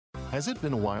Has it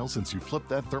been a while since you flipped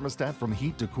that thermostat from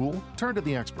heat to cool? Turn to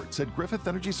the experts at Griffith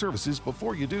Energy Services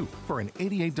before you do for an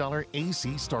 $88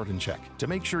 AC start and check to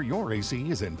make sure your AC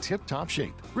is in tip-top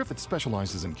shape. Griffith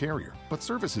specializes in Carrier, but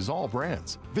services all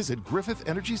brands. Visit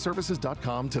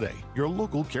GriffithEnergyServices.com today. Your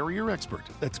local Carrier expert.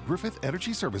 That's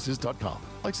GriffithEnergyServices.com.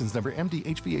 License number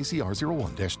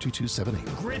MD-HVACR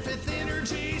 01-2278. Griffith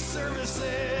Energy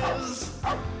Services.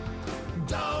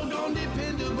 Doggone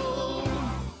dependable.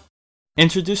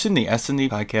 Introducing the S&D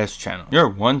Podcast channel, your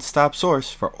one-stop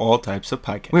source for all types of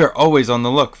podcasts. We are always on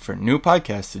the look for new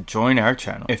podcasts to join our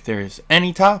channel. If there is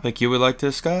any topic you would like to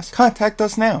discuss, contact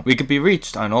us now. We can be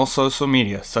reached on all social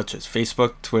media such as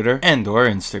Facebook, Twitter, and or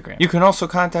Instagram. You can also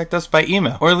contact us by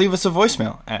email or leave us a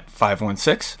voicemail at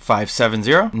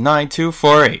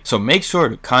 516-570-9248. So make sure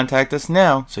to contact us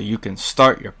now so you can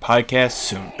start your podcast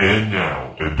soon. And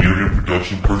now, a Bearded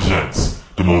Production presents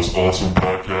the most awesome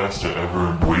podcast to ever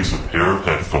embrace a pair of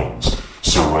headphones,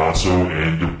 Sarasso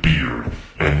and a Beard.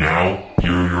 And now,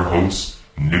 here are your hosts,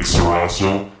 Nick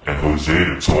Sarasso and Jose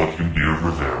the Talking Beard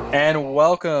Rivera. And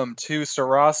welcome to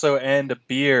Sarasso and a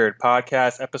Beard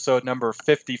podcast, episode number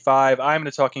 55. I'm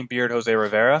the Talking Beard, Jose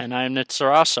Rivera. And I'm Nick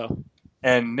Sarasso.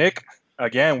 And Nick,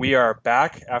 again, we are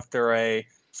back after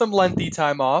some lengthy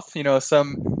time off,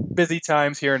 some busy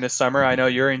times here in the summer. I know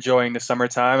you're enjoying the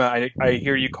summertime. I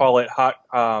hear you call it hot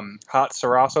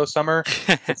Sarasso summer.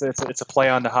 It's a play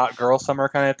on the hot girl summer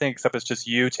kind of thing, except it's just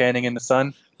you tanning in the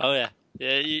sun. Oh yeah,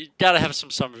 you gotta have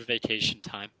some summer vacation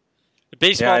time.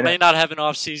 Baseball may not have an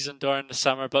off season during the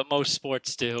summer, but most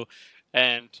sports do,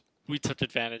 and we took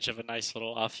advantage of a nice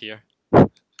little off year.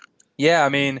 Yeah, I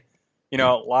mean, a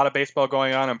lot of baseball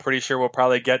going on. I'm pretty sure we'll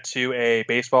probably get to a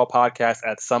baseball podcast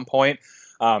at some point.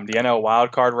 The NL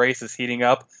wildcard race is heating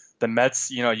up. The Mets,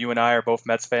 you and I are both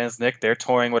Mets fans, Nick. They're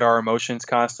toying with our emotions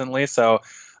constantly. So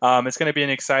it's going to be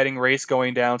an exciting race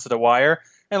going down to the wire.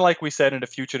 And like we said, in the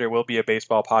future, there will be a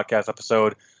baseball podcast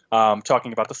episode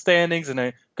talking about the standings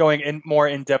and going in more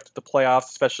in-depth with the playoffs,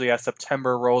 especially as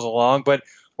September rolls along. But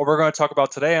what we're going to talk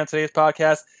about today on today's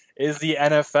podcast is the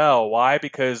NFL. Why?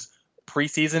 Because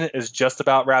preseason is just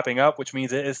about wrapping up, which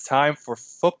means it is time for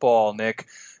football, Nick.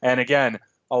 And again,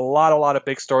 a lot of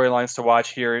big storylines to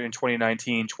watch here in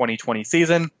 2019-2020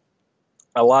 season.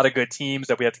 A lot of good teams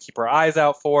that we have to keep our eyes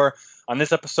out for. On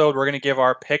this episode, we're going to give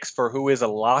our picks for who is a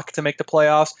lock to make the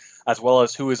playoffs, as well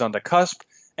as who is on the cusp,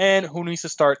 and who needs to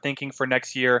start thinking for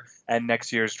next year and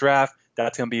next year's draft.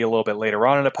 That's going to be a little bit later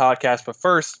on in the podcast. But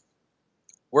first,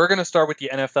 we're going to start with the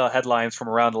NFL headlines from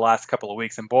around the last couple of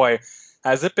weeks. And boy,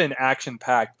 has it been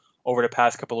action-packed over the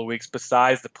past couple of weeks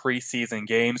besides the preseason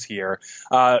games here.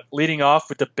 Leading off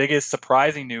with the biggest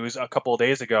surprising news a couple of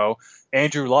days ago,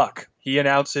 Andrew Luck. He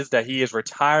announces that he is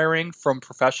retiring from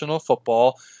professional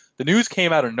football. The news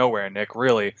came out of nowhere, Nick,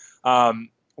 really.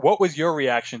 What was your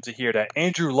reaction to hear that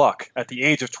Andrew Luck, at the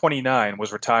age of 29,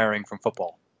 was retiring from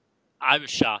football? I was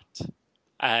shocked.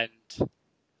 And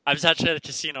I was actually at a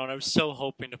casino, and I was so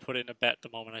hoping to put in a bet the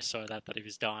moment I saw that he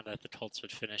was done, that the Colts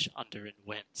would finish under in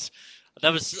wins.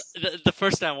 That was the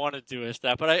first thing I wanted to do is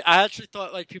that. But I actually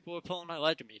thought people were pulling my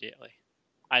leg immediately.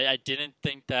 I didn't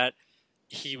think that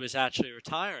he was actually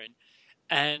retiring.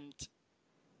 And,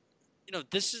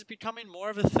 this is becoming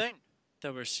more of a thing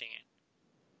that we're seeing.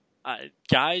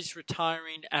 Guys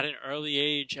retiring at an early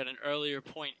age, at an earlier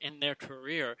point in their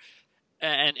career.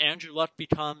 And Andrew Luck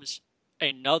becomes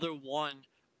another one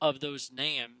of those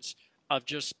names of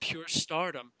just pure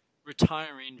stardom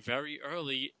retiring very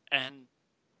early. And,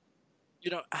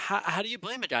 how do you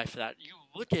blame a guy for that? You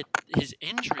look at his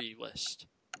injury list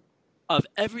of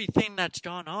everything that's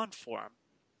gone on for him.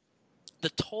 The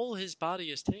toll his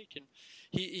body has taken.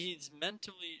 He's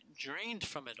mentally drained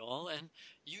from it all, and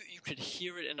you could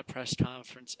hear it in a press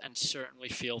conference and certainly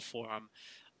feel for him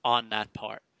on that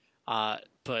part.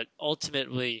 But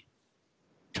ultimately,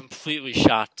 completely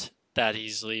shocked that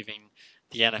he's leaving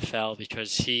the NFL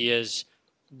because he is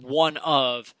one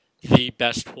of the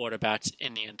best quarterbacks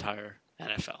in the entire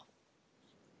NFL.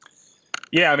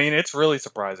 Yeah, I mean, it's really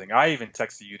surprising. I even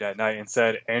texted you that night and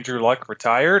said Andrew Luck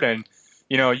retired, and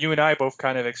you and I both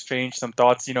kind of exchanged some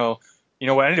thoughts.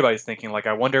 What anybody's thinking. Like,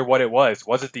 I wonder what it was.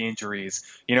 Was it the injuries?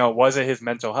 Was it his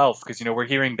mental health? Because we're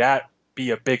hearing that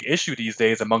be a big issue these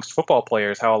days amongst football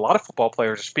players. How a lot of football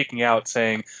players are speaking out,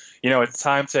 saying, it's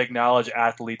time to acknowledge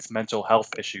athletes' mental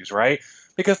health issues, right?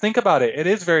 Because think about it, it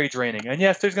is very draining. And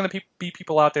yes, there's going to be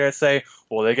people out there that say,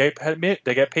 well, they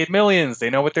get paid millions, they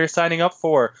know what they're signing up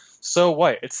for. So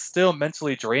what? It's still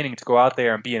mentally draining to go out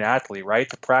there and be an athlete, right?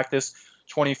 To practice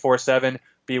 24/7,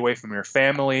 be away from your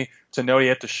family, to know you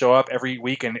have to show up every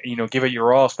week and give it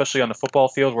your all, especially on the football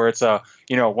field where it's a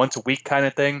once a week kind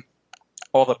of thing.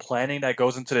 all the planning that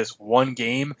goes into this one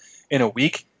game in a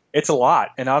week, it's a lot.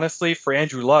 And honestly, for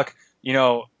Andrew Luck,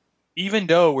 even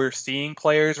though we're seeing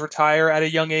players retire at a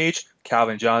young age,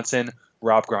 Calvin Johnson,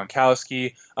 Rob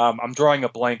Gronkowski, I'm drawing a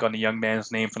blank on the young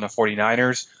man's name from the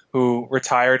 49ers who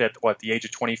retired at the age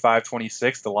of 25,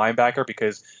 26, the linebacker,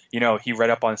 because, he read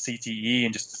up on CTE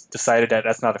and just decided that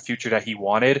that's not a future that he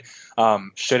wanted.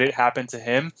 Should it happen to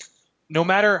him, no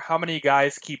matter how many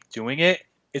guys keep doing it,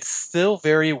 it's still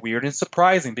very weird and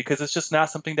surprising because it's just not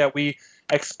something that we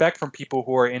expect from people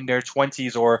who are in their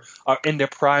 20s or are in their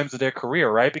primes of their career,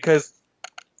 right? Because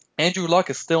Andrew Luck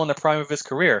is still in the prime of his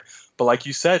career. But like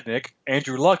you said, Nick,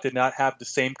 Andrew Luck did not have the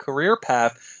same career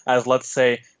path as, let's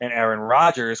say, an Aaron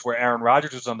Rodgers, where Aaron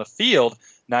Rodgers was on the field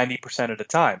 90% of the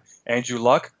time. Andrew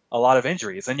Luck, a lot of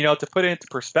injuries. And, to put it into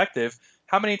perspective,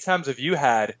 how many times have you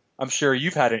had, I'm sure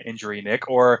you've had an injury, Nick,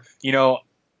 or,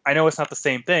 I know it's not the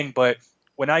same thing, but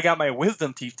when I got my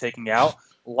wisdom teeth taken out,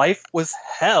 life was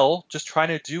hell just trying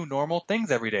to do normal things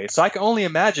every day. So I can only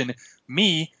imagine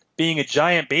me being a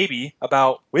giant baby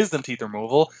about wisdom teeth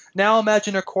removal. Now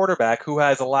imagine a quarterback who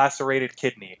has a lacerated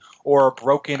kidney or a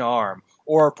broken arm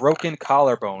or a broken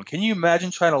collarbone. Can you imagine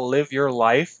trying to live your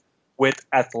life with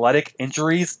athletic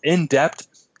injuries, in-depth,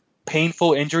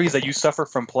 painful injuries that you suffer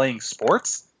from playing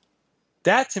sports?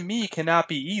 That to me cannot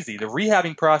be easy. The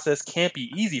rehabbing process can't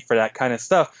be easy for that kind of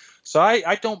stuff. So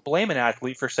I don't blame an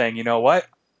athlete for saying, you know what,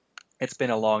 it's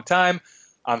been a long time.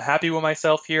 I'm happy with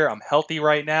myself here. I'm healthy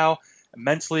right now.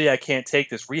 Mentally, I can't take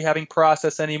this rehabbing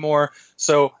process anymore.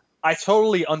 So I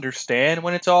totally understand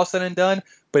when it's all said and done,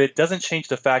 but it doesn't change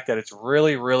the fact that it's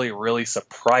really, really, really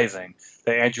surprising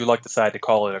that Andrew Luck decided to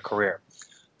call it a career.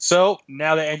 So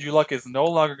now that Andrew Luck is no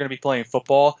longer going to be playing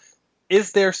football,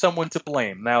 is there someone to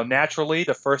blame? Now, naturally,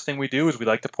 the first thing we do is we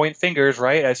like to point fingers,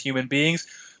 right, as human beings.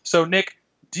 So, Nick,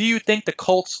 do you think the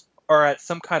Colts are at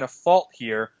some kind of fault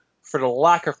here for the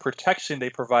lack of protection they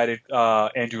provided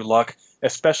Andrew Luck,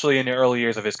 especially in the early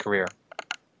years of his career?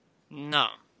 No.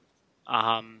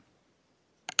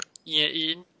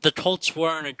 The Colts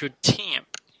weren't a good team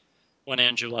when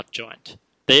Andrew Luck joined.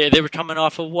 They were coming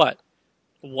off of what?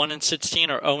 1-16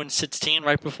 or 0-16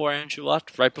 right before Andrew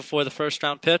Luck, right before the first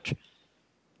round pick.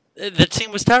 The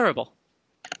team was terrible.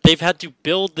 They've had to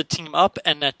build the team up,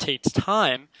 and that takes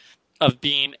time of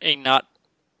being not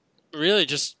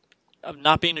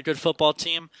being a good football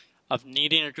team, of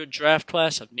needing a good draft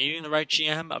class, of needing the right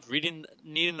GM, of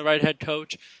needing the right head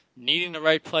coach, needing the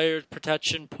right player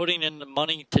protection, putting in the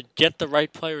money to get the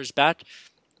right players back.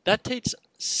 That takes a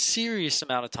serious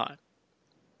amount of time.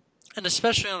 And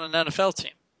especially on an NFL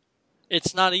team.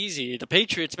 It's not easy. The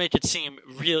Patriots make it seem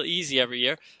real easy every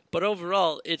year, but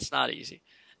overall, it's not easy.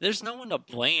 There's no one to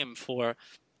blame for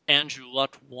Andrew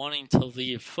Luck wanting to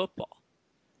leave football.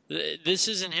 This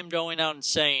isn't him going out and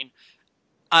saying,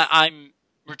 I'm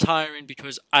retiring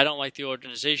because I don't like the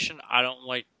organization, I don't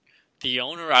like the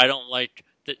owner, I don't like...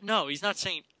 No, he's not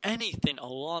saying anything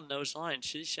along those lines.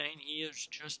 He's saying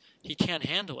he can't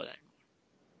handle it anymore.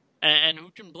 And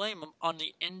who can blame him on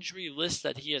the injury list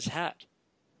that he has had?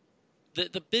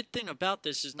 The big thing about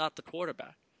this is not the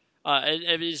quarterback.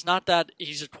 It is not that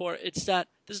he's a quarterback. It's that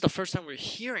this is the first time we're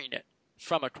hearing it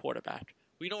from a quarterback.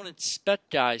 We don't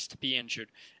expect guys to be injured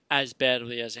as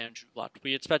badly as Andrew Luck.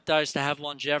 We expect guys to have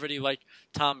longevity like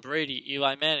Tom Brady,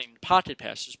 Eli Manning, pocket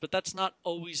passers, but that's not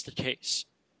always the case.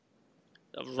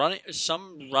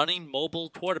 Some running mobile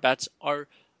quarterbacks are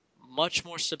much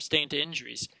more sustained to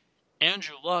injuries.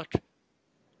 Andrew Luck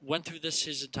went through this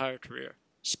his entire career,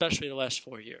 especially the last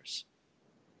 4 years.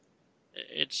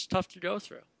 It's tough to go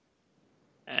through.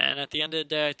 And at the end of the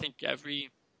day, I think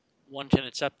everyone can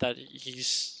accept that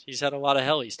he's had a lot of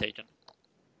hell he's taken.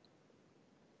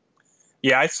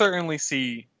 Yeah, I certainly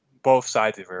see both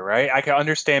sides of it, right? I can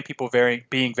understand people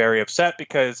being very upset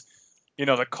because,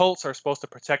 the Colts are supposed to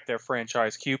protect their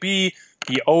franchise QB,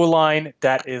 the O-line,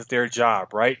 that is their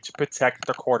job, right? To protect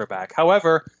the quarterback.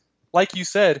 However, like you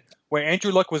said, when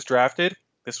Andrew Luck was drafted,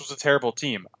 this was a terrible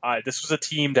team. This was a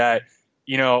team that,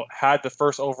 had the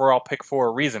first overall pick for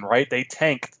a reason, right? They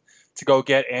tanked to go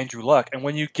get Andrew Luck. And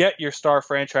when you get your star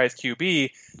franchise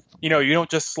QB, you don't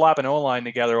just slap an O-line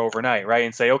together overnight, right?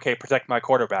 And say, okay, protect my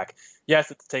quarterback.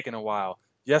 Yes, it's taken a while.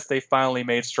 Yes, they finally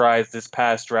made strides this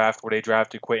past draft where they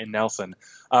drafted Quentin Nelson.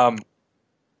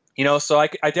 So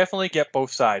I definitely get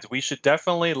both sides. We should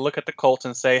definitely look at the Colts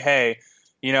and say, hey,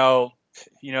 you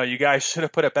guys should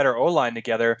have put a better O-line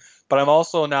together, but I'm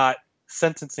also not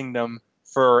sentencing them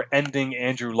for ending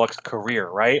Andrew Luck's career,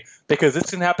 right? Because this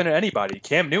can happen to anybody.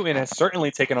 Cam Newton has certainly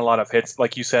taken a lot of hits,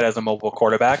 like you said, as a mobile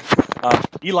quarterback.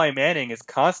 Eli Manning is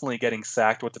constantly getting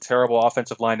sacked with the terrible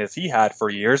offensive line as he had for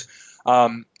years.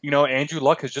 Andrew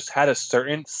Luck has just had a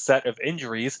certain set of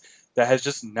injuries that has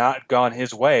just not gone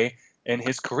his way in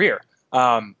his career.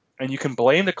 And you can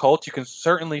blame the Colts. You can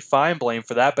certainly find blame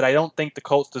for that, but I don't think the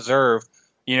Colts deserve,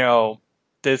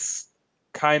 this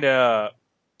kind of,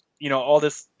 all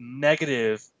this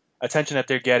negative attention that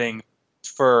they're getting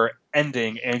for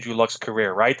ending Andrew Luck's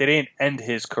career, right? They didn't end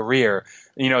his career.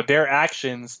 Their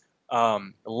actions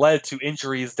led to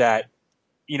injuries that,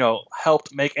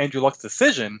 helped make Andrew Luck's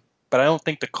decision, but I don't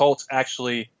think the Colts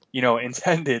actually,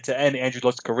 intended to end Andrew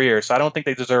Luck's career, so I don't think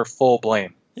they deserve full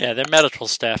blame. Yeah, their medical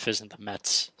staff isn't the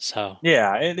Mets, so.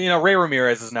 Yeah, and, Ray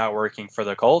Ramirez is not working for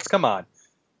the Colts. Come on.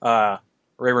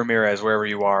 Ray Ramirez, wherever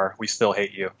you are, we still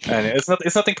hate you. And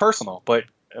it's nothing personal, but,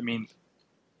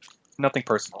 nothing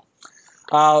personal.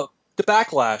 The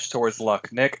backlash towards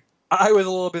Luck, Nick, I was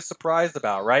a little bit surprised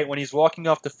about, right? When he's walking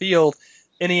off the field,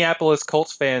 Indianapolis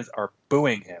Colts fans are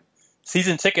booing him.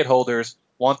 Season ticket holders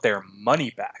want their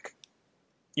money back.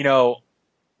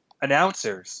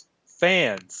 Announcers,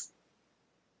 fans,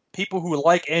 people who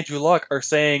like Andrew Luck are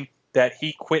saying that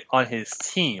he quit on his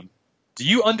team. Do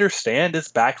you understand this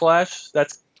backlash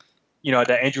that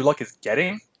Andrew Luck is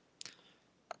getting?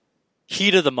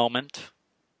 Heat of the moment.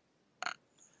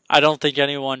 I don't think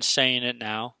anyone's saying it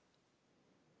now.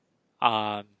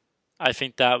 I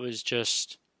think that was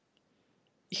just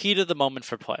heat of the moment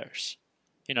for players.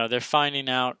 They're finding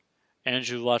out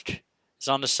Andrew Luck is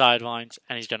on the sidelines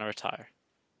and he's going to retire.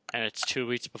 And it's 2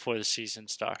 weeks before the season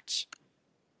starts.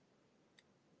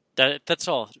 That's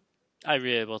all I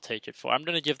really will take it for. I'm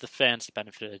going to give the fans the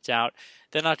benefit of the doubt.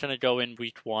 They're not going to go in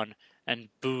week 1 and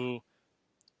boo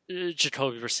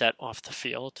Jacoby Brissett off the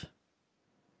field.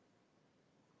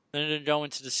 They're going to go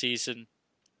into the season,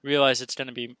 realize it's going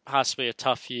to be possibly a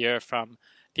tough year from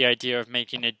the idea of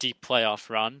making a deep playoff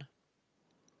run.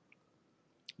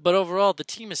 But overall, the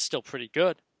team is still pretty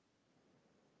good.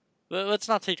 Let's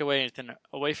not take anything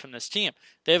away from this team.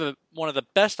 They have one of the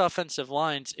best offensive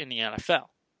lines in the NFL.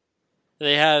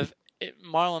 They have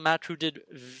Marlon Mack, who did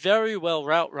very well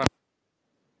route run.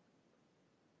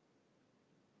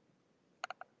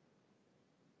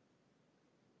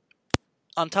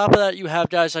 On top of that, you have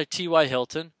guys like T.Y.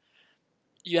 Hilton.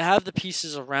 You have the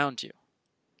pieces around you.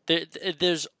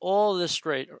 There's all this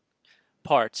great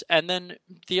parts. And then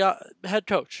the head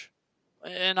coach,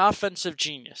 an offensive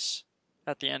genius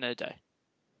at the end of the day.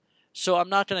 So I'm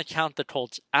not going to count the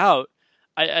Colts out.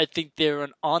 I think they're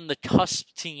an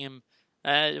on-the-cusp team,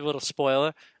 a little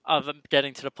spoiler, of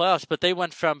getting to the playoffs. But they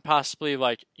went from possibly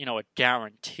a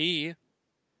guarantee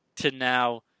to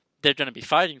now they're going to be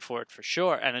fighting for it for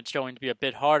sure. And it's going to be a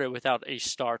bit harder without a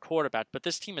star quarterback. But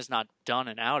this team is not done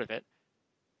and out of it.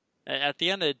 At the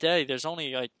end of the day, there's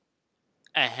only a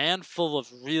handful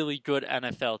of really good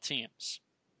NFL teams.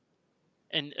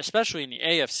 And especially in the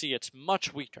AFC, it's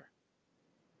much weaker.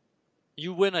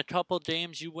 You win a couple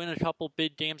games, you win a couple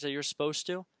big games that you're supposed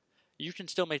to, you can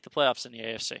still make the playoffs in the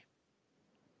AFC.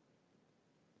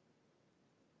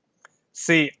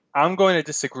 See, I'm going to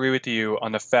disagree with you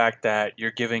on the fact that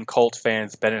you're giving Colt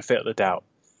fans benefit of the doubt.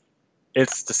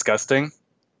 It's disgusting.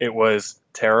 It was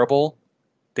terrible.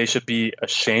 They should be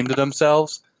ashamed of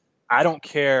themselves. I don't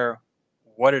care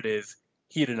what it is,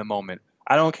 heat in a moment.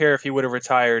 I don't care if he would have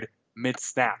retired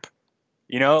mid-snap.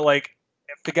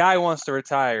 If the guy wants to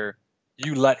retire,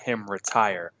 you let him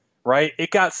retire, right? It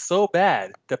got so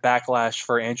bad, the backlash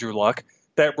for Andrew Luck,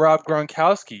 that Rob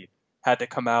Gronkowski had to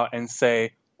come out and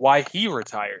say why he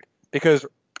retired. Because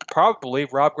probably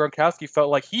Rob Gronkowski felt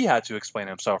like he had to explain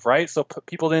himself, right? So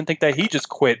people didn't think that he just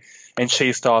quit and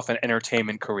chased off an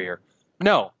entertainment career.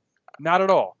 No, not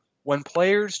at all. When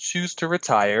players choose to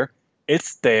retire,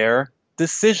 it's their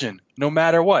decision, no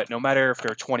matter what. No matter if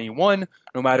they're 21,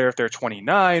 no matter if they're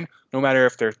 29, no matter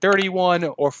if they're 31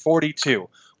 or 42.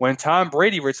 When Tom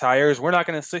Brady retires, we're not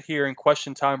going to sit here and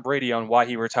question Tom Brady on why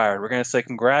he retired. We're going to say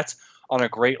congrats on a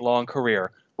great long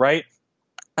career, right?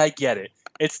 I get it.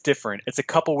 It's different. It's a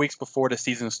couple weeks before the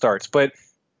season starts. But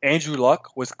Andrew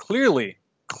Luck was clearly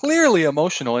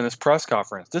emotional in his press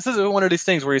conference. This is one of these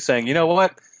things where he's saying, you know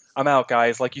what? I'm out,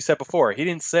 guys. Like you said before, he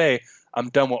didn't say, I'm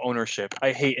done with ownership.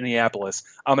 I hate Indianapolis.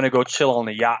 I'm going to go chill on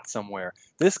a yacht somewhere.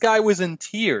 This guy was in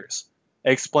tears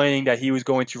explaining that he was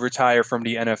going to retire from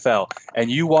the NFL. And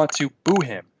you want to boo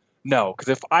him? No, because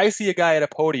if I see a guy at a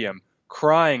podium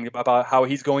crying about how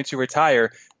he's going to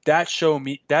retire, that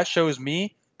shows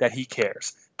me that he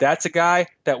cares. That's a guy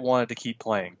that wanted to keep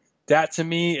playing. That to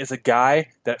me is a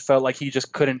guy that felt like he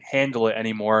just couldn't handle it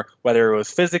anymore, whether it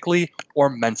was physically or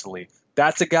mentally.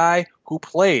 That's a guy who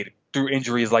played through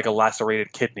injuries like a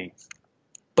lacerated kidney.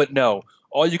 But no,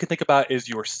 all you can think about is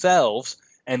yourselves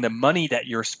and the money that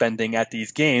you're spending at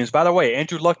these games. By the way,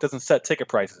 Andrew Luck doesn't set ticket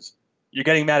prices. You're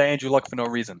getting mad at Andrew Luck for no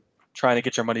reason, trying to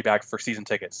get your money back for season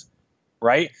tickets,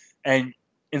 right? And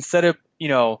instead of,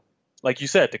 like you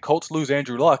said, the Colts lose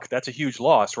Andrew Luck, that's a huge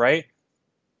loss, right?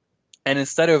 And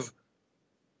instead of,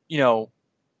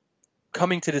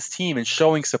 coming to this team and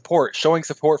showing support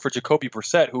for Jacoby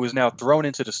Brissett, who is now thrown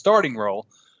into the starting role,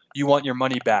 you want your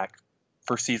money back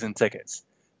for season tickets.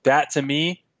 That, to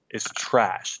me, is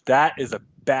trash. That is a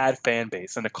bad fan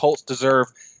base, and the Colts fans deserve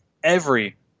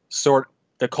every sort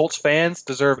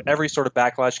of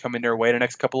backlash coming their way the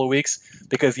next couple of weeks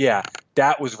because, yeah,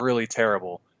 that was really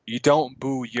terrible. You don't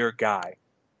boo your guy.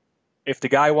 If the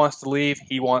guy wants to leave,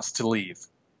 he wants to leave,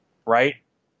 right?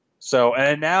 So,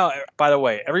 and now, by the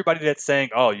way, everybody that's saying,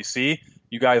 oh, you see,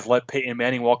 you guys let Peyton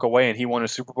Manning walk away and he won a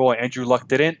Super Bowl and Andrew Luck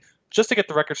didn't. Just to get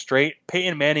the record straight,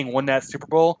 Peyton Manning won that Super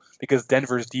Bowl because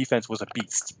Denver's defense was a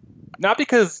beast. Not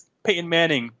because Peyton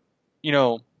Manning,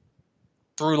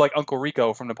 threw like Uncle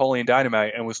Rico from Napoleon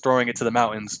Dynamite and was throwing it to the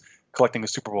mountains collecting a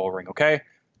Super Bowl ring, okay?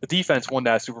 The defense won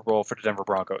that Super Bowl for the Denver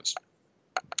Broncos.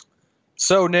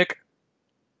 So, Nick,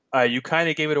 you kind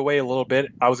of gave it away a little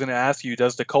bit. I was going to ask you,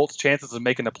 does the Colts' chances of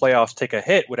making the playoffs take a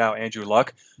hit without Andrew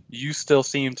Luck? You still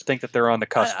seem to think that they're on the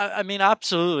cusp. I mean,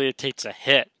 absolutely it takes a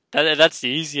hit. That's the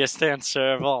easiest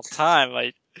answer of all time.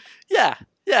 Like, yeah,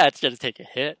 it's going to take a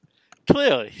hit.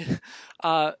 Clearly.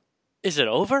 Is it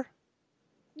over?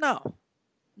 No.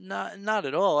 Not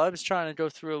at all. I was trying to go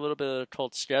through a little bit of the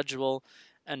Colts' schedule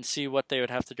and see what they would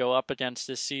have to go up against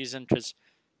this season because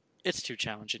it's too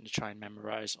challenging to try and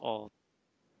memorize all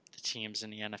the teams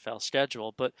in the NFL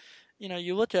schedule. But,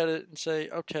 you look at it and say,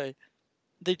 okay,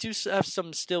 they do have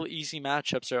some still easy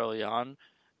matchups early on.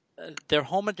 They're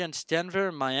home against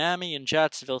Denver, Miami, and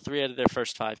Jacksonville 3 out of their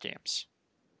first 5 games.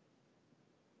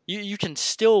 You can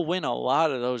still win a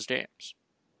lot of those games.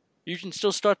 You can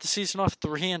still start the season off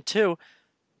 3-2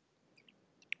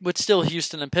 with still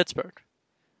Houston and Pittsburgh.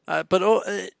 But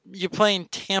you're playing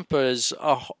Tampa as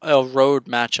a road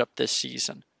matchup this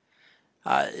season.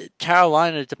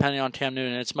 Carolina, depending on Cam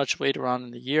Newton, it's much later on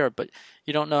in the year, but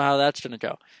you don't know how that's going to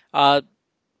go.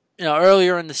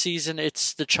 Earlier in the season,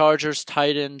 it's the Chargers,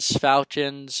 Titans,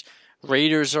 Falcons,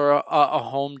 Raiders are a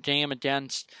home game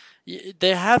against.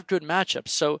 They have good matchups.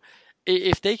 So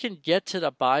if they can get to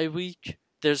the bye week,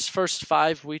 there's first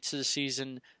 5 weeks of the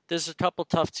season, there's a couple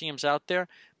tough teams out there.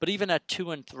 But even at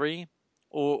 2-3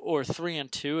 or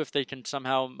 3-2, if they can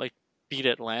somehow beat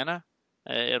Atlanta,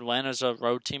 Atlanta's a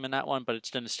road team in that one, but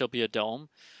it's going to still be a dome.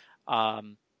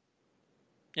 2-3,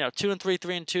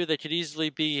 3-2, they could easily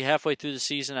be halfway through the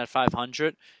season at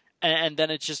 500, and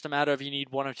then it's just a matter of you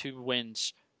need 1 or 2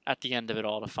 wins at the end of it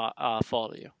all to fall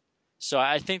to you. So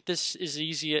I think this is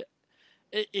easy.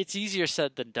 It's easier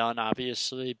said than done,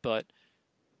 obviously, but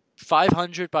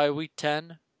 500 by week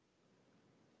 10,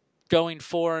 going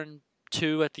 4-2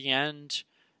 at the end,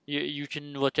 you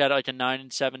can look at like a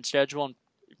 9-7 schedule and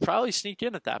probably sneak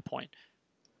in at that point.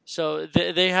 So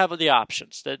they have the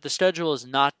options. The schedule is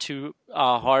not too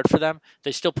hard for them.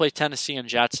 They still play Tennessee and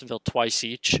Jacksonville twice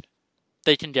each.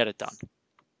 They can get it done.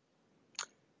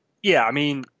 Yeah, I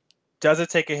mean, does it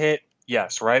take a hit?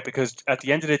 Yes, right? Because at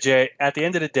the end of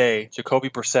the day, Jacoby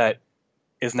Brissett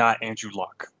is not Andrew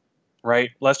Luck,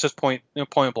 right? Let's just point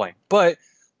blank. But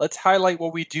let's highlight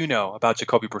what we do know about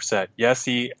Jacoby Brissett. Yes,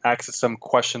 he acts some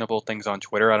questionable things on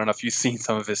Twitter. I don't know if you've seen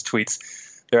some of his tweets.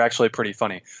 They're actually pretty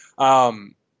funny.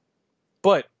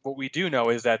 But what we do know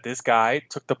is that this guy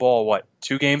took the ball,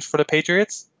 2 games for the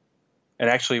Patriots and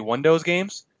actually won those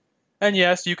games? And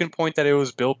yes, you can point that it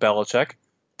was Bill Belichick,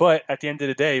 but at the end of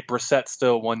the day, Brissett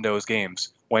still won those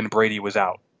games when Brady was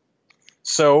out.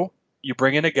 So you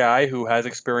bring in a guy who has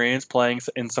experience playing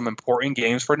in some important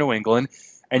games for New England,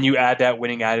 and you add that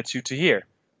winning attitude to here.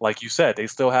 Like you said, they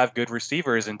still have good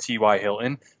receivers in T.Y.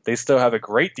 Hilton. They still have a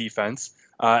great defense,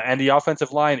 and the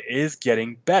offensive line is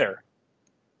getting better.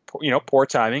 Poor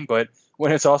timing, but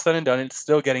when it's all said and done, it's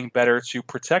still getting better to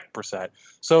protect Brissett.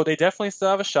 So they definitely still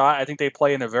have a shot. I think they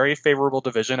play in a very favorable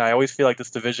division. I always feel like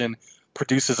this division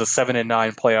produces a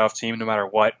 7-9 playoff team no matter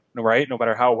what, right? No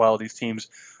matter how well these teams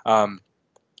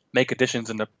make additions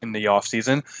in the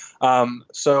offseason.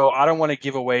 So I don't want to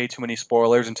give away too many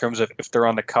spoilers in terms of if they're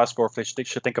on the cusp or if they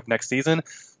should think of next season.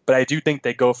 But I do think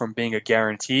they go from being a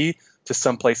guarantee to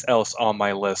someplace else on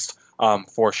my list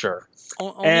for sure.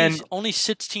 Only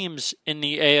 6 teams in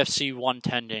the AFC won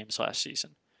 10 games last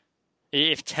season.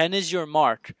 If 10 is your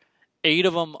mark, 8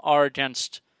 of them are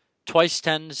against twice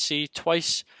Tennessee,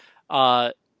 twice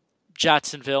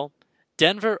Jacksonville.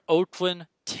 Denver, Oakland,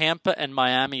 Tampa, and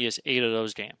Miami is 8 of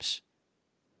those games.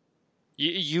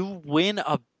 You win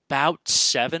about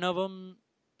 7 of them,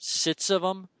 6 of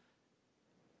them.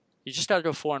 You just got to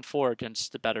go 4-4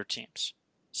 against the better teams.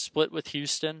 Split with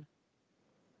Houston.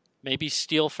 Maybe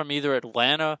steal from either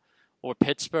Atlanta or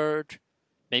Pittsburgh.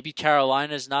 Maybe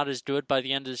Carolina's not as good by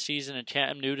the end of the season and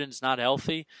Cam Newton's not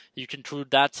healthy. You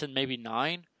conclude that's in maybe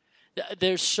 9.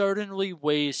 There's certainly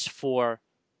ways for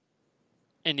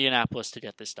Indianapolis to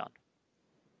get this done.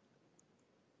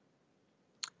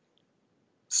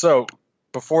 So,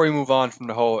 before we move on from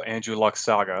the whole Andrew Luck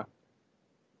saga,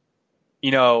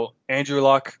 Andrew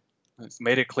Luck has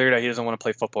made it clear that he doesn't want to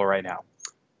play football right now.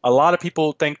 A lot of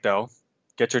people think, though,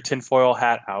 get your tinfoil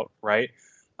hat out, right?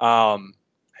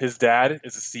 His dad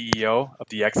is the CEO of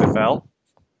the XFL.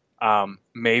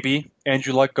 Maybe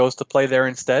Andrew Luck goes to play there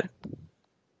instead.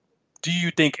 Do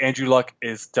you think Andrew Luck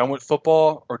is done with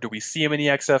football, or do we see him in the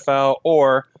XFL,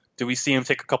 or do we see him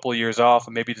take a couple of years off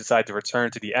and maybe decide to return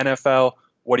to the NFL?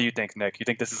 What do you think, Nick? You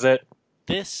think this is it?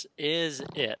 This is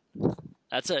it.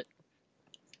 That's it.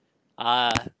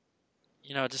 A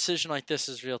decision like this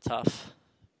is real tough,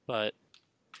 but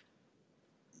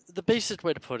the basic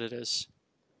way to put it is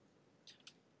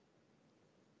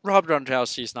Rob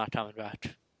Gronkowski is not coming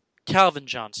back. Calvin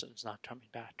Johnson is not coming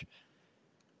back.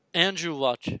 Andrew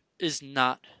Luck is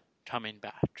not coming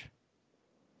back.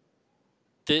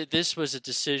 This was a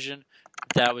decision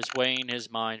that was weighing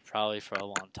his mind probably for a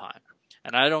long time.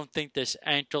 And I don't think this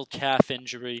ankle calf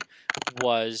injury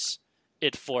was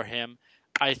it for him.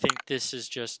 I think this is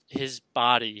just his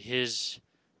body, his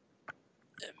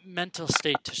mental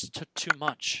state just took too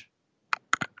much.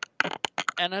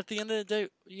 And at the end of the day,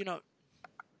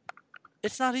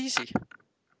 it's not easy.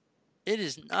 It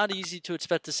is not easy to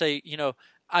expect to say,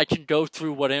 I can go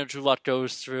through what Andrew Luck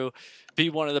goes through,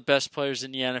 be one of the best players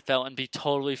in the NFL, and be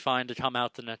totally fine to come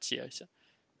out the next year.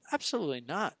 Absolutely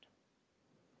not.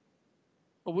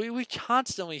 We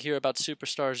constantly hear about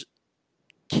superstars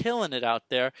killing it out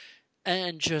there,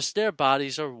 and just their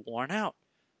bodies are worn out.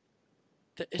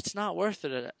 It's not worth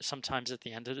it sometimes at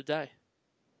the end of the day.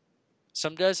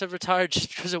 Some guys have retired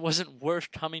just because it wasn't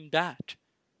worth coming back.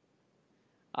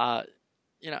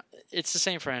 It's the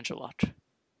same for Andrew Luck.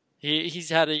 He's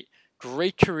had a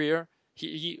great career.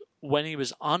 He when he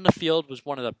was on the field was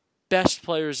one of the best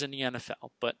players in the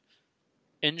NFL, but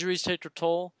injuries take a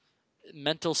toll.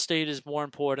 Mental state is more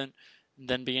important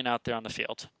than being out there on the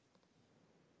field.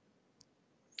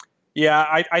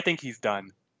 Yeah, I think he's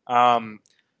done.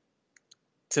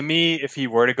 To me, if he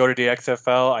were to go to the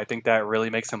XFL, I think that really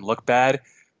makes him look bad.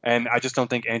 And I just don't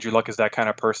think Andrew Luck is that kind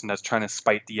of person that's trying to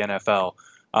spite the NFL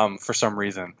for some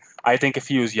reason. I think if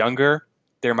he was younger,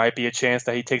 there might be a chance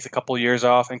that he takes a couple years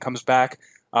off and comes back.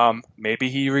 Maybe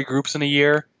he regroups in a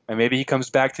year, and maybe he comes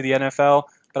back to the NFL,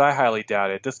 but I highly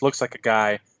doubt it. This looks like a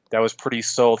guy that was pretty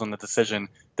sold on the decision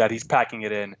that he's packing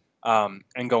it in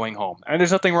and going home. And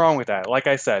there's nothing wrong with that. Like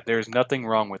I said, there's nothing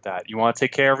wrong with that. You want to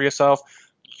take care of yourself?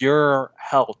 Your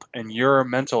health and your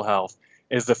mental health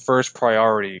is the first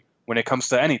priority when it comes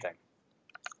to anything.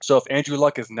 So if Andrew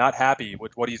Luck is not happy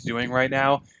with what he's doing right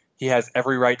now, he has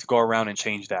every right to go around and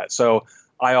change that. So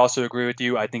I also agree with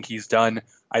you. I think he's done.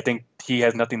 I think he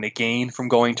has nothing to gain from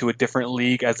going to a different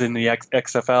league as in the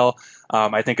XFL.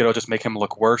 I think it'll just make him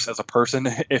look worse as a person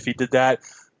if he did that.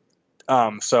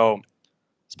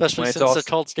 Especially since the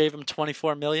Colts gave him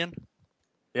 $24 million.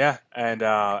 Yeah, and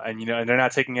they're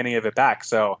not taking any of it back.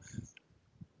 So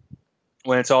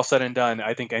when it's all said and done,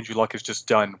 I think Andrew Luck is just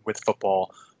done with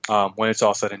football when it's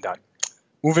all said and done.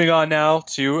 Moving on now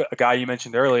to a guy you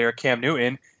mentioned earlier, Cam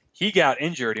Newton. He got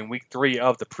injured in week 3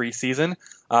 of the preseason.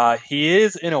 He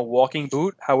is in a walking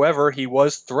boot. However, he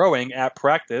was throwing at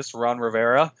practice. Ron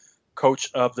Rivera, coach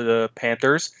of the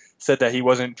Panthers, said that he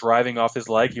wasn't driving off his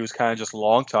leg. He was kind of just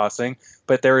long tossing.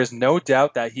 But there is no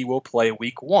doubt that he will play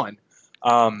week 1.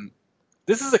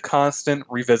 This is a constant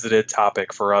revisited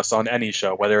topic for us on any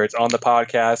show, whether it's on the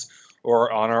podcast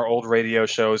or on our old radio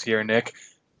shows here, Nick.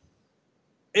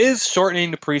 Is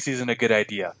shortening the preseason a good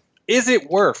idea? Is it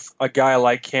worth a guy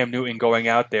like Cam Newton going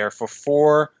out there for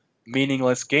 4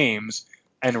 meaningless games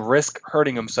and risk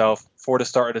hurting himself for the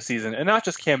start of the season? And not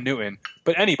just Cam Newton,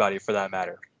 but anybody for that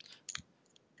matter.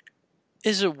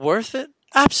 Is it worth it?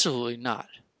 Absolutely not.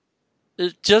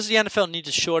 Does the NFL need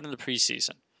to shorten the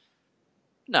preseason?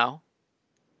 No.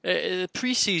 The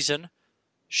preseason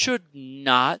should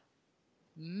not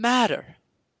matter.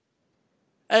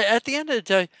 At the end of the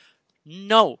day,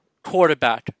 no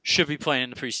quarterback should be playing in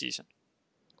the preseason.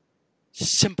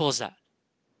 Simple as that.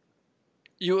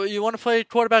 You want to play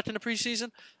quarterback in the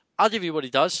preseason? I'll give you what he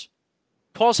does.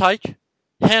 Calls hike,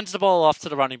 hands the ball off to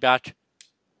the running back.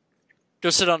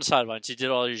 Go sit on the sidelines. You did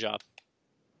all your job.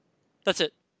 That's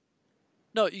it.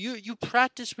 No, you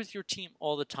practice with your team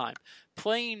all the time.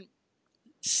 Playing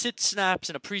sit snaps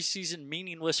in a preseason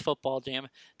meaningless football game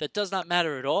that does not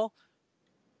matter at all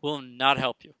will not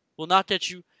help you. Will not get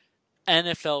you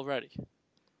NFL ready.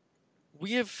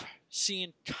 We have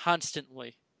seen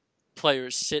constantly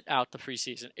players sit out the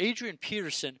preseason. Adrian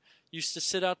Peterson used to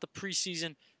sit out the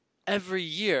preseason every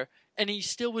year, and he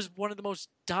still was one of the most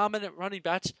dominant running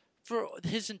backs for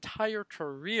his entire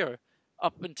career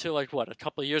up until, a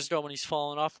couple of years ago when he's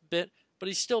fallen off a bit, but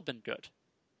he's still been good.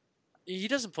 He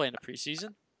doesn't play in the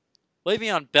preseason.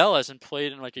 Le'Veon Bell hasn't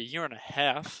played in a year and a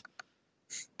half,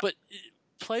 but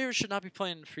players should not be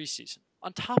playing in the preseason.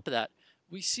 On top of that,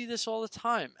 we see this all the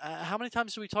time. How many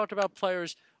times do we talk about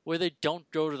players where they don't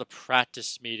go to the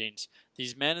practice meetings,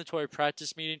 these mandatory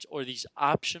practice meetings or these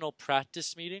optional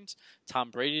practice meetings?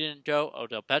 Tom Brady didn't go,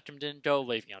 Odell Beckham didn't go,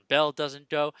 Le'Veon Bell doesn't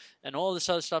go, and all this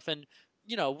other stuff. And,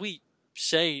 we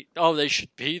say, they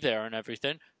should be there and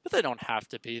everything, but they don't have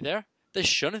to be there. They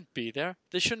shouldn't be there.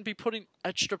 They shouldn't be putting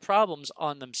extra problems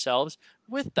on themselves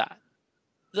with that.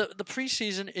 The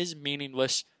preseason is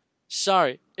meaningless.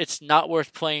 Sorry, it's not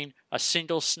worth playing a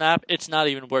single snap. It's not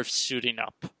even worth suiting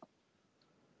up.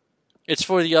 It's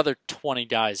for the other 20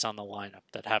 guys on the lineup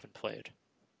that haven't played.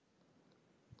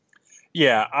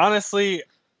 Yeah, honestly,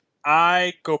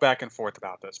 I go back and forth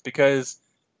about this because,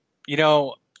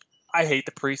 I hate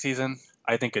the preseason.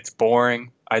 I think it's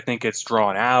boring. I think it's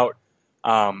drawn out.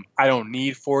 I don't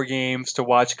need 4 games to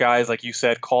watch guys, like you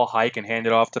said, call hike and hand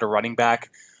it off to the running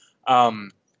back.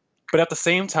 But at the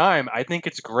same time, I think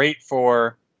it's great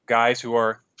for guys who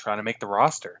are trying to make the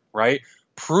roster, right?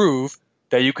 Prove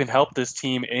that you can help this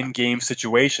team in game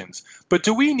situations. But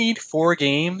do we need 4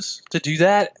 games to do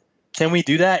that? Can we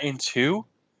do that in 2?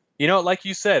 Like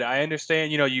you said, I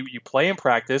understand, you play in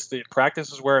practice. The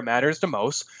practice is where it matters the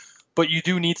most. But you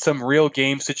do need some real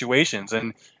game situations.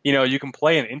 And, you can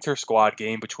play an inter-squad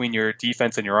game between your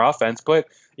defense and your offense, but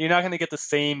you're not going to get the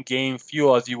same game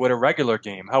feel as you would a regular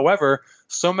game. However,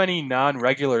 so many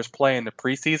non-regulars play in the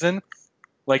preseason.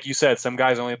 Like you said, some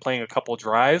guys only playing a couple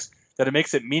drives, that it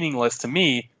makes it meaningless to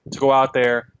me to go out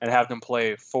there and have them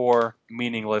play 4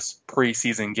 meaningless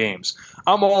preseason games.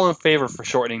 I'm all in favor for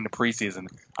shortening the preseason.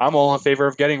 I'm all in favor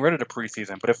of getting rid of the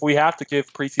preseason. But if we have to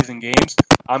give preseason games,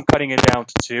 I'm cutting it down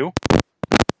to 2.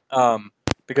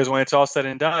 Because when it's all said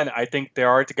and done, I think there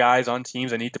are guys on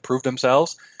teams that need to prove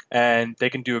themselves, and they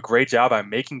can do a great job at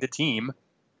making the team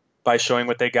by showing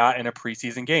what they got in a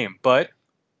preseason game. But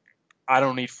I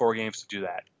don't need 4 games to do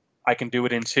that. I can do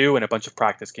it in 2 and a bunch of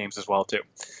practice games as well, too.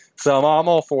 So I'm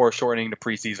all for shortening the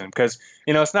preseason because,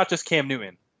 it's not just Cam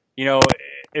Newton.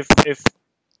 If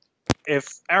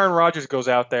Aaron Rodgers goes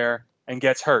out there and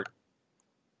gets hurt,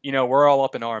 we're all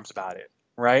up in arms about it,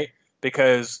 right?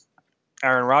 Because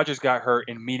Aaron Rodgers got hurt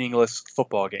in meaningless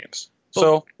football games.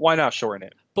 So why not shorten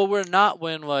it? But we're not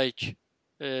when,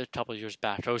 a couple of years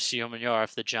back, Osi Umenyiora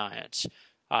of the Giants.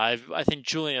 I think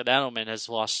Julian Edelman has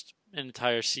lost an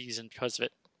entire season because of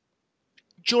it.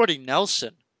 Jordy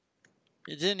Nelson,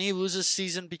 didn't he lose a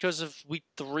season because of week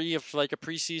 3 of a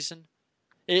preseason?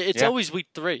 It's always week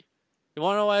 3. You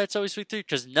want to know why it's always week 3?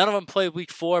 Because none of them play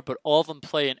week 4, but all of them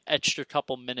play an extra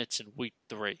couple minutes in week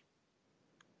 3.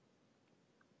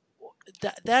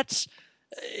 That's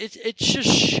it.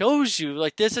 Just shows you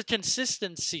there's a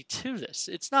consistency to this.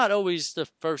 It's not always the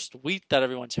first week that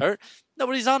everyone's hurt.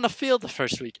 Nobody's on the field the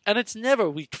first week, and it's never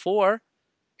week 4.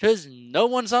 Because no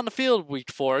one's on the field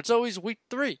week 4. It's always week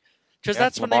 3. Because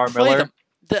that's when they play them.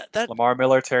 Lamar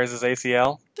Miller tears his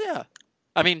ACL. Yeah.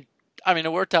 I mean,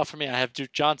 it worked out for me. I have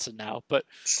Duke Johnson now. But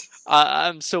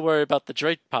I'm still worried about the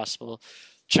Drake possible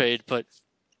trade. But,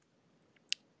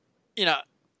 it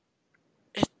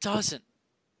doesn't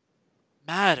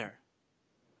matter.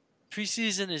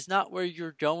 Preseason is not where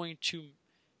you're going to,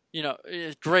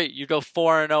 it's great. You go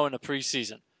 4-0 in the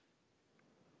preseason.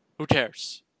 Who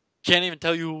cares? Can't even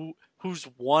tell you who's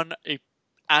won a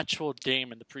actual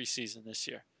game in the preseason this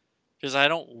year. Because I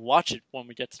don't watch it when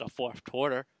we get to the 4th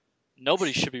quarter.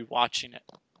 Nobody should be watching it.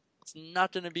 It's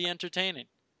not going to be entertaining.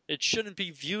 It shouldn't be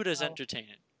viewed as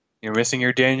entertaining. You're missing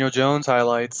your Daniel Jones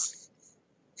highlights.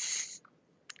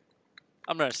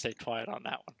 I'm going to stay quiet on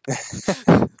that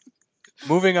one.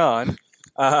 Moving on.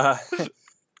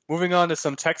 Moving on to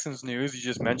some Texans news. You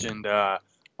just mentioned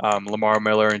Lamar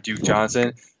Miller and Duke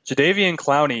Johnson. Jadeveon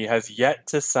Clowney has yet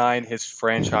to sign his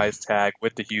franchise tag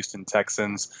with the Houston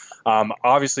Texans.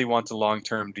 Obviously wants a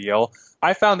long-term deal.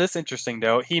 I found this interesting,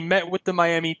 though. He met with the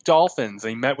Miami Dolphins.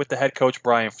 He met with the head coach,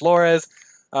 Brian Flores.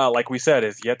 Like we said,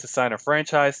 is yet to sign a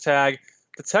franchise tag.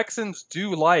 The Texans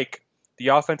do like the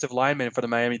offensive lineman for the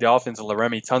Miami Dolphins,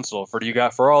 Laremy Tunsil.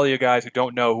 For all you guys who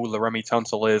don't know who Laremy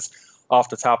Tunsil is off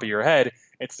the top of your head,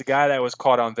 it's the guy that was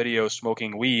caught on video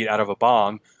smoking weed out of a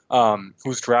bong,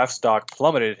 whose draft stock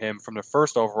plummeted him from the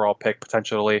first overall pick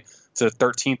potentially to the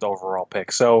 13th overall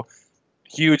pick. So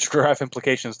huge draft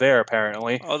implications there,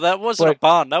 apparently. Oh, that wasn't a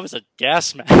bond. That was a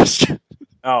gas mask.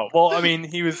 Oh, well, I mean,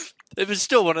 he was... It was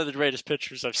still one of the greatest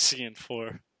pictures I've seen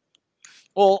for...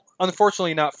 Well,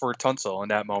 unfortunately not for Tunsil in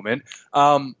that moment.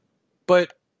 But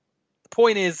the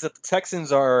point is that the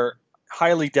Texans are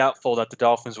highly doubtful that the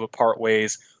Dolphins would part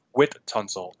ways with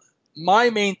Tunsil. My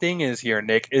main thing is here,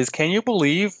 Nick, is can you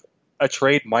believe a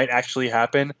trade might actually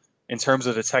happen in terms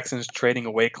of the Texans trading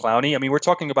away Clowney? I mean, we're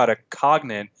talking about a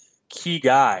cognate key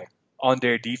guy on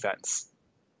their defense.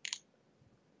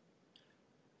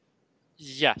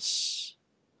 Yes,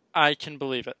 I can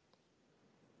believe it.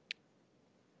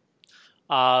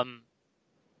 And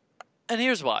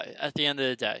here's why. At the end of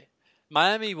the day,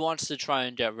 Miami wants to try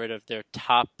and get rid of their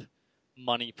top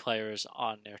money players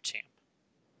on their team.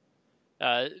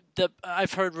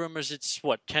 I've heard rumors it's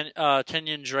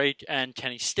Kenyon Drake and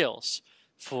Kenny Stills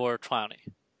for Clowney.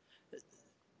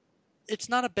 It's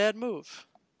not a bad move.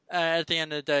 At the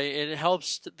end of the day, it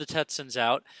helps the Texans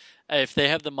out if they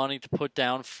have the money to put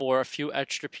down for a few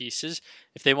extra pieces.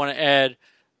 If they want to add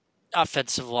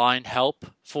offensive line help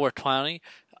for Clowney,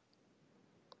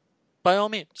 by all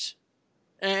means.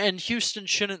 And Houston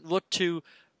shouldn't look to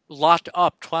lock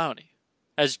up Clowney.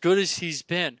 As good as he's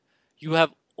been, you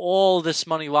have all this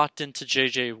money locked into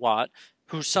J.J. Watt,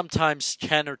 who sometimes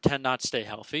can or cannot stay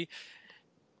healthy.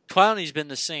 Clowney's been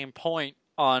the same point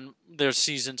on their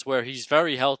seasons where he's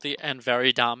very healthy and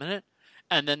very dominant,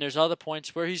 and then there's other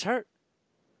points where he's hurt.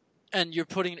 And you're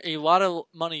putting a lot of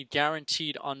money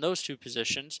guaranteed on those two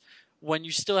positions when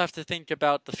you still have to think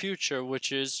about the future,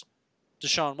 which is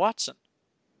Deshaun Watson.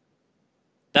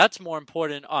 That's more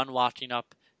important on locking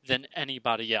up than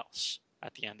anybody else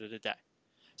at the end of the day.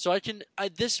 So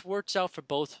this works out for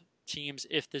both teams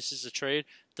if this is a trade.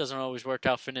 It doesn't always work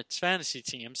out for its fantasy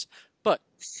teams. But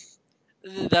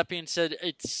that being said,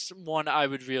 it's one I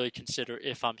would really consider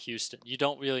if I'm Houston. You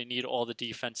don't really need all the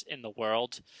defense in the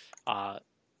world,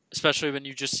 especially when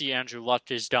you just see Andrew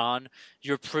Luck is gone.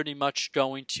 You're pretty much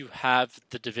going to have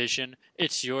the division.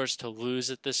 It's yours to lose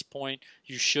at this point.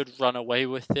 You should run away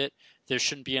with it. There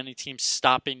shouldn't be any team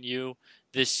stopping you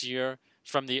this year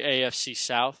from the AFC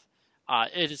South.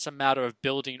 It is a matter of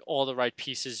building all the right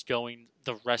pieces going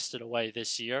the rest of the way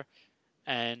this year.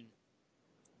 And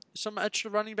some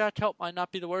extra running back help might not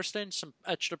be the worst thing. Some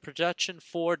extra projection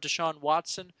for Deshaun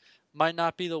Watson might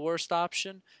not be the worst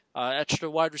option. Extra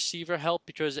wide receiver help,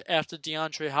 because after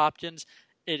DeAndre Hopkins,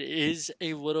 it is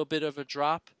a little bit of a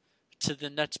drop to the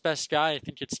next best guy. I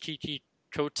think it's Kiki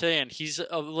Cote, and he's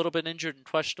a little bit injured and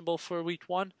questionable for week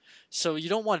 1. So you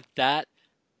don't want that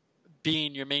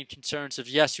being your main concerns of,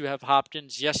 yes, you have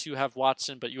Hopkins, yes, you have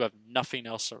Watson, but you have nothing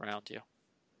else around you.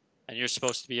 And you're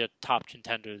supposed to be a top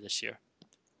contender this year.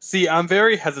 See, I'm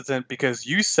very hesitant because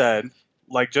you said,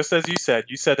 just as you said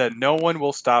that no one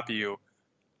will stop you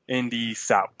in the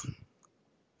South.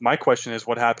 My question is,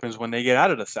 what happens when they get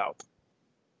out of the South?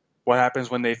 What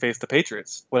happens when they face the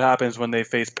Patriots? What happens when they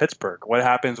face Pittsburgh? What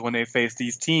happens when they face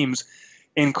these teams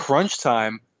in crunch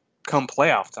time come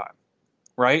playoff time,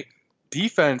 right?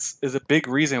 Defense is a big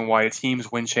reason why teams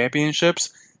win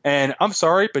championships. And I'm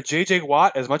sorry, but J.J.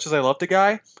 Watt, as much as I love the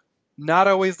guy, not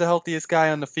always the healthiest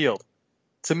guy on the field.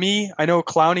 To me, I know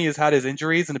Clowney has had his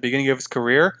injuries in the beginning of his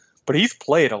career, but he's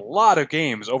played a lot of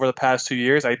games over the past 2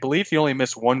 years. I believe he only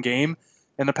missed one game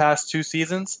in the past 2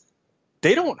 seasons.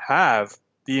 They don't have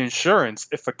the insurance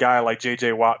if a guy like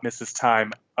J.J. Watt misses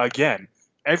time again.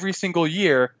 Every single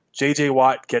year, J.J.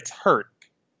 Watt gets hurt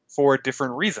for a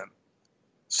different reason.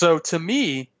 So to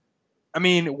me, I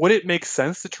mean, would it make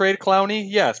sense to trade Clowney?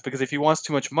 Yes, because if he wants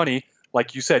too much money,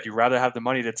 like you said, you'd rather have the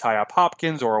money to tie up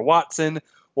Hopkins or a Watson,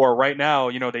 or right now,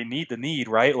 they need the need,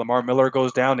 right? Lamar Miller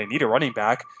goes down, they need a running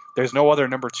back. There's no other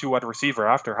number 2 wide receiver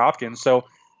after Hopkins. So,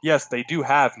 yes, they do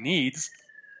have needs.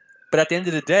 But at the end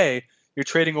of the day, you're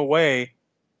trading away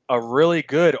a really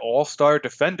good all-star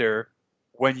defender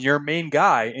when your main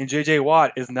guy in J.J.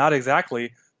 Watt is not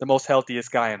exactly the most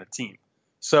healthiest guy on the team.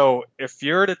 So if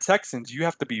you're the Texans, you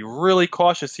have to be really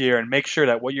cautious here and make sure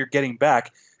that what you're getting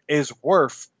back is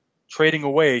worth trading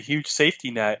away a huge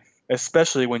safety net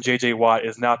especially when J.J. Watt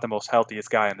is not the most healthiest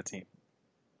guy on the team.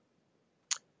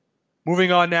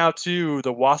 Moving on now to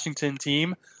the Washington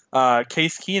team.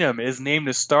 Case Keenum is named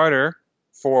a starter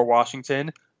for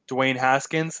Washington. Dwayne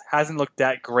Haskins hasn't looked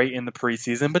that great in the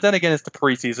preseason, but then again, it's the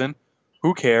preseason.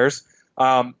 Who cares?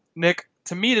 Nick,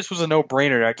 to me, this was a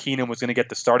no-brainer that Keenum was going to get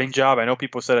the starting job. I know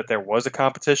people said that there was a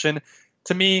competition.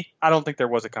 To me, I don't think there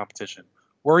was a competition.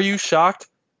 Were you shocked?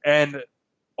 And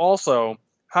also,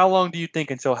 how long do you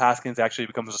think until Haskins actually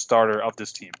becomes a starter of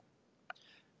this team?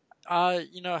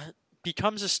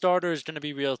 Becomes a starter is going to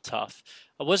be real tough.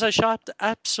 Was I shocked?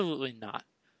 Absolutely not.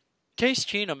 Case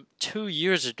Keenum 2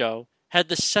 years ago had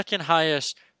the second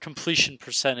highest completion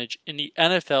percentage in the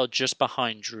NFL, just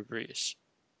behind Drew Brees.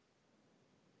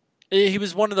 He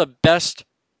was one of the best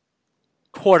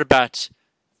quarterbacks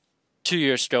 2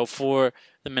 years ago for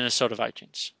the Minnesota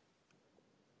Vikings.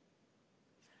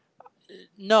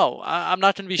 No, I'm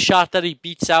not going to be shocked that he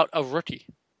beats out a rookie.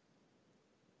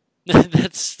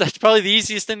 That's probably the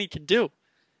easiest thing he can do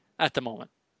at the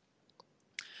moment.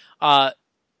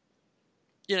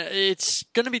 It's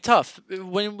going to be tough.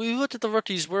 When we look at the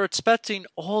rookies, we're expecting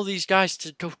all these guys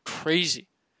to go crazy.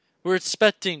 We're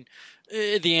expecting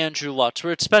the Andrew Lutz.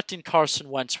 We're expecting Carson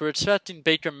Wentz. We're expecting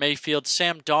Baker Mayfield,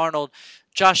 Sam Darnold,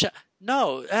 Josh.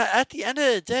 No, at the end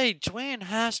of the day, Dwayne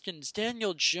Haskins,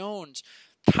 Daniel Jones,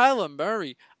 Kyler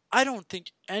Murray, I don't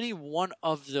think any one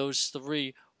of those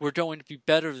three were going to be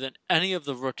better than any of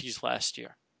the rookies last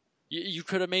year. You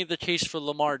could have made the case for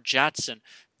Lamar Jackson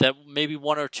that maybe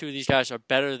one or two of these guys are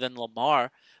better than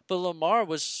Lamar, but Lamar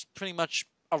was pretty much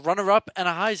a runner-up and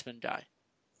a Heisman guy.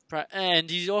 And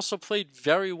he also played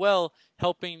very well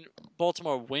helping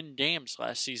Baltimore win games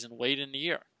last season late in the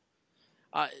year.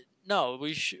 No,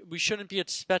 we shouldn't be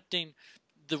expecting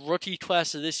the rookie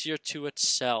class of this year to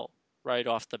excel right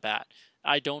off the bat.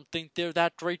 I don't think they're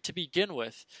that great to begin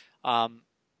with.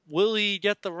 Will he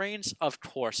get the reins? Of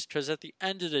course, because at the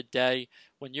end of the day,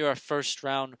 when you're a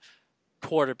first-round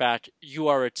quarterback, you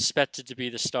are expected to be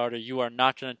the starter. You are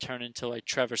not going to turn into like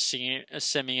Trevor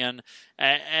Siemian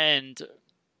and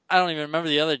I don't even remember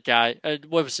the other guy.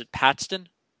 What was it, Paxton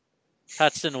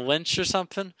Lynch or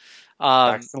something?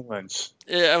 Paxton Lynch.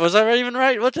 Was I even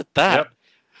right? Look at that. Yep.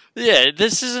 Yeah,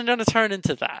 this isn't going to turn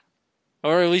into that.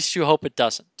 Or at least you hope it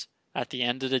doesn't at the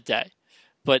end of the day.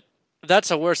 But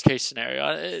that's a worst-case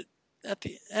scenario. At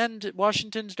the end,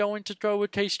 Washington's going to go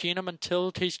with Case Keenum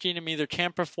until Case Keenum either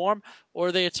can't perform,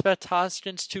 or they expect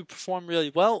Haskins to perform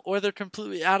really well, or they're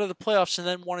completely out of the playoffs and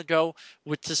then want to go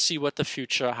to see what the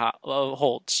future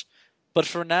holds. But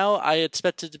for now, I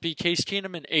expect it to be Case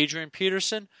Keenum and Adrian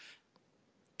Peterson.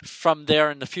 From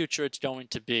there in the future, it's going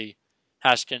to be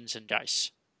Haskins and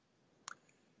Dice.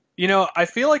 I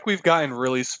feel like we've gotten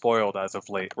really spoiled as of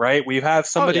late, right? We have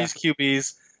some of these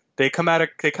QBs. They come out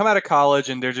of college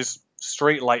and they're just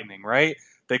straight lightning, right?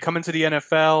 They come into the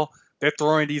NFL, they're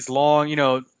throwing these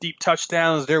long, deep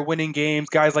touchdowns, they're winning games.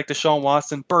 Guys like Deshaun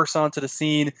Watson burst onto the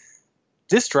scene.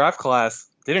 This draft class,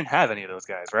 they didn't have any of those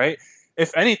guys, right?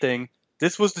 If anything,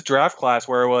 this was the draft class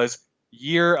where it was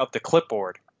year of the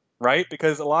clipboard, right?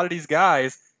 Because a lot of these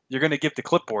guys, you're going to give the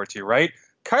clipboard to, right?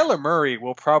 Kyler Murray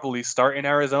will probably start in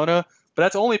Arizona, but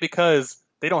that's only because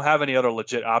they don't have any other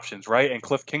legit options, right? And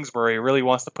Cliff Kingsbury really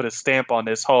wants to put a stamp on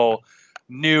this whole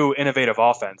new innovative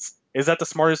offense. Is that the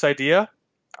smartest idea?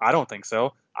 I don't think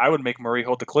so. I would make Murray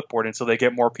hold the clipboard until they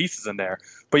get more pieces in there.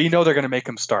 But they're going to make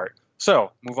him start.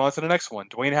 So, move on to the next one.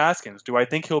 Dwayne Haskins. Do I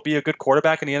think he'll be a good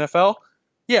quarterback in the NFL?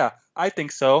 Yeah, I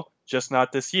think so. Just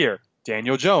not this year.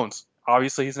 Daniel Jones.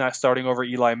 Obviously, he's not starting over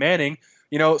Eli Manning.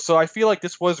 So I feel like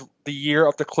this was the year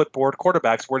of the clipboard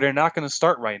quarterbacks where they're not going to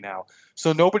start right now.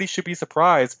 So nobody should be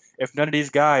surprised if none of these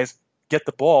guys get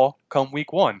the ball come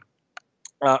week one.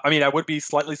 I would be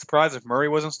slightly surprised if Murray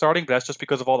wasn't starting, but that's just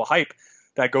because of all the hype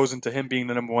that goes into him being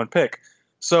the number one pick.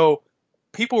 So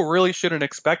people really shouldn't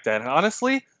expect that. And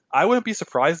honestly, I wouldn't be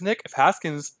surprised, Nick, if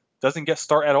Haskins doesn't get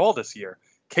start at all this year.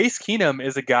 Case Keenum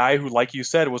is a guy who, like you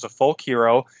said, was a folk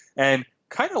hero and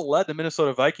kind of led the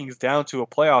Minnesota Vikings down to a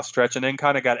playoff stretch and then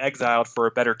kind of got exiled for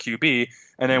a better QB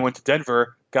and then went to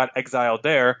Denver, got exiled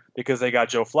there because they got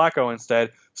Joe Flacco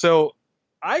instead. So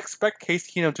I expect Case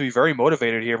Keenum to be very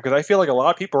motivated here because I feel like a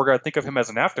lot of people are going to think of him as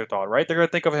an afterthought, right? They're going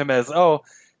to think of him as,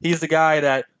 he's the guy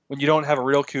that when you don't have a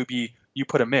real QB, you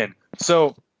put him in.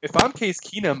 So if I'm Case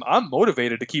Keenum, I'm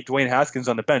motivated to keep Dwayne Haskins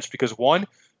on the bench because, one,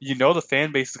 the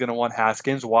fan base is going to want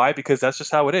Haskins. Why? Because that's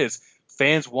just how it is.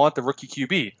 Fans want the rookie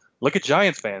QB. Look at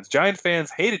Giants fans. Giants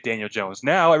fans hated Daniel Jones.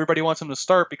 Now everybody wants him to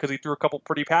start because he threw a couple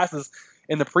pretty passes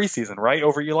in the preseason, right,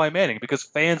 over Eli Manning, because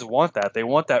fans want that. They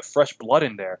want that fresh blood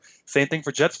in there. Same thing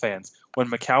for Jets fans.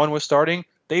 When McCown was starting,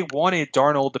 they wanted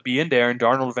Darnold to be in there, and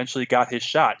Darnold eventually got his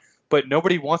shot. But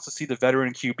nobody wants to see the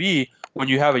veteran QB when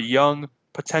you have a young,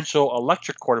 potential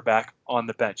electric quarterback on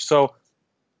the bench. So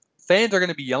fans are going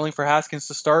to be yelling for Haskins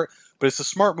to start, but it's a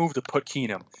smart move to put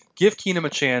Keenum. Give Keenum a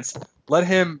chance. Let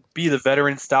him be the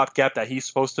veteran stopgap that he's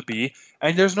supposed to be,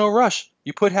 and there's no rush.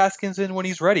 You put Haskins in when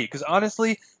he's ready, because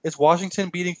honestly, is Washington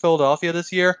beating Philadelphia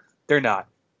this year? They're not.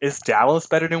 Is Dallas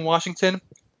better than Washington?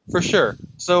 For sure.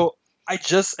 So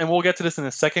and we'll get to this in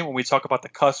a second when we talk about the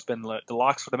cusp and the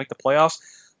locks for to make the playoffs.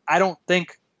 I don't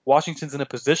think Washington's in a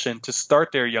position to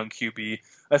start their young QB,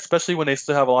 especially when they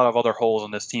still have a lot of other holes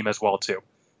on this team as well too.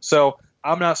 So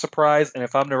I'm not surprised, and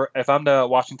if I'm the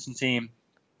Washington team,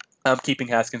 I'm keeping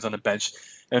Haskins on the bench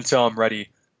until I'm ready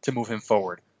to move him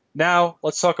forward. Now,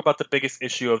 let's talk about the biggest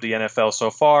issue of the NFL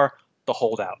so far, the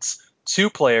holdouts. Two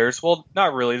players, well,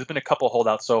 not really, there's been a couple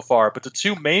holdouts so far, but the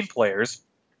two main players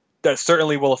that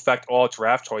certainly will affect all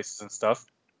draft choices and stuff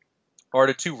are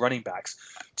the two running backs,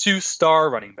 two star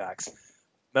running backs,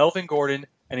 Melvin Gordon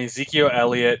and Ezekiel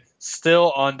Elliott,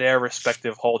 still on their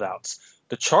respective holdouts.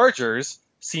 The Chargers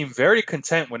seem very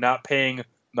content with not paying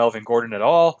Melvin Gordon at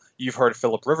all. You've heard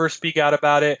Phillip Rivers speak out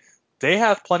about it. They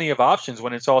have plenty of options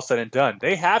when it's all said and done.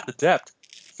 They have the depth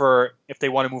for if they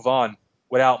want to move on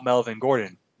without Melvin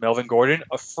Gordon. Melvin Gordon,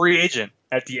 a free agent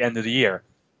at the end of the year.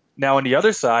 Now on the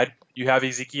other side, you have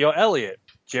Ezekiel Elliott.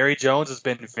 Jerry Jones has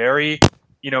been very,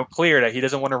 clear that he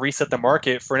doesn't want to reset the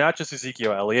market for not just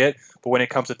Ezekiel Elliott, but when it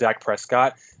comes to Dak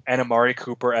Prescott and Amari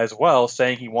Cooper as well,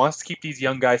 saying he wants to keep these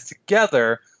young guys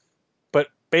together. But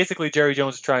basically, Jerry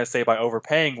Jones is trying to say by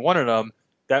overpaying one of them,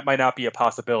 that might not be a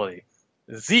possibility.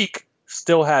 Zeke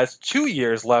still has 2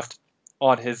 years left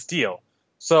on his deal.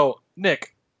 So,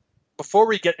 Nick, before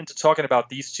we get into talking about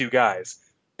these two guys,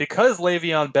 because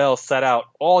Le'Veon Bell sat out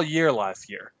all year last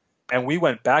year, and we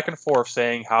went back and forth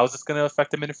saying, how is this going to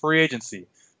affect him in free agency?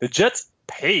 The Jets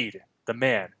paid the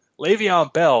man.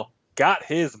 Le'Veon Bell got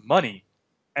his money,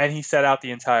 and he sat out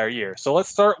the entire year. So let's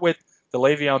start with the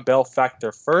Le'Veon Bell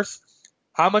factor first.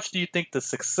 How much do you think the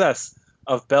success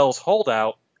of Bell's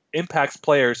holdout impacts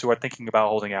players who are thinking about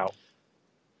holding out?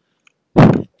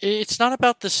 It's not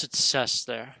about the success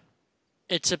there.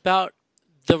 It's about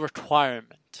the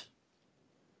requirement.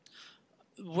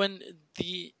 When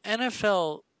the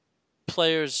NFL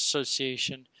Players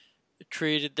Association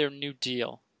created their new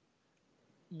deal,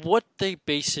 what they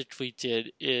basically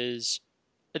did is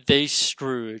they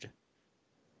screwed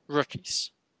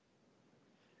rookies.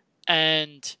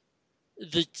 And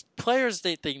the players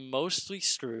that they mostly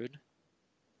screwed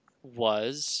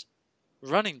was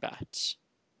running backs.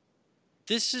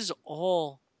 This is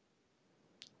all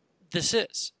this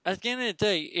is. At the end of the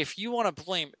day, if you want to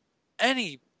blame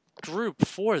any group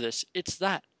for this, it's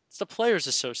that. It's the Players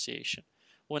Association.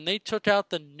 When they took out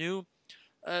the new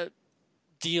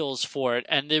deals for it,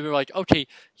 and they were like, okay,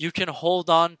 you can hold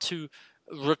on to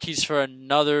rookies for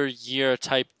another year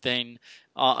type thing,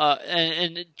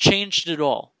 and it changed it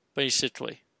all,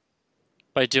 basically,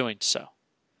 by doing so.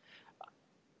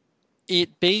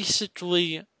 It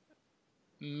basically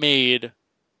made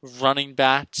running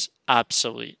backs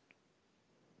obsolete.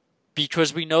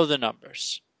 Because we know the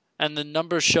numbers. And the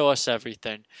numbers show us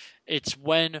everything. It's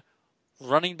when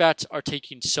running backs are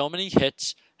taking so many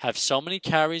hits, have so many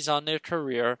carries on their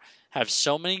career, have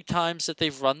so many times that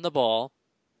they've run the ball,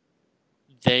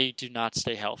 they do not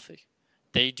stay healthy.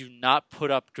 They do not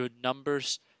put up good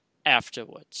numbers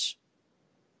afterwards.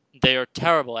 They are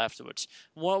terrible afterwards.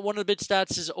 One of the big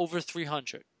stats is over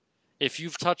 300. If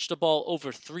you've touched the ball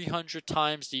over 300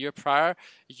 times the year prior,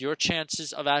 your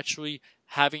chances of actually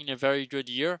having a very good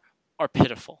year are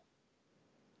pitiful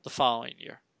the following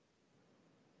year.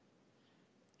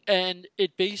 And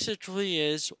it basically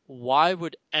is, why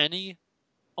would any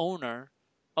owner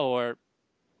or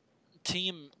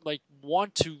team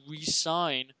want to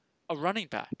re-sign a running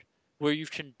back where you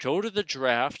can go to the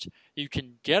draft, you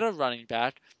can get a running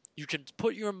back, you can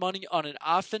put your money on an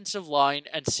offensive line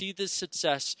and see this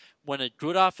success when a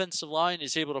good offensive line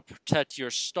is able to protect your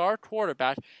star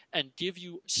quarterback and give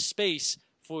you space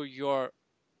for your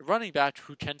running back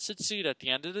who can succeed at the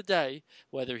end of the day,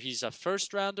 whether he's a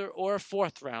first rounder or a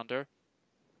fourth rounder,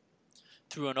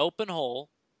 through an open hole.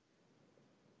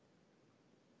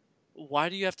 Why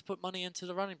do you have to put money into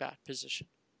the running back position?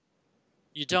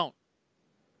 You don't.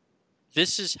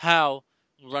 This is how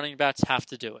running backs have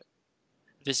to do it.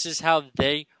 This is how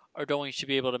they are going to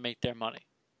be able to make their money.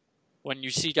 When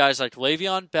you see guys like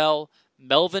Le'Veon Bell,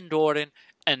 Melvin Gordon,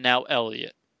 and now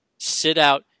Elliott sit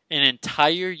out an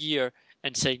entire year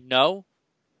and say no,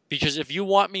 because if you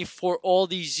want me for all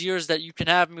these years that you can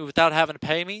have me without having to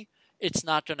pay me, it's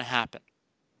not going to happen.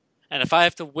 And if I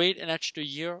have to wait an extra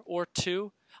year or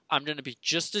two, I'm going to be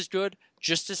just as good,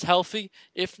 just as healthy,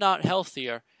 if not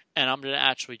healthier, and I'm going to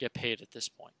actually get paid at this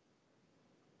point.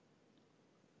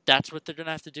 That's what they're going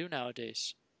to have to do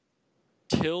nowadays.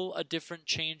 Till a different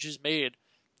change is made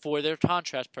for their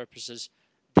contract purposes,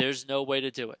 there's no way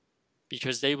to do it.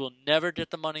 Because they will never get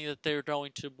the money that they're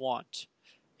going to want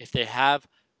if they have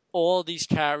all these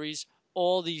carries,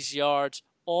 all these yards,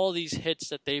 all these hits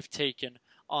that they've taken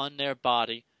on their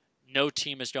body. No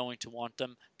team is going to want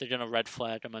them. They're going to red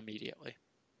flag them immediately.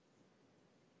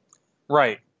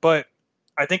 Right. But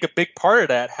I think a big part of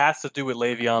that has to do with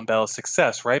Le'Veon Bell's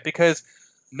success, right? Because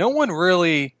no one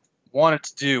really wanted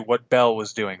to do what Bell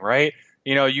was doing, right?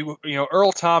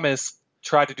 Earl Thomas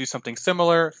tried to do something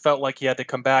similar, felt like he had to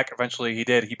come back. Eventually he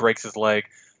did. He breaks his leg.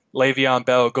 Le'Veon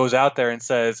Bell goes out there and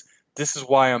says, this is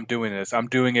why I'm doing this. I'm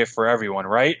doing it for everyone,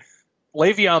 right?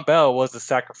 Le'Veon Bell was the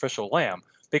sacrificial lamb.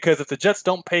 Because if the Jets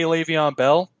don't pay Le'Veon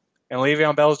Bell, and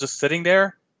Le'Veon Bell is just sitting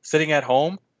there, sitting at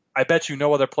home, I bet you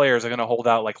no other players are going to hold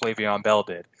out like Le'Veon Bell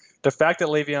did. The fact that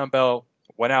Le'Veon Bell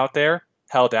went out there,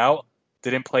 held out,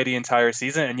 didn't play the entire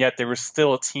season, and yet there was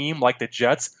still a team like the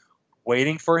Jets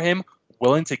waiting for him,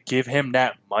 willing to give him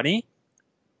that money,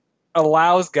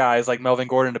 allows guys like Melvin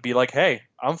Gordon to be like, hey,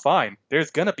 I'm fine.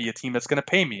 There's going to be a team that's going to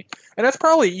pay me. And that's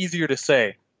probably easier to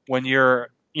say when you're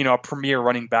a premier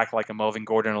running back like a Melvin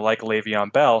Gordon or like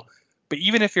Le'Veon Bell. But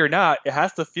even if you're not, it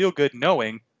has to feel good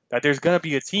knowing that there's going to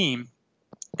be a team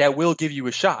that will give you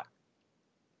a shot.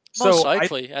 Most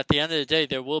likely, at the end of the day,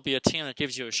 there will be a team that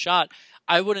gives you a shot.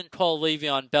 I wouldn't call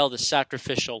Le'Veon Bell the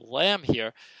sacrificial lamb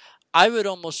here. I would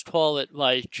almost call it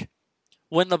like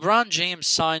when LeBron James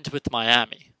signed with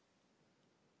Miami.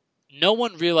 No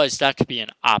one realized that could be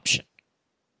an option.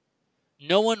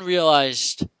 No one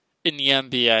realized in the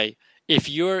NBA, if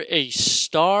you're a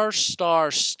star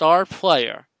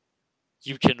player,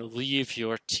 you can leave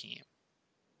your team.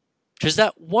 Because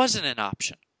that wasn't an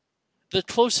option. The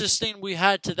closest thing we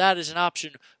had to that as an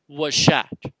option was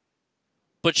Shaq.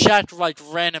 But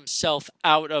Shaq ran himself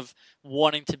out of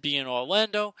wanting to be in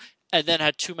Orlando and then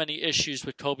had too many issues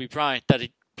with Kobe Bryant that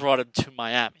he brought him to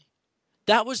Miami.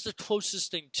 That was the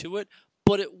closest thing to it,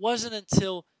 but it wasn't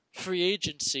until free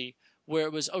agency where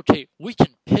it was, okay, we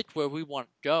can pick where we want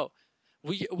to go.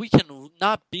 We can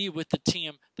not be with the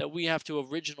team that we have to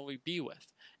originally be with.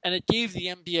 And it gave the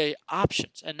NBA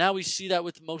options. And now we see that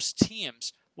with most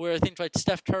teams, where I think like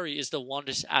Steph Curry is the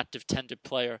longest active tenured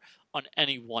player on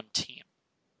any one team.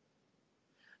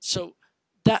 So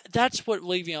that's what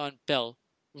Le'Veon Bell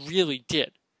really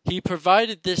did. He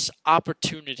provided this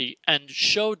opportunity and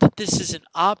showed that this is an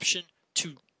option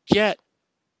to get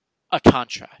a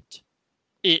contract.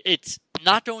 It's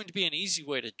not going to be an easy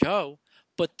way to go,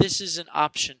 but this is an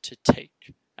option to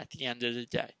take at the end of the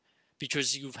day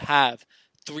because you have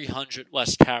 300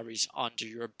 less carries under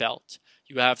your belt.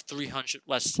 You have 300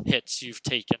 less hits you've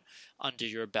taken under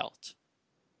your belt.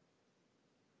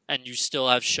 And you still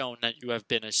have shown that you have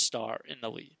been a star in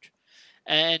the league.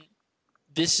 And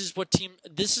this is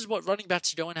what running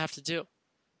backs are going to have to do.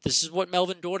 This is what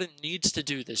Melvin Gordon needs to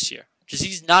do this year. Because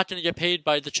he's not going to get paid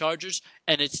by the Chargers,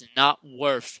 and it's not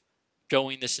worth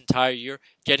going this entire year,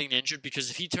 getting injured, because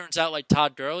if he turns out like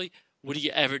Todd Gurley, would he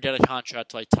ever get a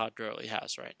contract like Todd Gurley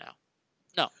has right now?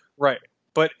 No. Right.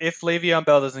 But if Le'Veon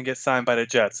Bell doesn't get signed by the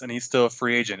Jets and he's still a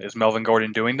free agent, is Melvin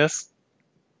Gordon doing this?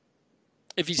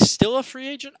 If he's still a free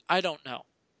agent, I don't know.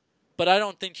 But I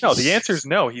don't think he's... No, the answer is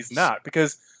no, he's not.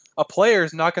 Because a player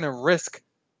is not going to risk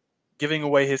giving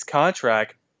away his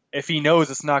contract if he knows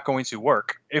it's not going to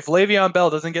work. If Le'Veon Bell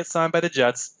doesn't get signed by the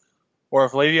Jets, or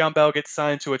if Le'Veon Bell gets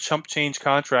signed to a chump change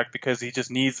contract because he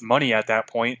just needs money at that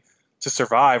point to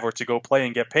survive or to go play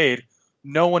and get paid,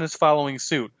 no one is following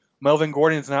suit. Melvin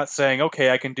Gordon's not saying,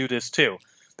 okay, I can do this too.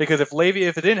 Because if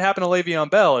it didn't happen to Le'Veon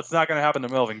Bell, it's not going to happen to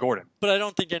Melvin Gordon. But I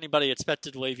don't think anybody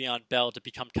expected Le'Veon Bell to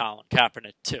become Colin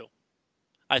Kaepernick too.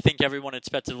 I think everyone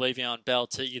expected Le'Veon Bell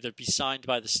to either be signed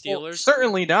by the Steelers. Well,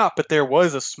 certainly not, but there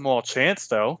was a small chance,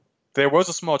 though. There was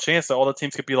a small chance that all the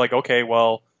teams could be like, okay,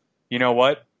 well, you know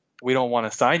what? We don't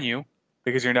want to sign you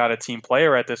because you're not a team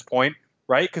player at this point,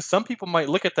 right? Because some people might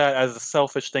look at that as a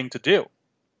selfish thing to do.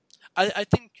 I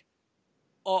think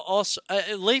also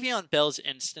Le'Veon Bell's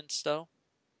instance, though,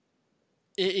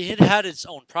 it had its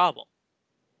own problem.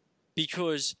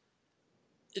 Because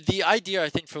the idea, I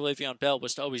think, for Le'Veon Bell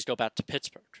was to always go back to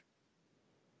Pittsburgh.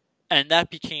 And that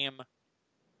became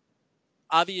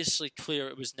obviously clear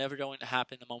it was never going to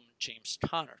happen the moment James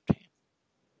Conner came.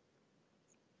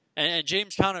 And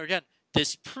James Conner, again,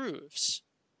 this proves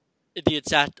the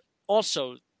exact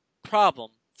also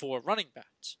problem for running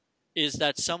backs, is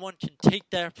that someone can take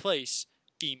their place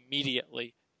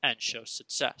immediately and show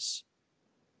success.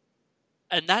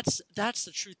 And that's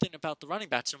the true thing about the running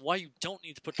backs and why you don't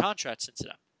need to put contracts into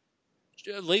them.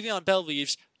 Le'Veon Bell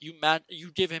leaves, you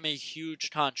give him a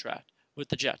huge contract with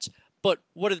the Jets. But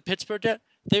what did Pittsburgh get?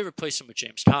 They replaced him with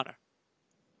James Conner.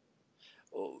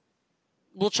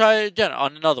 We'll try again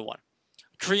on another one.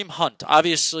 Kareem Hunt.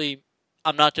 Obviously,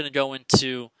 I'm not going to go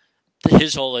into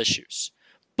his whole issues.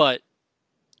 But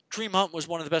Kareem Hunt was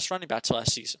one of the best running backs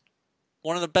last season.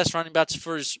 One of the best running backs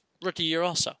for his rookie year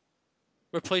also.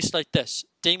 Replaced like this.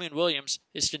 Damian Williams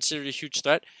is considered a huge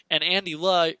threat, and Andy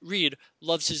Reid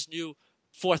loves his new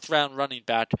 4th-round running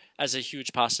back as a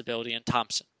huge possibility in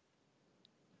Thompson.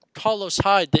 Carlos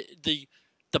Hyde, the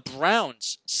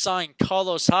Browns signed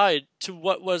Carlos Hyde to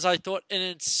what was, I thought, an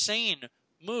insane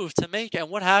move to make, and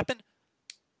what happened?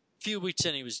 A few weeks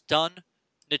in, he was done.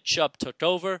 Nick Chubb took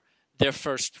over their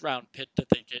 1st-round pick that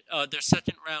they get, their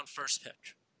 2nd-round first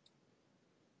pick.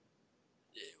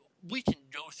 We can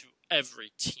go through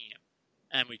every team,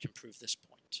 and we can prove this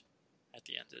point at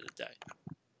the end of the day.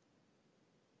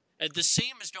 And the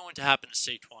same is going to happen to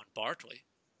Saquon Barkley.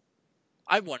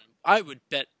 I would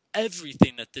bet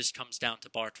everything that this comes down to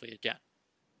Barkley again.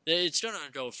 It's going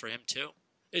to go for him too.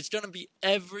 It's going to be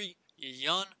every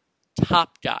young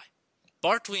top guy.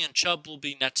 Barkley and Chubb will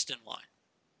be next in line.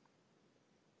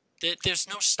 There's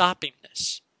no stopping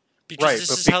this. Right,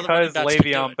 but because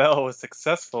Le'Veon Bell was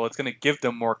successful, it's going to give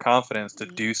them more confidence to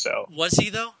do so. Was he,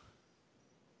 though?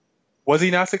 Was he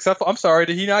not successful? I'm sorry,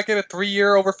 did he not get a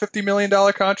 3-year, over $50 million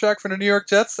contract for the New York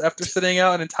Jets after sitting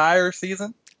out an entire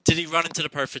season? Did he run into the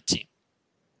perfect team?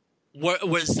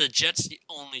 Was the Jets the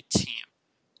only team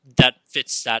that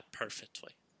fits that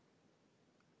perfectly?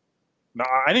 No,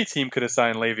 any team could have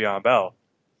signed Le'Veon Bell.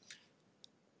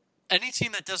 Any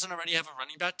team that doesn't already have a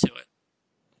running back to it.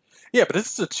 Yeah, but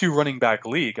this is a 2 running back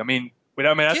league. I mean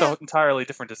that's an entirely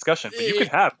different discussion. But you could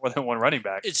have more than 1 running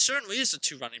back. It certainly is a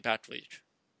 2 running back league.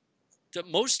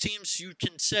 Most teams you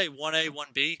can say 1A,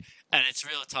 1B, and it's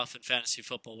real tough in fantasy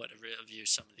football to review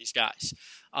some of these guys.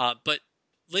 But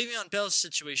Le'Veon Bell's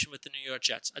situation with the New York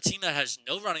Jets, a team that has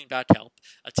no running back help,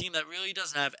 a team that really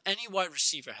doesn't have any wide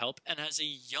receiver help, and has a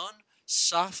young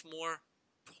sophomore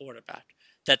quarterback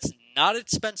that's not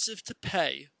expensive to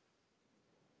pay,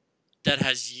 that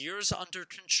has years under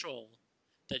control,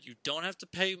 that you don't have to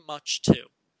pay much to.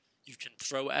 You can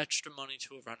throw extra money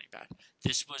to a running back.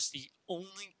 This was the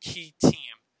only key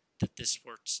team that this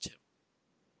works to.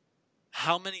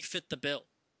 How many fit the bill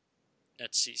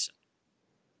next season?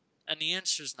 And the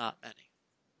answer is not many.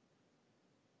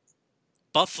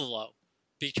 Buffalo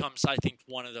becomes, I think,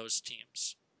 one of those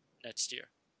teams next year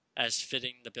as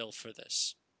fitting the bill for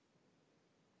this.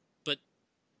 But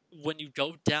when you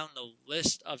go down the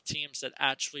list of teams that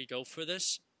actually go for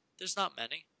this, there's not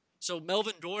many. So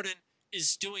Melvin Gordon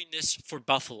is doing this for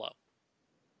Buffalo.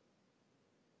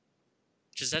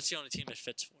 Because that's the only team it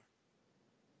fits for.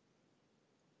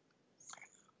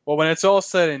 Well, when it's all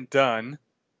said and done,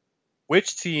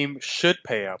 which team should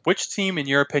pay up? Which team, in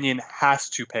your opinion, has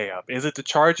to pay up? Is it the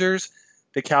Chargers,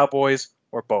 the Cowboys,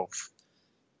 or both?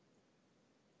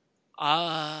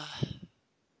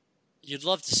 You'd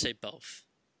love to say both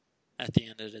at the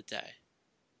end of the day.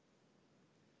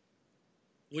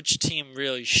 Which team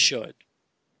really should?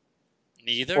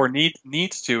 Neither? Or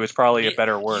needs to is probably a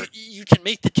better word. You can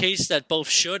make the case that both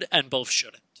should and both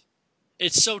shouldn't.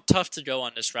 It's so tough to go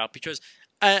on this route because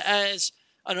as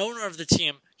an owner of the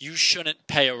team, you shouldn't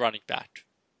pay a running back.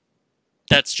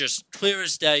 That's just clear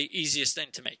as day, easiest thing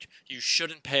to make. You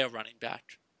shouldn't pay a running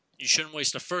back. You shouldn't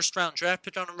waste a 1st-round draft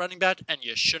pick on a running back, and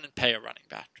you shouldn't pay a running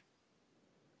back.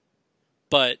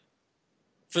 But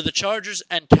for the Chargers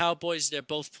and Cowboys, they're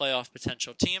both playoff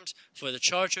potential teams. For the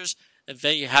Chargers,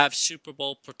 they have Super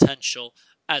Bowl potential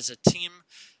as a team.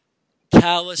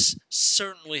 Dallas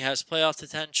certainly has playoff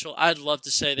potential. I'd love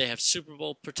to say they have Super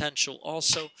Bowl potential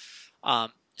also.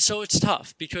 So it's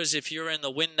tough because if you're in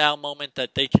the win now moment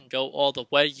that they can go all the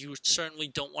way, you certainly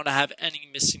don't want to have any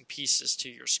missing pieces to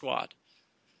your squad.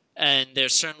 And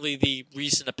there's certainly the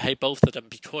reason to pay both of them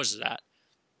because of that.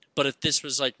 But if this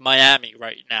was like Miami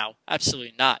right now,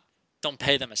 absolutely not. Don't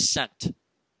pay them a cent.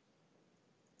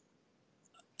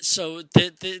 So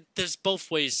there's both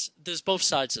ways. There's both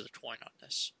sides of the coin on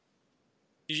this.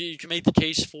 You can make the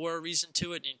case for a reason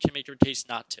to it, and you can make your case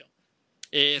not to.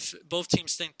 If both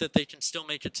teams think that they can still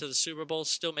make it to the Super Bowl,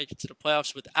 still make it to the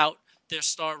playoffs without their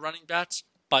star running backs,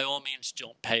 by all means,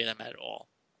 don't pay them at all.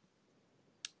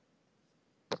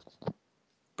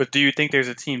 But do you think there's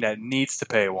a team that needs to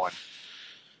pay one?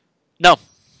 No.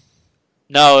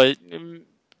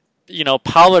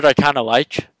 Pollard I kind of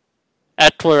like.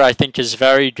 Eckler, I think, is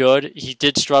very good. He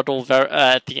did struggle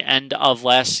at the end of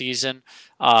last season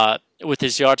with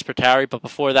his yards per carry, but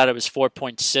before that it was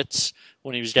 4.6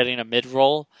 when he was getting a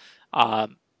mid-roll.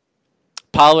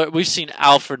 Pollard, we've seen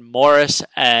Alfred Morris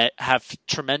have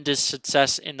tremendous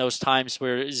success in those times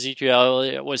where Ezekiel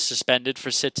Elliott was suspended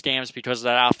for 6 games because of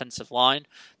that offensive line.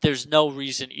 There's no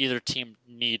reason either team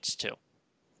needs to.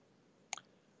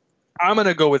 I'm going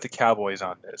to go with the Cowboys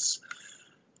on this.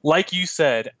 Like you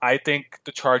said, I think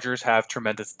the Chargers have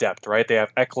tremendous depth, right? They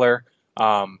have Eckler.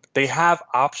 They have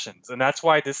options, and that's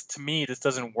why this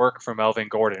doesn't work for Melvin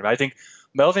Gordon. I think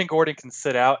Melvin Gordon can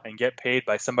sit out and get paid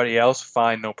by somebody else,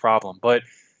 fine, no problem. But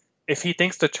if he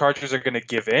thinks the Chargers are going to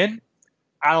give in,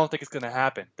 I don't think it's going to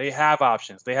happen. They have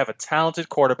options. They have a talented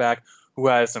quarterback who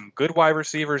has some good wide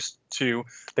receivers too.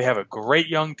 They have a great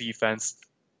young defense.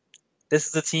 This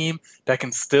is a team that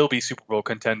can still be Super Bowl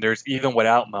contenders even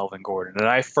without Melvin Gordon, and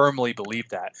I firmly believe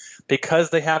that because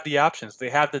they have the options. They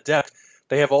have the depth.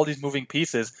 They have all these moving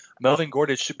pieces. Melvin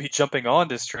Gordon should be jumping on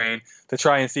this train to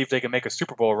try and see if they can make a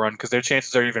Super Bowl run because their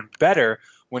chances are even better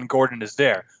when Gordon is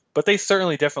there. But they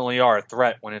definitely are a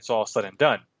threat when it's all said and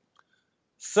done.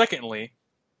 Secondly,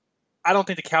 I don't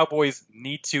think the Cowboys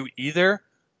need to either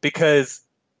because,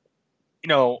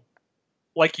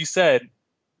 like you said,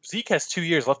 Zeke has 2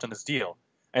 years left on his deal.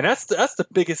 And that's the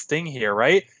biggest thing here,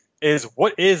 right? Is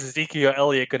what is Ezekiel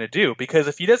Elliott going to do? Because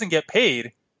if he doesn't get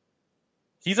paid,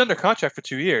 he's under contract for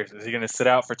 2 years. Is he going to sit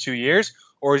out for 2 years,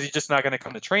 or is he just not going to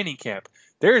come to training camp?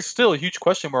 There is still a huge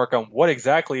question mark on what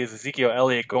exactly is Ezekiel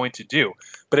Elliott going to do.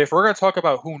 But if we're going to talk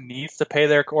about who needs to pay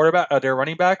their their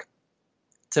running back,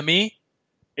 to me,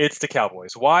 it's the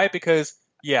Cowboys. Why? Because,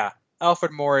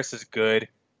 Alfred Morris is good.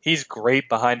 He's great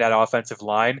behind that offensive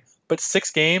line. But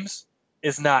 6 games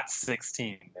is not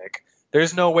 16, Nick.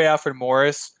 There's no way Alfred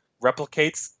Morris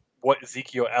replicates what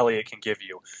Ezekiel Elliott can give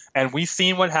you. And we've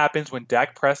seen what happens when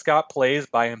Dak Prescott plays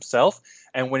by himself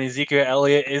and when Ezekiel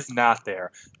Elliott is not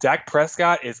there. Dak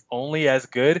Prescott is only as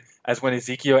good as when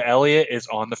Ezekiel Elliott is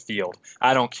on the field.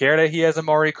 I don't care that he has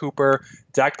Amari Cooper.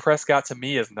 Dak Prescott, to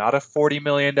me, is not a $40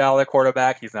 million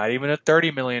quarterback. He's not even a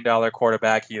 $30 million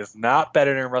quarterback. He is not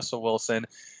better than Russell Wilson.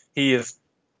 He is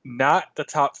not the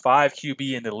top 5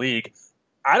 QB in the league.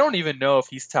 I don't even know if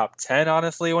he's top 10,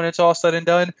 honestly, when it's all said and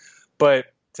done. But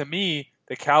to me,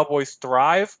 the Cowboys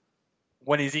thrive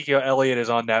when Ezekiel Elliott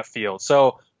is on that field.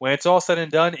 So when it's all said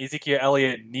and done, Ezekiel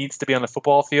Elliott needs to be on the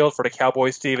football field for the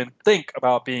Cowboys to even think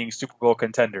about being Super Bowl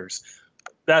contenders.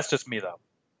 That's just me, though.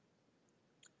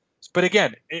 But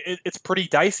again, it's pretty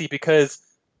dicey because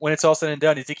when it's all said and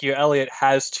done, Ezekiel Elliott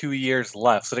has 2 years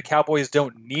left. So the Cowboys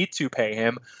don't need to pay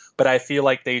him, but I feel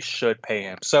like they should pay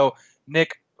him. So,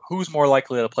 Nick, who's more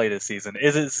likely to play this season?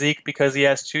 Is it Zeke because he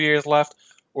has 2 years left?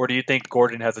 Or do you think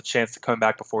Gordon has a chance to come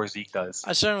back before Zeke does?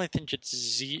 I certainly think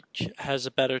Zeke has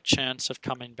a better chance of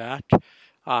coming back.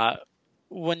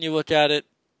 When you look at it,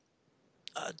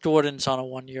 Gordon's on a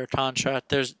 1-year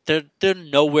contract. They're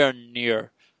nowhere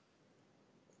near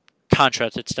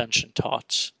contract extension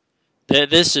talks.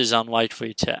 This is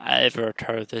unlikely to ever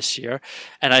occur this year.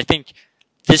 And I think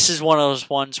this is one of those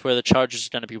ones where the Chargers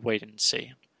are going to be waiting and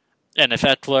see. And if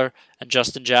Eckler and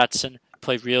Justin Jackson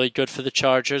play really good for the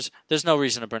Chargers, there's no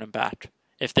reason to bring them back.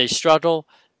 If they struggle,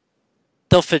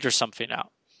 they'll figure something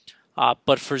out.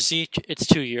 But for Zeke, it's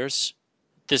 2 years.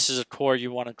 This is a core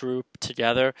you want to group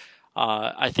together.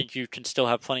 I think you can still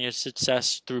have plenty of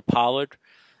success through Pollard.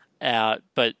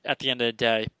 But at the end of the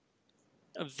day,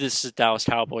 this is a Dallas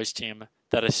Cowboys team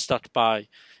that is stuck by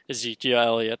Ezekiel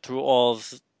Elliott through all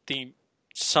of the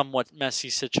somewhat messy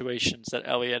situations that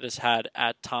Elliott has had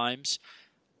at times.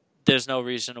 There's no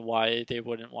reason why they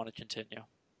wouldn't want to continue.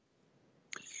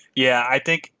 Yeah, I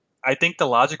think the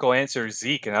logical answer is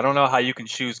Zeke, and I don't know how you can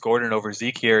choose Gordon over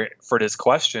Zeke here for this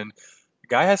question. The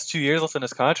guy has 2 years left in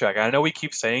his contract. I know we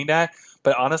keep saying that,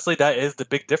 but honestly, that is the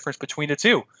big difference between the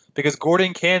two. Because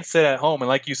Gordon can sit at home, and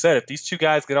like you said, if these two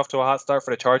guys get off to a hot start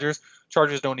for the Chargers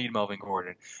don't need Melvin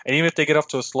Gordon. And even if they get off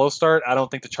to a slow start, I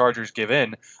don't think the Chargers give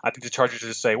in. I think the Chargers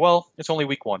just say, well, it's only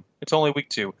week 1. It's only week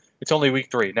 2. It's only week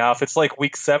 3. Now, if it's like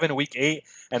week 7, week 8,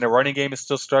 and the running game is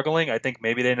still struggling, I think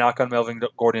maybe they knock on Melvin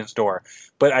Gordon's door.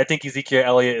 But I think Ezekiel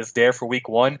Elliott is there for week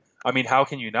 1. I mean, how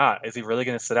can you not? Is he really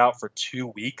going to sit out for 2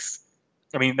 weeks?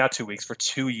 I mean, not 2 weeks, for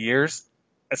 2 years?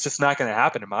 It's just not going to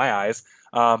happen in my eyes.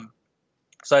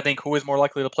 So I think who is more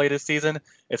likely to play this season?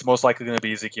 It's most likely going to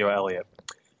be Ezekiel Elliott.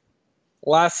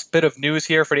 Last bit of news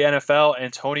here for the NFL.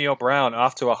 Antonio Brown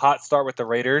off to a hot start with the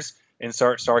Raiders.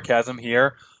 Insert sarcasm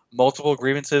here. Multiple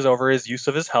grievances over his use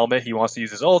of his helmet. He wants to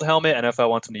use his old helmet. NFL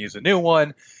wants him to use a new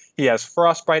one. He has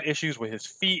frostbite issues with his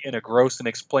feet in a gross and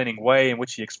explaining way in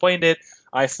which he explained it.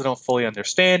 I still don't fully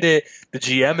understand it. The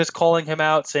GM is calling him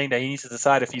out, saying that he needs to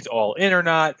decide if he's all in or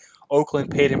not. Oakland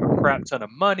paid him a crap ton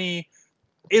of money.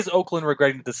 Is Oakland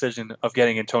regretting the decision of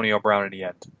getting Antonio Brown in the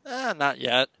end? Not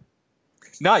yet.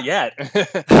 Not yet.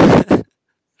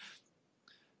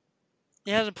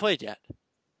 He hasn't played yet.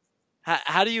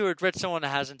 How do you regret someone that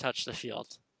hasn't touched the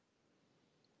field?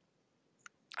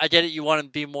 I get it, you want to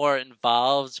be more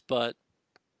involved, but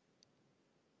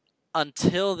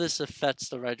until this affects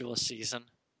the regular season,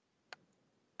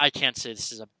 I can't say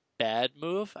this is a bad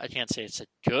move. I can't say it's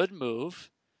a good move,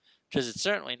 because it's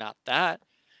certainly not that.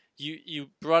 You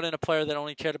brought in a player that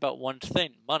only cared about one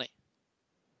thing, money,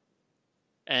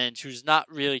 and who's not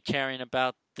really caring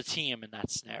about the team in that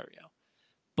scenario.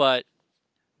 But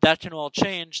that can all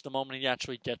change the moment he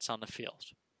actually gets on the field.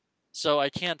 So I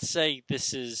can't say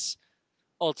this is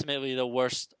ultimately the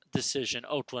worst decision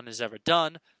Oakland has ever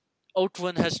done.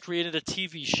 Oakland has created a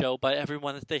TV show by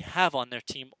everyone that they have on their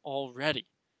team already.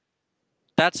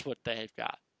 That's what they've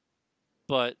got.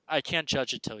 But I can't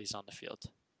judge it till he's on the field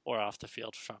or off the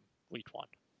field from week 1.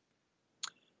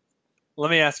 Let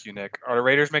me ask you, Nick. Are the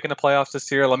Raiders making the playoffs this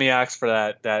year? Let me ask for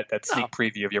that sneak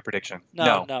preview of your prediction.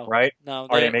 No. Right? No.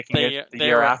 Are they making it the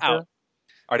year after? Out.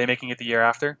 Are they making it the year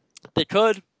after? They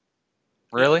could.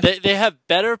 Really? They have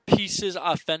better pieces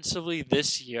offensively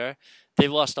this year.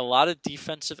 They've lost a lot of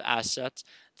defensive assets.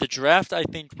 The draft, I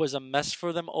think, was a mess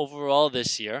for them overall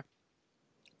this year.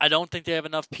 I don't think they have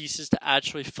enough pieces to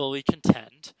actually fully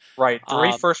contend. Right.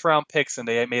 3 first-round picks, and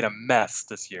they made a mess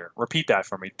this year. Repeat that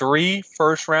for me. 3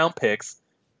 first-round picks,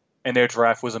 and their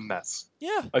draft was a mess.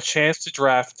 Yeah. A chance to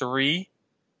draft 3,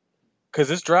 because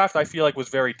this draft, I feel like, was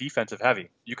very defensive-heavy.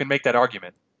 You can make that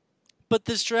argument. But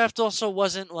this draft also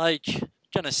wasn't,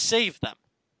 going to save them.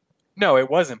 No, it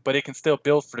wasn't, but it can still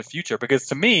build for the future, because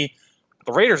to me,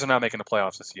 the Raiders are not making the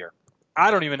playoffs this year.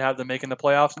 I don't even have them making the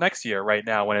playoffs next year right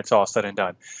now when it's all said and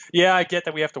done. Yeah, I get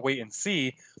that we have to wait and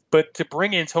see, but to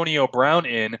bring Antonio Brown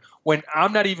in when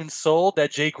I'm not even sold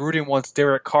that Jay Gruden wants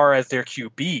Derek Carr as their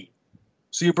QB.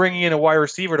 So you're bringing in a wide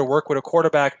receiver to work with a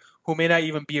quarterback who may not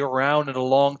even be around in the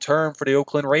long term for the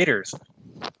Oakland Raiders.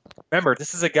 Remember,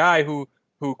 this is a guy who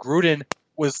Gruden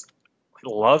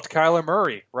loved Kyler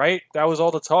Murray, right? That was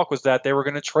all the talk, was that they were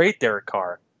going to trade Derek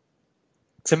Carr.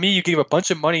 To me, you gave a bunch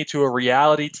of money to a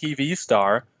reality TV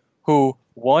star who,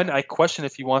 one, I question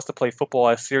if he wants to play football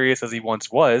as serious as he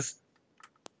once was.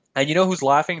 And you know who's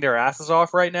laughing their asses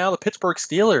off right now? The Pittsburgh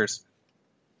Steelers.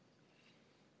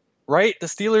 Right? The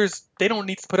Steelers, they don't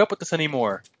need to put up with this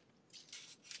anymore.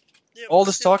 Yeah, all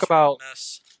this talk about...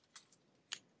 Mess.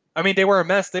 I mean, they were a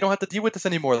mess. They don't have to deal with this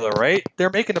anymore, though, right? They're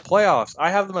making the playoffs.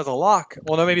 I have them as a lock.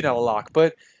 Well, no, maybe not a lock,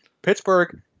 but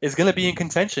Pittsburgh is going to be in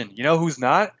contention. You know who's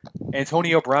not?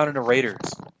 Antonio Brown and the Raiders.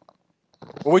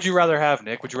 What would you rather have,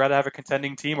 Nick? Would you rather have a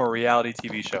contending team or a reality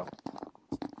TV show?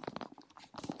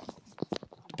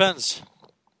 Depends.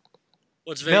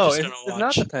 What's Vegas going to watch? No, it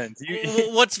not depends.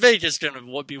 What's Vegas going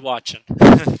to be watching?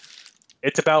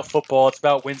 It's about football. It's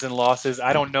about wins and losses.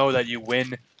 I don't know that you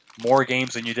win more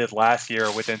games than you did last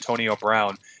year with Antonio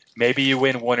Brown. Maybe you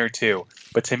win 1 or 2.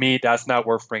 But to me, that's not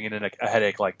worth bringing in a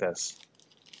headache like this.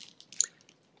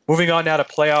 Moving on now to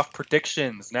playoff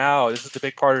predictions. Now, this is the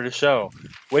big part of the show.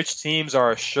 Which teams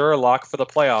are a sure lock for the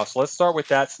playoffs? Let's start with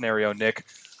that scenario, Nick.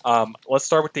 Let's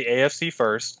start with the AFC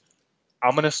first.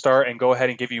 I'm going to start and go ahead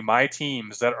and give you my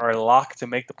teams that are locked to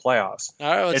make the playoffs. All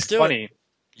right, let's do it. It's funny.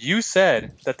 You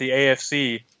said that the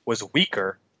AFC was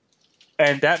weaker,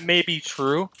 and that may be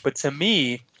true, but to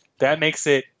me, that makes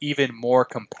it even more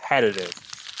competitive.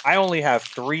 I only have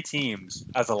 3 teams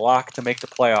as a lock to make the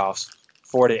playoffs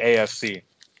for the AFC.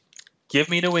 Give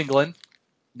me New England.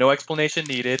 No explanation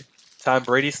needed. Tom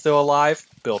Brady's still alive.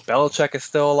 Bill Belichick is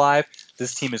still alive.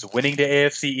 This team is winning the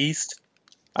AFC East.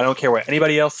 I don't care what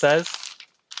anybody else says.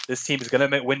 This team is going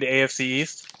to win the AFC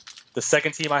East. The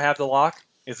second team I have to lock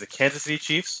is the Kansas City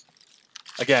Chiefs.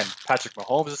 Again, Patrick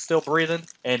Mahomes is still breathing.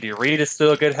 Andy Reid is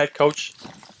still a good head coach.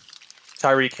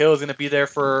 Tyreek Hill is going to be there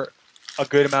for a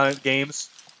good amount of games.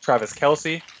 Travis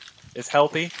Kelce is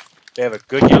healthy. They have a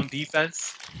good young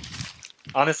defense.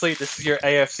 Honestly, this is your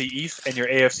AFC East and your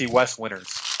AFC West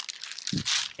winners.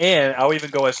 And I'll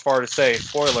even go as far to say,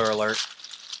 spoiler alert,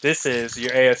 this is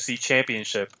your AFC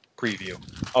Championship preview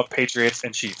of Patriots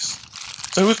and Chiefs.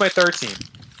 So who's my third team?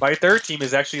 My third team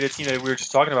is actually the team that we were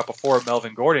just talking about before,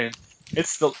 Melvin Gordon.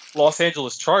 It's the Los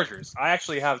Angeles Chargers. I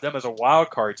actually have them as a wild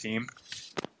card team.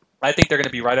 I think they're going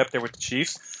to be right up there with the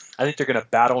Chiefs. I think they're going to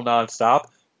battle nonstop.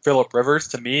 Phillip Rivers,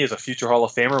 to me, is a future Hall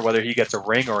of Famer, whether he gets a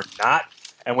ring or not.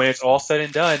 And when it's all said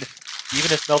and done,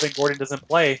 even if Melvin Gordon doesn't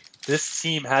play, this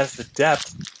team has the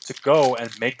depth to go and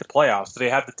make the playoffs. Do they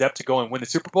have the depth to go and win the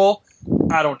Super Bowl?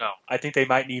 I don't know. I think they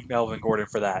might need Melvin Gordon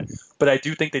for that. But I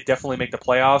do think they definitely make the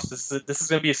playoffs. This is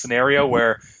going to be a scenario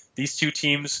where these two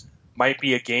teams might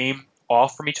be a game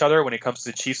off from each other when it comes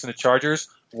to the Chiefs and the Chargers.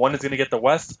 One is going to get the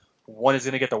West. One is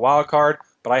going to get the wild card.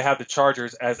 But I have the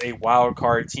Chargers as a wild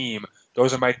card team.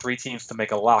 Those are my three teams to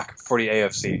make a lock for the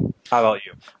AFC. How about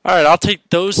you? All right, I'll take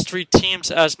those three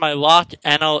teams as my lock,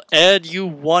 and I'll add you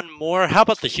one more. How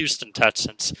about the Houston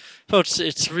Texans? Folks,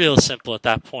 it's real simple at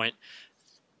that point.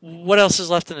 What else is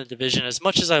left in the division? As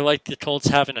much as I like the Colts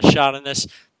having a shot in this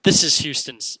is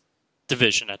Houston's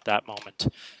division at that moment.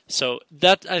 So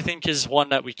that, I think, is one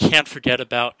that we can't forget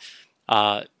about.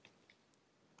 There's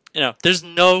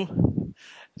no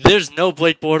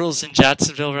Blake Bortles in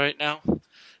Jacksonville right now.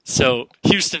 So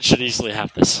Houston should easily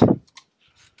have this.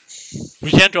 We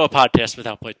can't do a podcast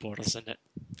without Blake Bortles in it.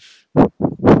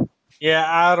 Yeah,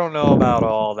 I don't know about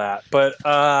all that. But,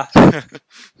 all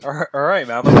right,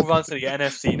 man. I'm going to move on to the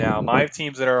NFC now. My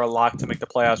teams that are locked to make the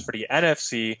playoffs for the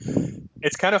NFC,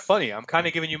 it's kind of funny. I'm kind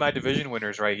of giving you my division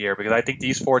winners right here because I think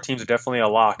these four teams are definitely a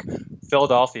lock.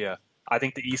 Philadelphia, I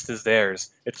think the East is theirs.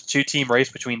 It's a two-team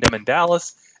race between them and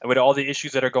Dallas. And with all the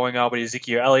issues that are going on with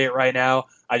Ezekiel Elliott right now,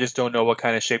 I just don't know what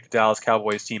kind of shape the Dallas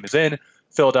Cowboys team is in.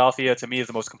 Philadelphia, to me, is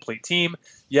the most complete team.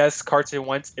 Yes, Carson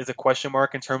Wentz is a question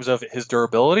mark in terms of his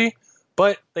durability,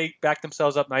 but they backed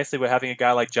themselves up nicely with having a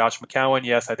guy like Josh McCown.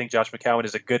 Yes, I think Josh McCown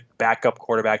is a good backup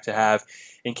quarterback to have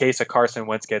in case a Carson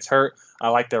Wentz gets hurt. I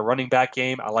like their running back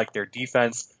game. I like their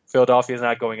defense. Philadelphia is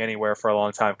not going anywhere for a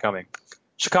long time coming.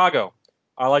 Chicago.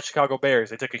 I like Chicago Bears.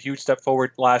 They took a huge step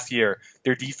forward last year.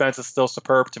 Their defense is still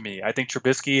superb to me. I think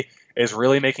Trubisky is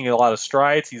really making a lot of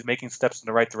strides. He's making steps in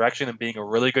the right direction and being a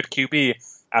really good QB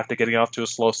after getting off to a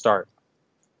slow start.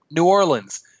 New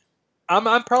Orleans.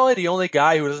 I'm probably the only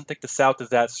guy who doesn't think the South is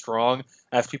that strong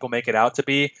as people make it out to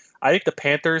be. I think the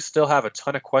Panthers still have a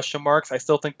ton of question marks. I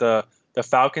still think the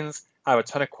Falcons have a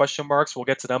ton of question marks. We'll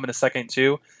get to them in a second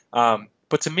too.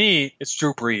 But to me, it's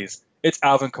Drew Brees. It's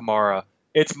Alvin Kamara.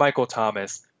 It's Michael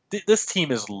Thomas. This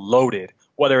team is loaded.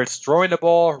 Whether it's throwing the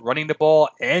ball, running the ball,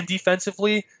 and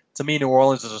defensively, to me, New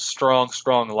Orleans is a strong,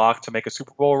 strong lock to make a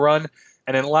Super Bowl run.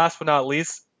 And then last but not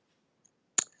least,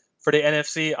 for the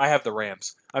NFC, I have the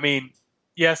Rams. I mean,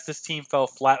 yes, this team fell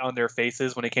flat on their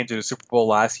faces when it came to the Super Bowl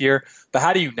last year, but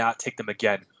how do you not take them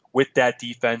again with that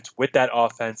defense, with that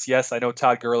offense? Yes, I know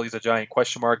Todd Gurley's a giant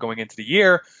question mark going into the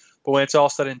year, but when it's all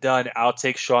said and done, I'll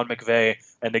take Sean McVay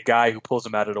and the guy who pulls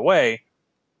him out of the way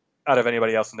out of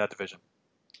anybody else in that division.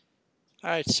 All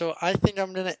right, so I think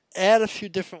I'm going to add a few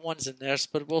different ones in there,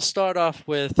 but we'll start off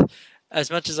with,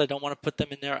 as much as I don't want to put them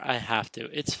in there, I have to.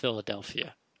 It's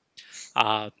Philadelphia.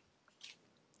 I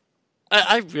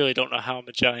really don't know how I'm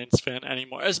a Giants fan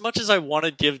anymore. As much as I want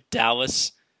to give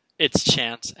Dallas its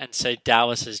chance and say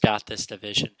Dallas has got this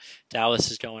division,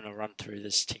 Dallas is going to run through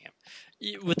this team.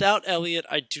 Without Elliott,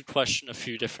 I do question a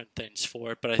few different things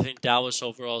for it, but I think Dallas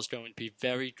overall is going to be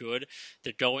very good.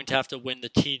 They're going to have to win the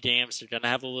key games. They're going to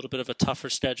have a little bit of a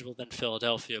tougher schedule than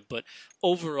Philadelphia, but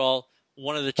overall,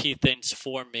 one of the key things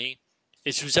for me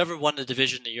is who's ever won the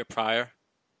division the year prior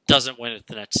doesn't win it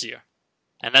the next year.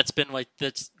 And that's been like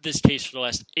this case for the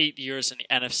last 8 years in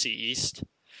the NFC East.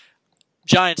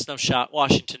 Giants, no shot.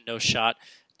 Washington, no shot.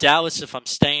 Dallas, if I'm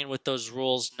staying with those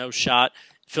rules, no shot.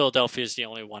 Philadelphia is the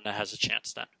only one that has a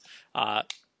chance then.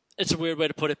 It's a weird way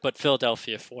to put it, but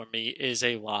Philadelphia for me is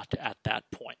a lock at that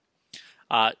point.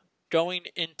 Going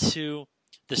into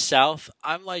the South,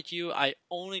 I'm like you. I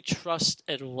only trust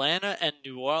Atlanta and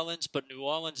New Orleans, but New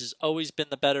Orleans has always been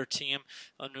the better team.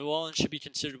 New Orleans should be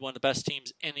considered one of the best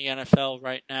teams in the NFL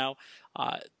right now.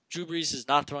 Drew Brees is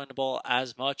not throwing the ball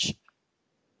as much.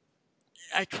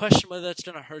 I question whether that's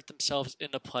going to hurt themselves in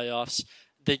the playoffs.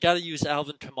 They got to use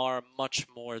Alvin Kamara much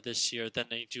more this year than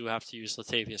they do have to use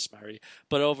Latavius Murray.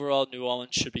 But overall, New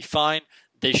Orleans should be fine.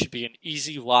 They should be an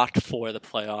easy lock for the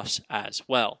playoffs as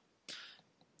well.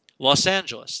 Los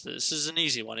Angeles, this is an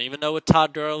easy one, even though with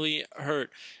Todd Gurley hurt.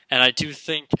 And I do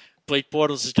think Blake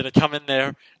Bortles is going to come in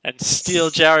there and steal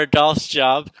Jared Goff's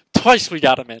job. Twice we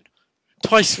got him in.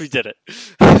 Twice we did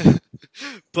it.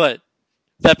 But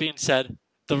that being said,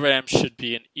 the Rams should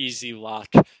be an easy lock.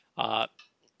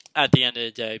 At the end of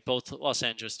the day, both Los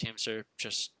Angeles teams are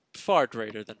just far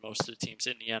greater than most of the teams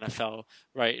in the NFL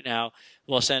right now.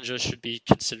 Los Angeles should be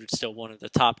considered still one of the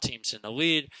top teams in the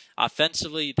league.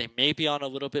 Offensively, they may be on a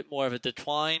little bit more of a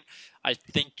decline. I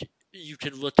think you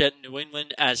can look at New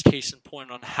England as case in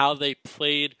point on how they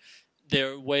played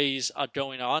their ways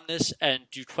going on this, and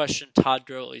you question Todd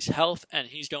Gurley's health, and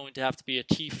he's going to have to be a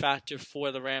key factor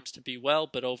for the Rams to be well,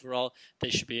 but overall, they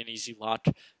should be an easy lock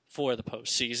for the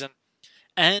postseason.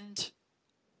 And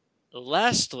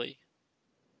lastly,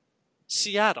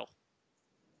 Seattle.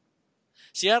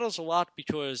 Seattle's a lot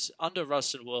because under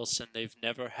Russell Wilson, they've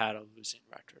never had a losing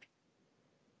record.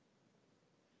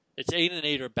 It's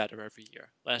 8-8 or better every year.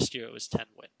 Last year it was 10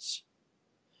 wins.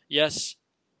 Yes,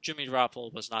 Jimmy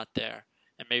Garoppolo was not there,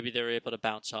 and maybe they were able to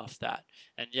bounce off that.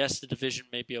 And yes, the division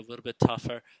may be a little bit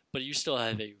tougher, but you still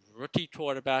have a rookie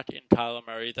quarterback in Kyler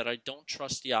Murray that I don't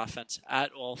trust the offense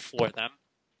at all for them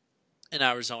in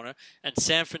Arizona. And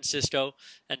San Francisco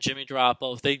and Jimmy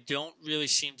Garoppolo, they don't really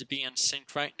seem to be in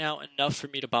sync right now enough for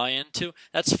me to buy into.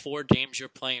 That's 4 games you're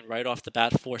playing right off the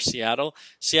bat for Seattle.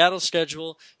 Seattle's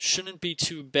schedule shouldn't be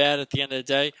too bad at the end of the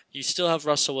day. You still have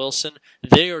Russell Wilson.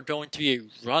 They are going to be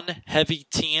a run-heavy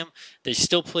team. They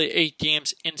still play 8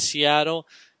 games in Seattle.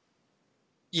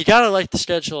 You got to like the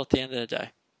schedule at the end of the day.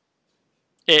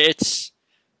 It's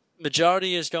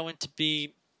majority is going to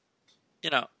be,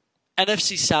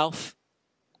 NFC South,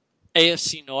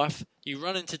 AFC North. You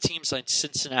run into teams like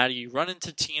Cincinnati. You run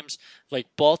into teams like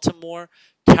Baltimore,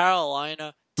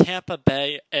 Carolina, Tampa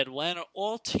Bay, Atlanta,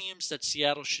 all teams that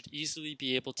Seattle should easily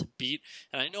be able to beat.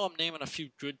 And I know I'm naming a few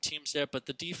good teams there, but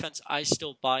the defense I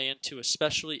still buy into,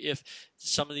 especially if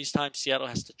some of these times Seattle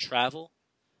has to travel.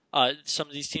 Some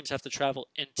of these teams have to travel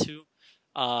into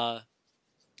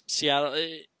Seattle.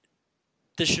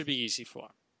 This should be easy for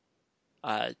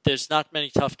them. There's not many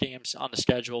tough games on the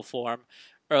schedule for them.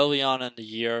 Early on in the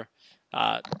year,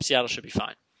 Seattle should be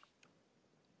fine.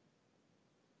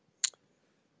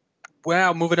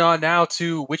 Well, moving on now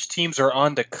to which teams are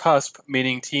on the cusp,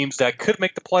 meaning teams that could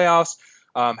make the playoffs,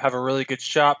 have a really good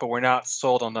shot, but we're not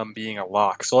sold on them being a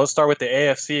lock. So let's start with the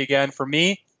AFC again. For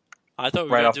me, I thought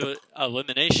we were going to do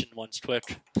elimination ones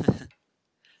quick.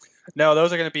 No,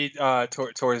 those are going to be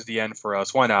towards the end for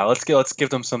us. Why not? Let's give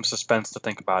them some suspense to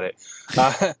think about it.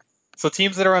 So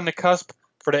teams that are on the cusp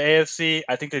for the AFC,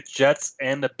 I think the Jets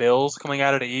and the Bills coming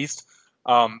out of the East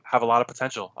have a lot of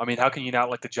potential. I mean, how can you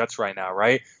not like the Jets right now,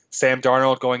 right? Sam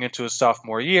Darnold going into his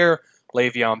sophomore year,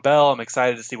 Le'Veon Bell. I'm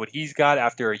excited to see what he's got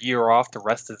after a year off to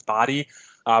rest his body.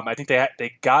 I think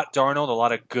they got Darnold a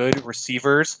lot of good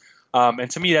receivers. And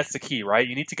to me, that's the key, right?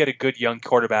 You need to get a good young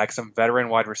quarterback, some veteran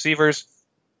wide receivers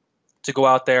to go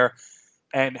out there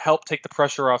and help take the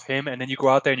pressure off him. And then you go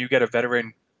out there and you get a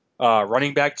veteran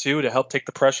running back, too, to help take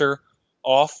the pressure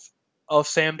off of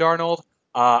Sam Darnold.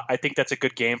 I think that's a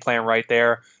good game plan right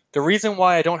there. The reason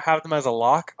why I don't have them as a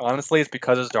lock, honestly, is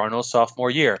because it's Darnold's sophomore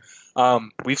year.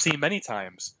 We've seen many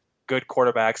times good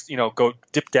quarterbacks, go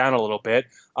dip down a little bit.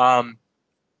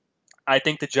 I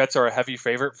think the Jets are a heavy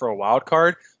favorite for a wild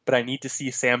card, but I need to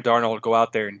see Sam Darnold go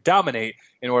out there and dominate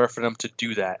in order for them to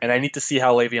do that. And I need to see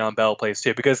how Le'Veon Bell plays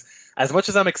too, because as much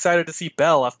as I'm excited to see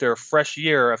Bell after a fresh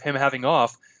year of him having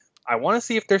off, I want to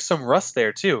see if there's some rust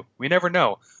there too. We never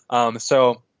know.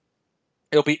 So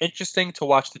it'll be interesting to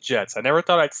watch the Jets. I never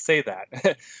thought I'd say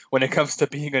that when it comes to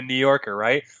being a New Yorker,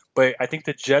 right? But I think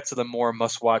the Jets are the more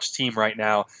must-watch team right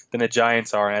now than the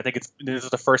Giants are, and I think this is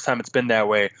the first time it's been that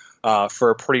way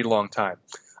for a pretty long time.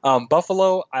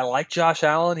 Buffalo, I like Josh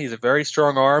Allen. He's a very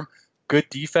strong arm, good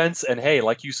defense, and hey,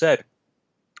 like you said,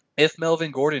 if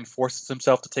Melvin Gordon forces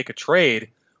himself to take a trade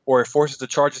or forces the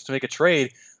Chargers to make a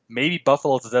trade, maybe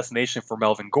Buffalo's the destination for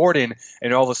Melvin Gordon,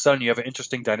 and all of a sudden you have an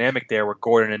interesting dynamic there with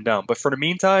Gordon and Dunn. But for the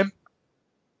meantime,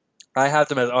 I have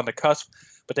them on the cusp,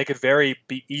 but they could very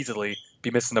easily be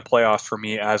missing the playoffs for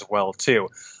me as well, too.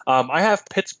 I have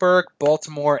Pittsburgh,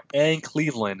 Baltimore, and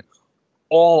Cleveland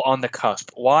all on the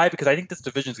cusp. Why? Because I think this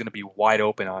division is going to be wide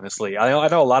open, honestly. I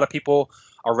know a lot of people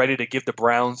are ready to give the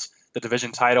Browns the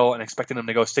division title and expecting them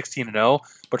to go 16-0.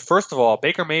 But first of all,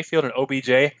 Baker Mayfield and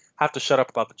OBJ have to shut up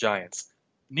about the Giants.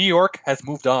 New York has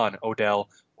moved on, Odell.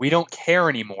 We don't care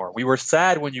anymore. We were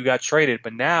sad when you got traded,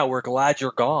 but now we're glad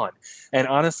you're gone. And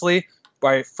honestly,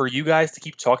 for you guys to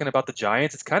keep talking about the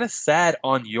Giants, it's kind of sad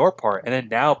on your part. And then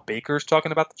now Baker's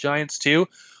talking about the Giants too.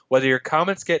 Whether your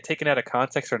comments get taken out of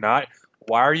context or not,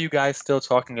 why are you guys still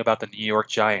talking about the New York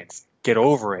Giants? Get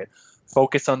over it.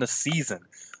 Focus on the season.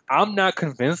 I'm not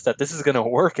convinced that this is going to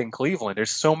work in Cleveland. There's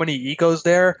so many egos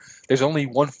there. There's only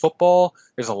one football.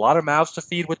 There's a lot of mouths to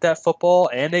feed with that football,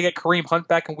 and they get Kareem Hunt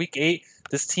back in Week 8.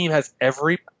 This team has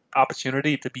every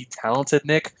opportunity to be talented,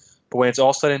 Nick, but when it's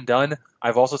all said and done,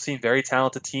 I've also seen very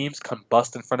talented teams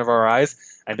combust in front of our eyes,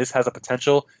 and this has a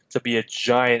potential to be a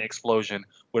giant explosion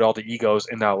with all the egos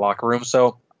in that locker room.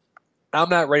 So I'm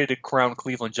not ready to crown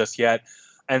Cleveland just yet.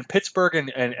 And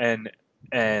Pittsburgh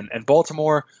and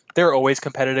Baltimore, they're always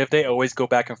competitive. They always go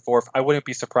back and forth. I wouldn't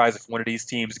be surprised if one of these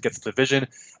teams gets the division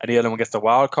and the other one gets the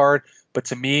wild card. But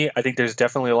to me, I think there's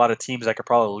definitely a lot of teams that could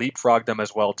probably leapfrog them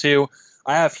as well too.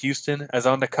 I have Houston as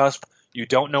on the cusp. You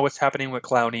don't know what's happening with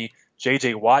Clowney.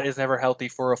 J.J. Watt is never healthy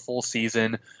for a full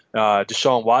season.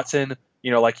 Deshaun Watson,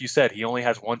 like you said, he only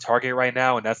has one target right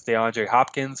now, and that's DeAndre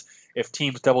Hopkins. If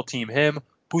teams double team him,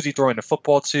 who's he throwing the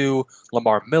football to?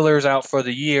 Lamar Miller's out for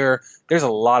the year. There's a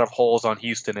lot of holes on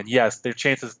Houston. And yes, their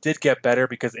chances did get better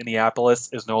because Indianapolis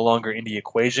is no longer in the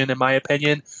equation, in my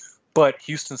opinion. But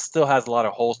Houston still has a lot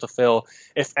of holes to fill.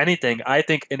 If anything, I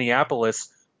think Indianapolis,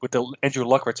 with the Andrew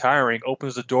Luck retiring,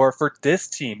 opens the door for this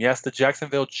team. Yes, the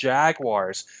Jacksonville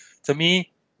Jaguars. To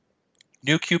me,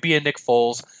 new QB and Nick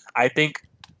Foles, I think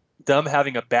them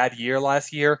having a bad year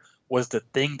last year was the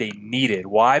thing they needed.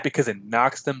 Why? Because it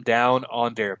knocks them down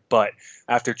on their butt.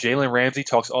 After Jalen Ramsey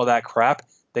talks all that crap,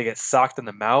 they get socked in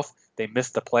the mouth. They miss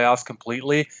the playoffs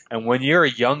completely. And when you're a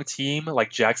young team like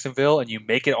Jacksonville and you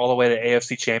make it all the way to the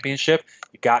AFC Championship,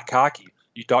 you got cocky.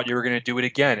 You thought you were going to do it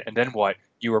again. And then what?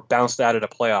 You were bounced out of the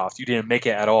playoffs. You didn't make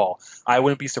it at all. I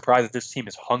wouldn't be surprised if this team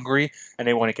is hungry and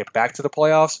they want to get back to the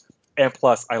playoffs. And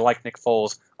plus, I like Nick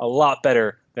Foles a lot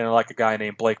better than I like a guy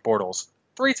named Blake Bortles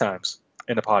 3 times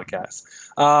in the podcast.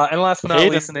 And last but not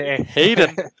least,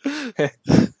 Hayden.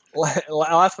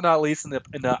 last but not least,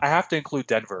 I have to include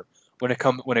Denver when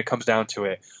it comes down to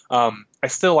it. I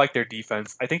still like their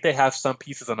defense. I think they have some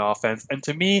pieces on offense, and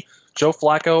to me, Joe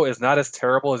Flacco is not as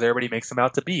terrible as everybody makes him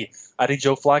out to be. I think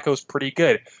Joe Flacco is pretty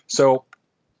good. So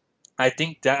I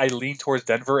think that I lean towards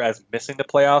Denver as missing the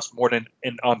playoffs more than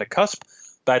on the cusp.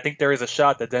 But I think there is a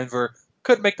shot that Denver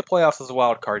could make the playoffs as a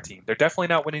wild card team. They're definitely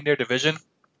not winning their division.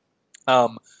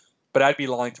 But I'd be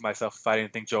lying to myself if I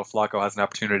didn't think Joe Flacco has an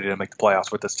opportunity to make the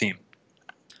playoffs with this team.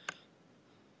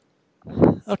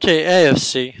 Okay,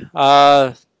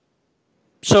 AFC.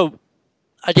 So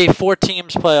I gave 4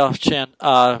 teams my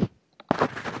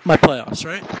playoffs,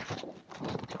 right?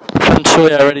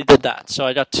 Essentially, I already did that. So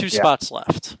I got 2 spots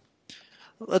left.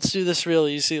 Let's do this real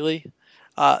easily.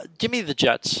 Give me the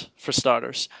Jets for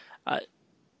starters.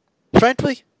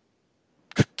 Frankly,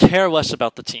 could care less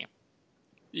about the team.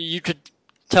 You could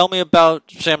tell me about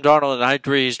Sam Darnold, and I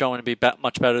agree he's going to be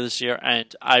much better this year,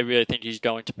 and I really think he's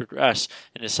going to progress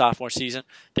in his sophomore season.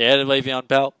 They added Le'Veon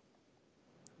Bell.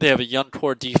 They have a young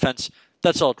core defense.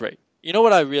 That's all great. You know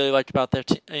what I really liked about their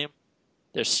team?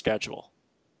 Their schedule.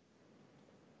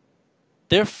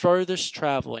 Their furthest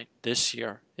traveling this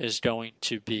year is going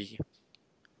to be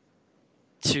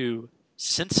to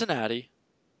Cincinnati,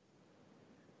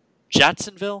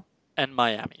 Jacksonville, and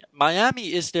Miami.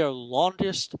 Miami is their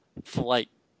longest flight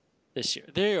this year.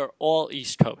 They are all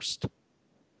East Coast.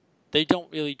 They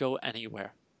don't really go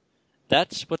anywhere.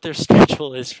 That's what their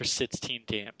schedule is for 16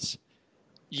 games.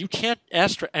 You can't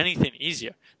ask for anything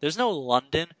easier. There's no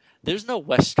London. There's no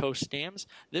West Coast games.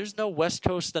 There's no West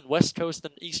Coast and West Coast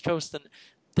and East Coast. And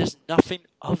there's nothing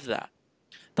of that.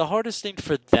 The hardest thing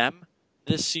for them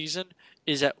this season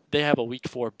is that they have a Week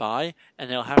 4 bye, and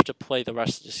they'll have to play the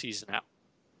rest of the season out.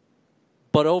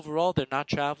 But overall, they're not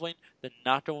traveling. They're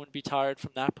not going to be tired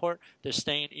from that part. They're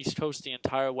staying East Coast the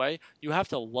entire way. You have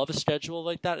to love a schedule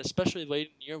like that, especially late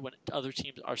in the year when other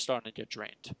teams are starting to get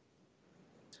drained.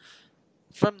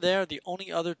 From there, the only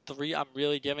other 3 I'm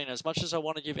really giving, as much as I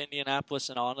want to give Indianapolis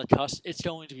and on the cusp, it's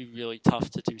going to be really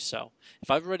tough to do so. If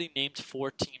I've already named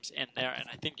 4 teams in there, and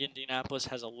I think Indianapolis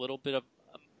has a little bit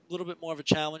more of a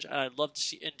challenge, and I'd love to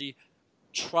see Indy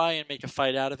try and make a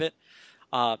fight out of it.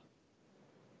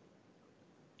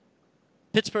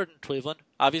 Pittsburgh and Cleveland,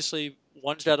 obviously,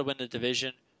 one's got to win the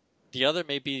division. The other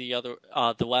may be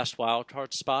the last wild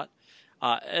card spot,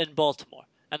 and Baltimore.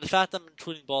 And the fact that I'm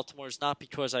including Baltimore is not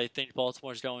because I think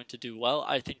Baltimore is going to do well.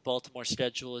 I think Baltimore's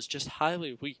schedule is just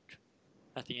highly weak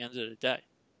at the end of the day.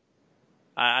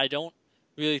 I don't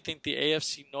really think the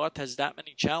AFC North has that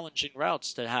many challenging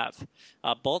routes to have.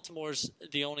 Baltimore's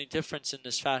the only difference in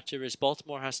this factor is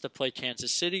Baltimore has to play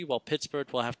Kansas City, while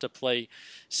Pittsburgh will have to play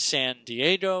San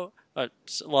Diego,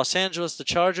 Los Angeles, the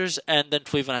Chargers, and then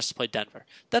Cleveland has to play Denver.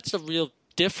 That's the real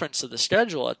difference of the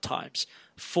schedule at times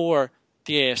for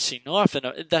the AFC North,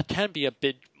 and that can be a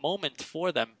big moment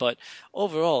for them. But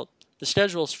overall, the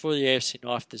schedules for the AFC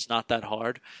North is not that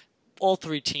hard. All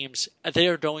 3 teams, they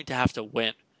are going to have to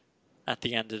win at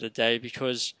the end of the day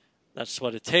because that's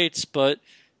what it takes. But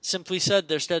simply said,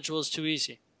 their schedule is too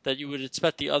easy, that you would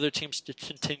expect the other teams to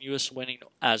continuous winning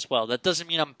as well. That doesn't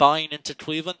mean I'm buying into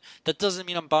Cleveland. That doesn't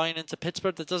mean I'm buying into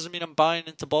Pittsburgh. That doesn't mean I'm buying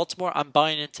into Baltimore. I'm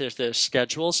buying into their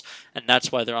schedules, and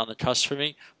that's why they're on the cusp for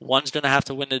me. One's going to have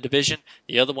to win the division.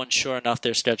 The other one, sure enough,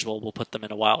 their schedule will put them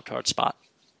in a wild card spot.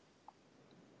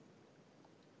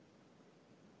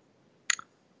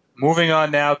 Moving on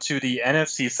now to the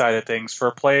NFC side of things for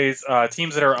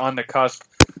teams that are on the cusp.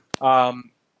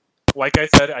 like I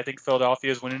said, I think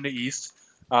Philadelphia is winning the East,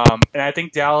 and I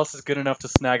think Dallas is good enough to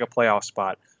snag a playoff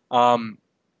spot.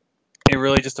 It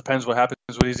really just depends what happens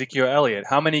with Ezekiel Elliott.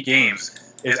 How many games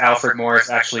is Alfred Morris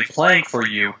actually playing for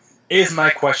you is my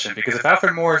question. Because if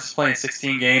Alfred Morris is playing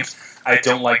 16 games, I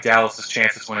don't like Dallas'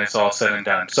 chances when it's all said and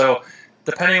done. So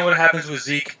depending on what happens with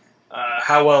Zeke,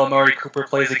 how well Amari Cooper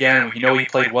plays again. We know he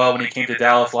played well when he came to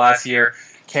Dallas last year.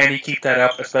 Can he keep that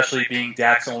up, especially being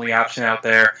Dak's only option out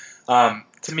there?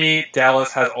 To me,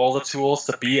 Dallas has all the tools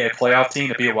to be a playoff team,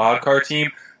 to be a wild card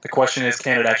team. The question is,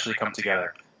 can it actually come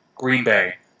together? Green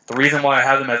Bay. The reason why I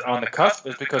have them as on the cusp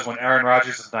is because when Aaron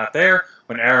Rodgers is not there,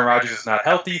 when Aaron Rodgers is not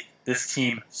healthy, this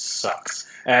team sucks.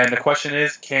 And the question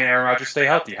is, can Aaron Rodgers stay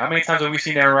healthy? How many times have we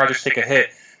seen Aaron Rodgers take a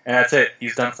hit, and that's it?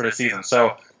 He's done for the season.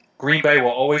 So Green Bay will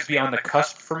always be on the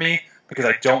cusp for me because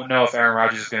I don't know if Aaron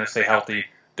Rodgers is going to stay healthy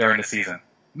during the season.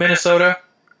 Minnesota,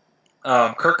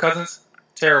 Kirk Cousins,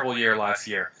 terrible year last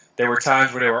year. There were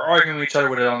times where they were arguing with each other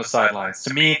with it on the sidelines.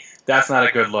 To me, that's not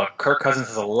a good look. Kirk Cousins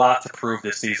has a lot to prove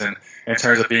this season in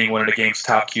terms of being one of the game's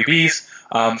top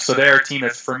QBs. So they're a team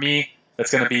that's, for me,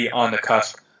 that's going to be on the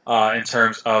cusp in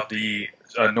terms of the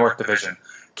North Division.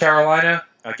 Carolina,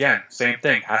 again, same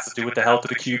thing. Has to do with the health of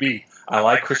the QB. I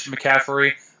like Christian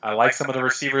McCaffrey. I like some of the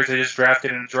receivers they just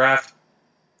drafted in the draft.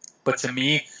 But to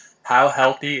me, how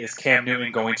healthy is Cam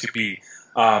Newton going to be?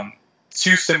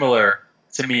 Too similar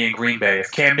to me in Green Bay.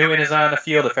 If Cam Newton is not on the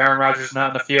field, if Aaron Rodgers is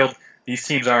not on the field, these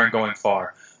teams aren't going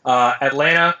far.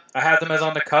 Atlanta, I have them as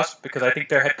on the cusp because I think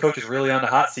their head coach is really on the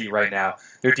hot seat right now.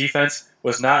 Their defense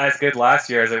was not as good last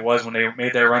year as it was when they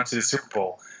made their run to the Super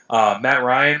Bowl. Matt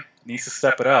Ryan needs to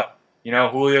step it up.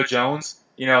 Julio Jones,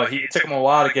 it took him a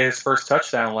while to get his first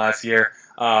touchdown last year.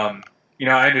 I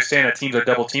understand that teams are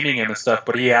double teaming him and stuff,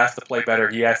 but he has to play better.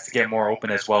 He has to get more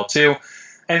open as well, too.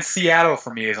 And Seattle,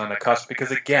 for me, is on the cusp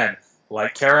because, again,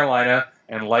 like Carolina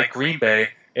and like Green Bay,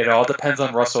 it all depends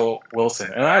on Russell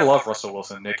Wilson. And I love Russell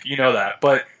Wilson, Nick. You know that.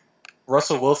 But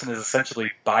Russell Wilson is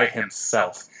essentially by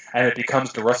himself. And it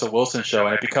becomes the Russell Wilson show.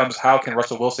 And it becomes, how can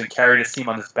Russell Wilson carry this team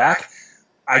on his back?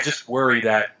 I just worry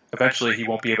that eventually he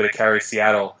won't be able to carry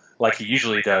Seattle like he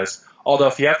usually does. Although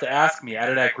if you have to ask me, out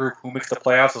of that group, who makes the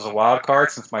playoffs as a wild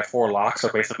card, since my 4 locks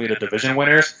are basically the division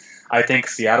winners, I think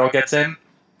Seattle gets in.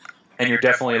 And you're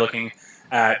definitely looking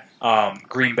at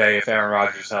Green Bay if Aaron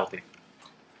Rodgers is healthy.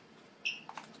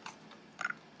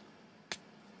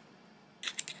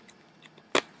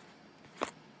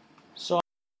 So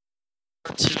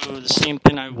to the same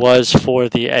thing I was for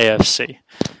the AFC.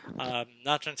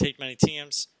 Not going to take many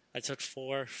teams. I took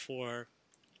 4 for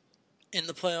in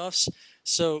the playoffs.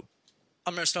 So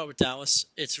I'm going to start with Dallas.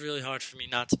 It's really hard for me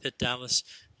not to pick Dallas.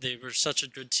 They were such a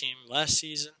good team last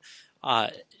season.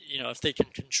 If they can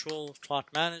control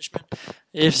clock management,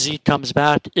 if Zeke comes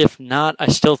back, if not, I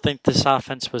still think this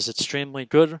offense was extremely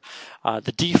good.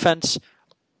 The defense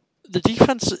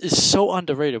is so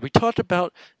underrated. We talked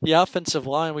about the offensive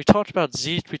line. We talked about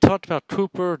Zeke. We talked about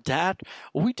Cooper, Dak.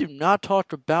 We do not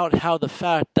talk about how the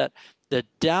fact that the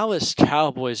Dallas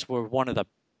Cowboys were one of the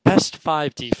best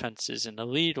 5 defenses in the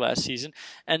league last season,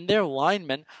 and their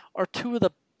linemen are 2 of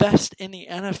the best in the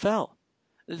NFL.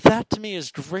 That, to me,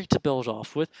 is great to build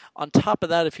off with. On top of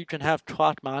that, if you can have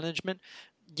clock management,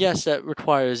 yes, that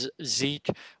requires Zeke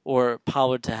or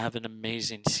Pollard to have an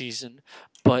amazing season.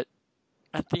 But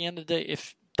at the end of the day,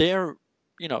 if they're,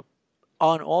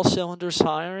 on all cylinders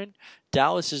firing,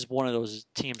 Dallas is one of those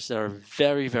teams that are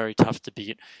very, very tough to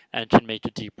beat and can make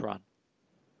a deep run.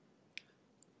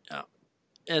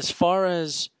 As far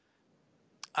as,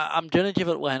 I'm going to give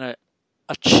Atlanta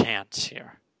a chance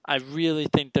here. I really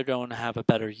think they're going to have a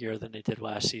better year than they did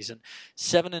last season.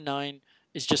 7-9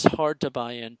 is just hard to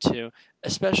buy into,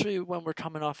 especially when we're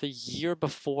coming off a year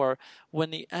before when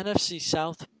the NFC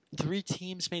South, 3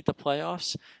 teams made the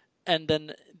playoffs, and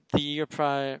then the year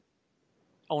prior,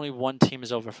 only 1 team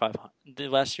is over 500. The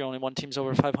last year, only 1 team's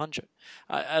over 500.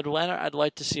 Atlanta, I'd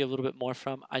like to see a little bit more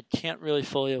from. I can't really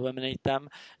fully eliminate them.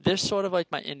 They're sort of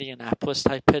like my Indianapolis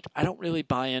type pick. I don't really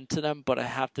buy into them, but I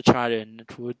have to try to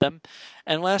include them.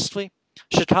 And lastly,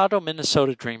 Chicago,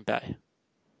 Minnesota, Green Bay.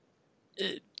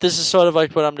 This is sort of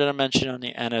like what I'm going to mention on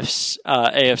the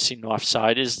AFC North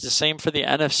side. Is the same for the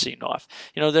NFC North.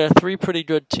 There are 3 pretty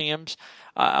good teams.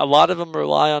 A lot of them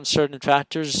rely on certain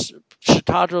factors.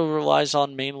 Chicago relies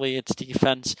on mainly its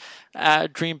defense.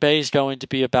 Green Bay is going to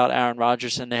be about Aaron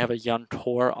Rodgers, and they have a young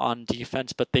core on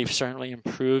defense, but they've certainly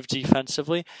improved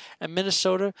defensively. And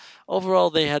Minnesota, overall,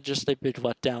 they had just a big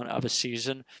letdown of a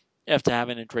season after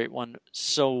having a great one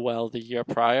so well the year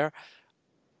prior.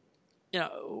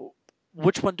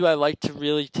 Which one do I like to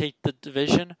really take the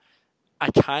division? I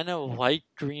kind of like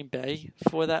Green Bay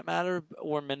for that matter,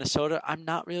 or Minnesota. I'm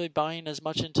not really buying as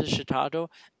much into Chicago.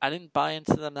 I didn't buy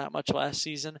into them that much last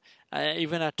season.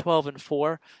 Even at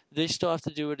 12-4, they still have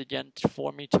to do it again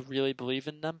for me to really believe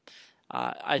in them.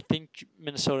 I think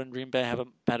Minnesota and Green Bay have a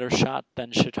better shot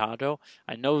than Chicago.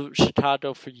 I know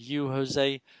Chicago for you,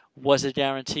 Jose, was a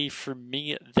guarantee. For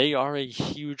me, they are a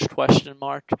huge question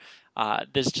mark.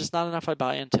 There's just not enough I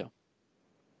buy into.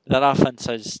 That offense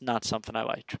is not something I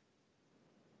like.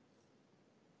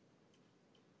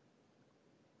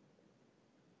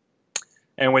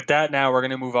 And with that, now we're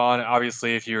going to move on.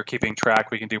 Obviously, if you're keeping track,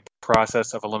 we can do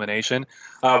process of elimination.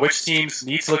 Which teams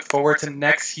need to look forward to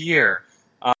next year?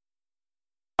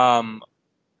 I'm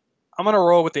going to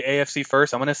roll with the AFC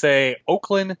first. I'm going to say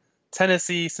Oakland,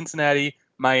 Tennessee, Cincinnati,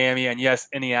 Miami, and yes,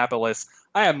 Indianapolis.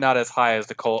 I am not as high as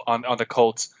on the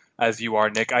Colts as you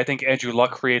are, Nick. I think Andrew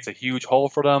Luck creates a huge hole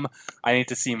for them. I need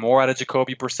to see more out of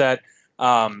Jacoby Brissett.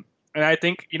 And I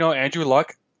think, Andrew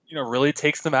Luck, really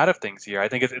takes them out of things here. I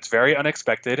think it's very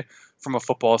unexpected from a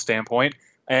football standpoint,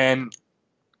 and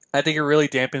I think it really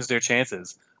dampens their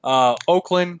chances.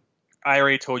 Oakland, I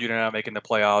already told you they're not making the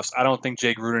playoffs. I don't think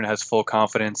Jake Gruden has full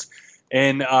confidence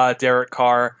in Derek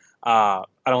Carr. I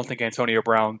don't think Antonio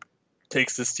Brown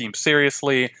takes this team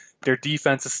seriously. Their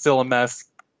defense is still a mess.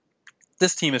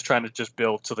 This team is trying to just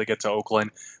build till they get to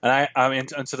Oakland, and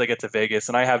until they get to Vegas,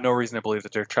 and I have no reason to believe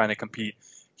that they're trying to compete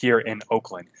here in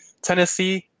Oakland.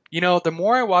 Tennessee, the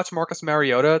more I watch Marcus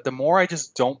Mariota, the more I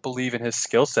just don't believe in his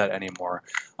skill set anymore.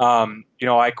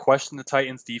 I question the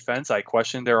Titans' defense. I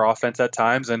question their offense at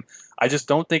times, and I just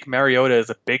don't think Mariota is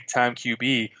a big-time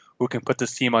QB who can put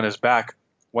this team on his back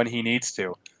when he needs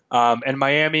to. And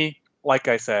Miami, like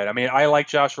I said, I like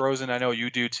Josh Rosen. I know you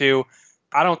do too.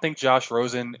 I don't think Josh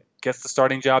Rosen gets the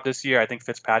starting job this year. I think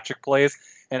Fitzpatrick plays.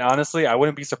 And honestly, I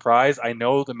wouldn't be surprised. I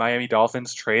know the Miami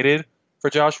Dolphins traded for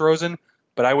Josh Rosen,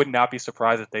 but I would not be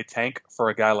surprised if they tank for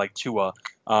a guy like Tua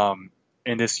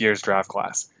in this year's draft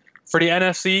class. For the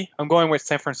NFC, I'm going with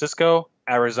San Francisco,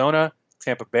 Arizona,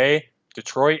 Tampa Bay,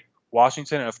 Detroit,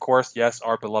 Washington, and of course, yes,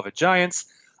 our beloved Giants.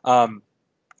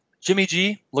 Jimmy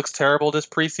G looks terrible this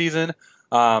preseason.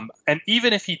 And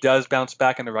even if he does bounce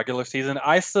back in the regular season,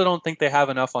 I still don't think they have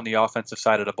enough on the offensive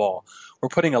side of the ball. We're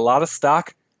putting a lot of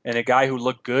stock in a guy who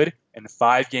looked good in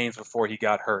 5 games before he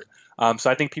got hurt.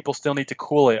 So I think people still need to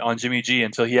cool it on Jimmy G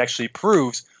until he actually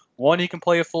proves, 1, he can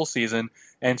play a full season,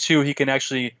 and 2, he can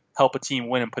actually help a team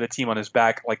win and put a team on his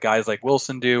back like guys like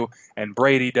Wilson do, and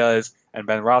Brady does, and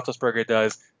Ben Roethlisberger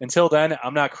does. Until then,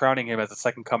 I'm not crowning him as the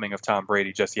second coming of Tom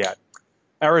Brady just yet.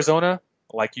 Arizona,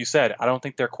 like you said, I don't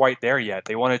think they're quite there yet.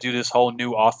 They want to do this whole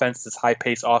new offense, this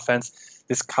high-paced offense,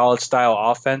 this college-style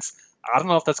offense. I don't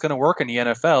know if that's going to work in the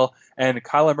NFL, and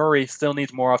Kyler Murray still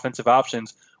needs more offensive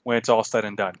options when it's all said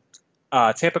and done.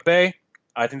 Tampa Bay,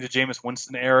 I think the Jameis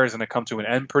Winston era is going to come to an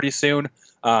end pretty soon.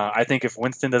 I think if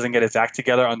Winston doesn't get his act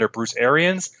together under Bruce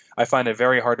Arians, I find it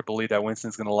very hard to believe that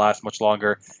Winston's going to last much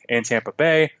longer in Tampa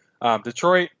Bay.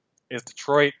 Detroit is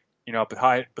Detroit.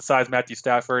 Besides Matthew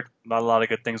Stafford, not a lot of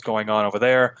good things going on over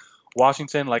there.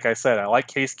 Washington, like I said, I like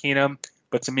Case Keenum,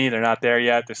 but to me, they're not there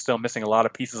yet. They're still missing a lot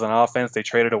of pieces on offense. They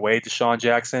traded away Deshaun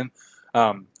Jackson.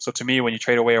 So to me, when you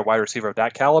trade away a wide receiver of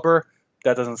that caliber,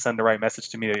 that doesn't send the right message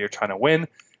to me that you're trying to win.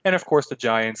 And of course, the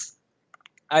Giants.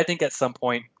 I think at some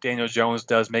point Daniel Jones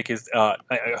does make his a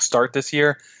start this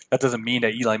year. That doesn't mean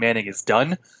that Eli Manning is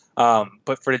done.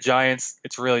 But for the Giants,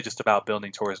 it's really just about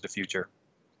building towards the future.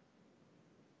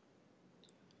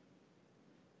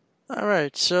 All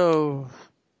right, so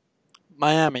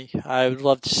Miami. I would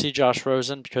love to see Josh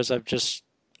Rosen because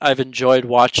I've enjoyed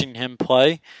watching him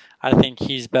play. I think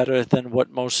he's better than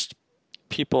what most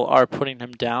people are putting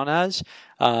him down as.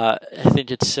 I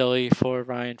think it's silly for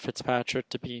Ryan Fitzpatrick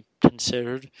to be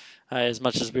considered. As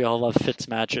much as we all love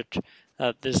Fitzmagic,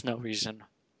 there's no reason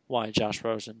why Josh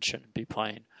Rosen shouldn't be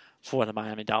playing for the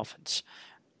Miami Dolphins.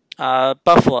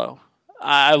 Buffalo.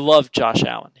 I love Josh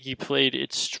Allen. He played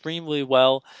extremely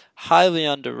well, highly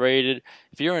underrated.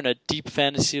 If you're in a deep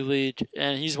fantasy league,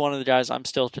 and he's one of the guys I'm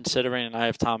still considering, and I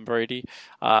have Tom Brady,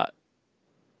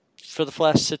 for the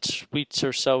last 6 weeks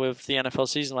or so of the NFL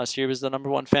season last year, he was the number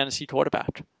 1 fantasy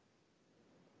quarterback.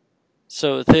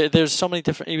 So there's so many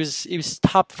different. He was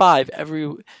top 5 every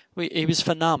week. He was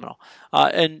phenomenal,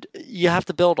 and you have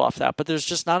to build off that. But there's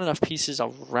just not enough pieces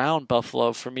around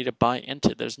Buffalo for me to buy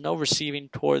into. There's no receiving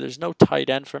core. There's no tight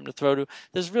end for him to throw to.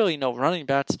 There's really no running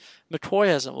backs. McCoy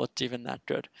hasn't looked even that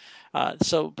good.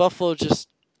 So Buffalo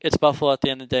it's Buffalo at the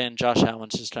end of the day, and Josh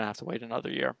Allen's just gonna have to wait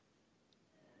another year.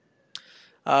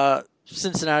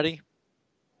 Cincinnati,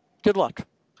 good luck.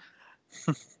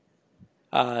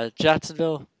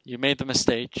 Jacksonville, you made the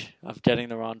mistake of getting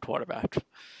the wrong quarterback.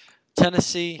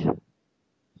 Tennessee,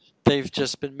 they've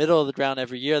just been middle of the ground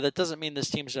every year. That doesn't mean this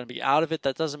team's going to be out of it.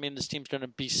 That doesn't mean this team's going to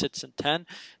be 6-10.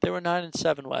 They were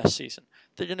 9-7 last season.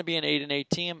 They're going to be an 8-8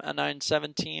 team, a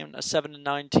 9-7 team, a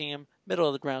 7-9 team, middle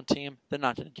of the ground team. They're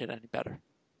not going to get any better.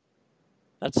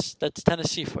 That's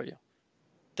Tennessee for you.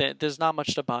 There's not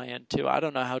much to buy into. I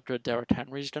don't know how good Derrick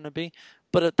Henry's going to be,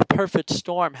 but the perfect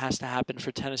storm has to happen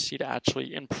for Tennessee to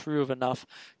actually improve enough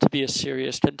to be a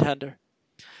serious contender.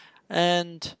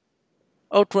 And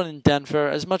Oakland and Denver,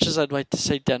 as much as I'd like to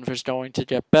say Denver's going to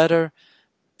get better,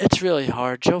 it's really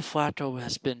hard. Joe Flacco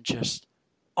has been just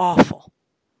awful.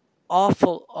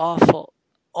 Awful, awful,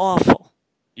 awful.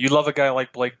 You love a guy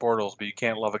like Blake Bortles, but you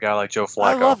can't love a guy like Joe Flacco.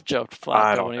 I love Joe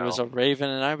Flacco when he was a Raven,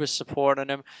 and I was supporting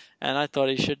him, and I thought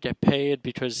he should get paid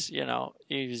because,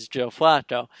 he's Joe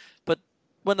Flacco. But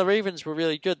when the Ravens were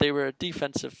really good, they were a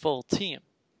defensive full team,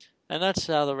 and that's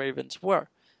how the Ravens were.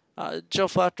 Joe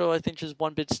Flacco, I think, just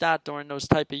one big stat during those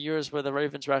type of years where the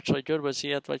Ravens were actually good was he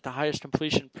had like the highest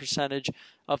completion percentage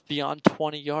of beyond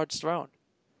 20 yards thrown.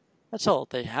 That's all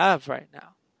they have right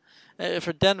now.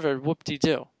 For Denver,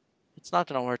 whoop-de-doo. It's not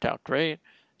going to work out great.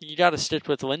 You got to stick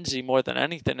with Lindsey more than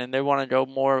anything, and they want to go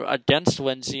more against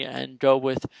Lindsey and go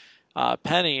with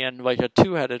Penny and like a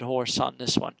two-headed horse on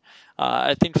this one.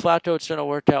 I think Flacco, it's going to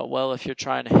work out well if you're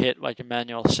trying to hit like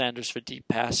Emmanuel Sanders for deep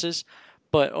passes,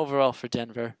 but overall for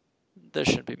Denver, there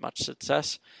shouldn't be much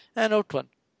success. And Oakland,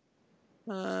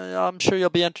 I'm sure you'll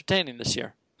be entertaining this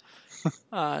year.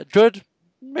 Good,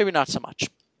 maybe not so much.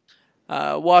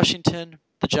 Washington,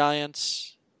 the Giants,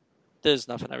 there's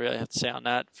nothing I really have to say on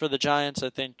that. For the Giants,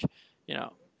 I think,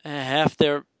 half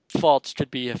their faults could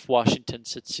be if Washington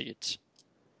succeeds.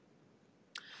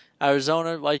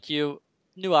 Arizona, like you,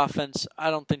 new offense. I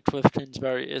don't think Cliff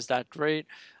Kingsbury is that great.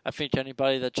 I think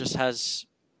anybody that just has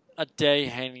a day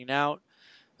hanging out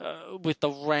with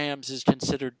the Rams is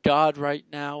considered God right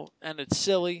now, and it's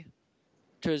silly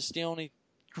because the only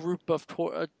group of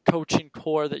coaching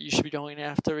core that you should be going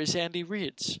after is Andy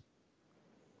Reid's.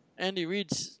 Andy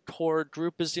Reid's core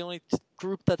group is the only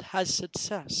group that has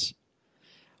success.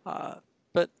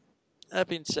 But that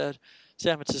being said,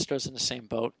 San Francisco's in the same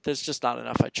boat. There's just not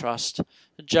enough I trust.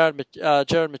 Jared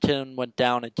McKinnon went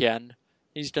down again.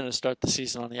 He's going to start the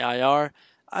season on the IR.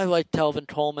 I like Telvin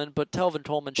Coleman, but Telvin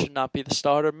Coleman should not be the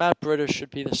starter. Matt Breida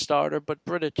should be the starter, but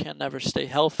Breida can never stay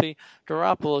healthy.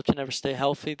 Garoppolo can never stay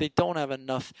healthy. They don't have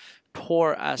enough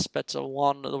core aspects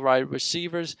along the wide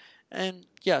receivers. And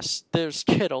yes, there's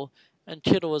Kittle, and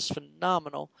Kittle is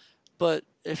phenomenal. But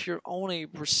if your only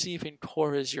receiving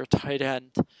core is your tight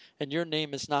end, and your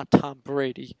name is not Tom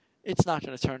Brady, it's not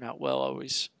going to turn out well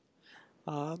always.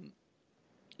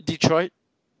 Detroit,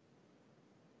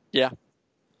 yeah.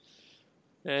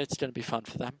 It's going to be fun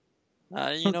for them.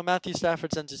 Matthew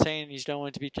Stafford's entertaining. He's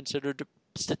going to be considered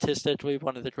statistically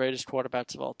one of the greatest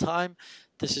quarterbacks of all time.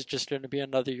 This is just going to be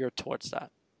another year towards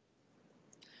that.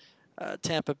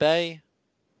 Tampa Bay,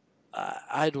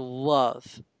 I'd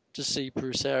love to see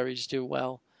Bruce Arians do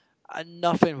well.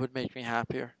 Nothing would make me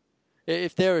happier.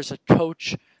 If there is a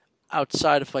coach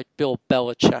outside of like Bill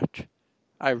Belichick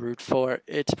I root for,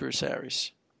 it's Bruce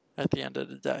Arians at the end of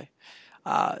the day.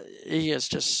 He is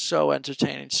just so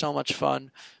entertaining, so much fun.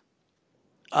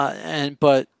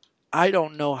 But I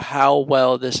don't know how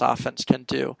well this offense can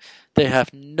do. They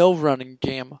have no running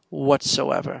game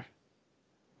whatsoever.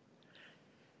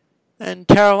 And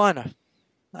Carolina.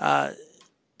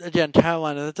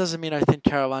 Carolina, that doesn't mean I think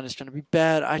Carolina's going to be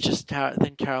bad. I just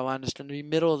think Carolina's going to be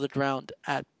middle of the ground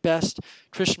at best.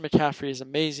 Christian McCaffrey is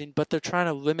amazing, but they're trying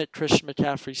to limit Christian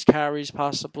McCaffrey's carries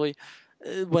possibly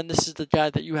when this is the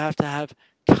guy that you have to have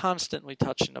constantly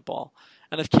touching the ball.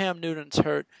 And if Cam Newton's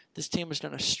hurt, this team is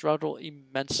going to struggle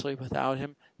immensely without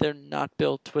him. They're not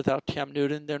built without Cam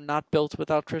Newton. They're not built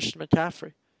without Christian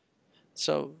McCaffrey.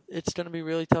 So it's going to be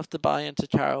really tough to buy into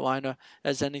Carolina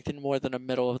as anything more than a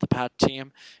middle-of-the-pack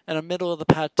team. And a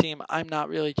middle-of-the-pack team I'm not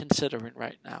really considering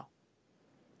right now.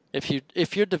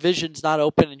 If your division's not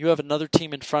open and you have another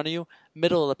team in front of you,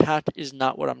 middle-of-the-pack is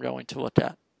not what I'm going to look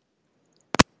at.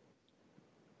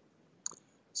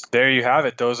 So there you have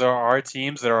it. Those are our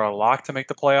teams that are a lock to make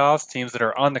the playoffs, teams that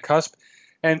are on the cusp,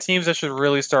 and teams that should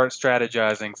really start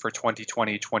strategizing for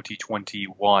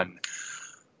 2020-2021.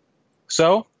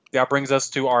 So that brings us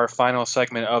to our final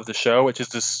segment of the show, which is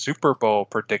the Super Bowl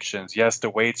predictions. Yes, the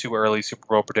way too early Super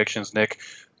Bowl predictions. Nick,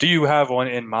 do you have one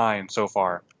in mind so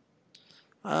far?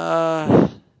 I'd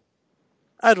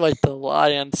like to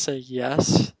lie and say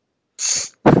yes.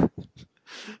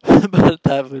 But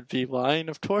that would be lying,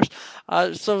 of course.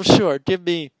 So sure, give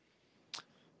me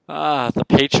the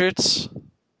Patriots.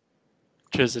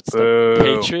 because it's Boo. the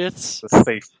Patriots. It's a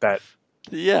safe bet.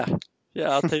 Yeah,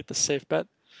 I'll take the safe bet.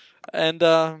 And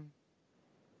God,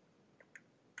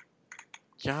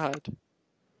 the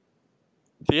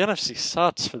NFC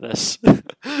sucks for this. So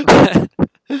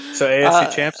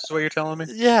AFC champs is what you're telling me?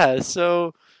 Yeah,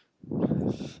 so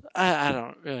I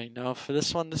don't really know for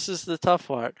this one. This is the tough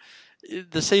part.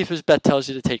 The safest bet tells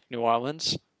you to take New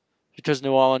Orleans because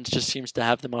New Orleans just seems to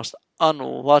have the most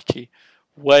unlucky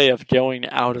way of going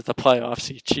out of the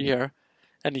playoffs each year.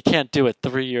 And you can't do it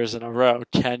 3 years in a row,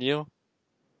 can you?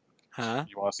 Huh?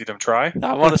 You want to see them try?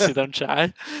 I want to see them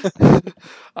try.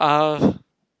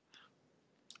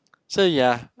 So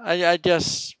yeah, I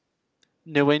guess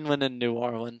New England and New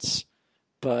Orleans.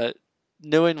 But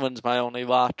New England's my only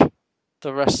lock.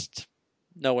 The rest,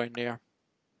 nowhere near.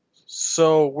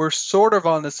 So we're sort of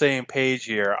on the same page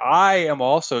here. I am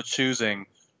also choosing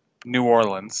New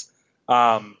Orleans.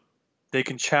 They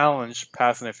can challenge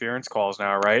pass interference calls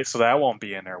now, right? So that won't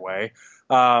be in their way.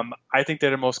 I think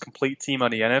they're the most complete team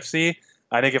on the NFC.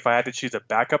 I think if I had to choose a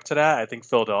backup to that, I think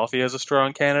Philadelphia is a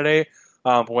strong candidate.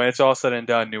 But when it's all said and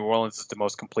done, New Orleans is the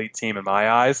most complete team in my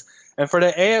eyes. And for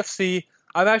the AFC,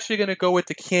 I'm actually going to go with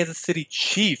the Kansas City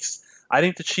Chiefs. I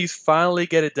think the Chiefs finally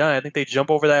get it done. I think they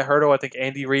jump over that hurdle. I think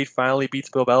Andy Reid finally beats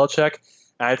Bill Belichick.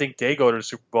 And I think they go to the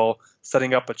Super Bowl,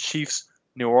 setting up a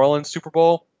Chiefs-New Orleans Super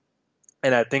Bowl.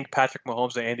 And I think Patrick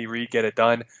Mahomes and Andy Reid get it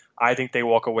done. I think they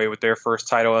walk away with their first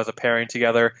title as a pairing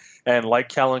together. And like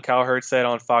Colin Cowherd said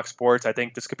on Fox Sports, I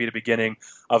think this could be the beginning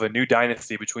of a new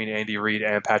dynasty between Andy Reid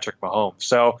and Patrick Mahomes.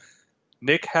 So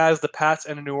Nick has the Pats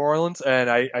and the New Orleans, and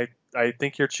I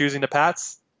think you're choosing the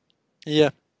Pats.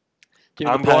 Yeah.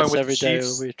 I'm going with the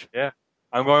Chiefs. Yeah,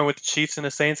 I'm going with the Chiefs and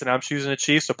the Saints, and I'm choosing the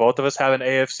Chiefs. So both of us have an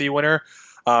AFC winner.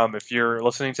 If you're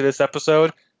listening to this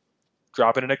episode,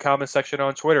 drop it in the comment section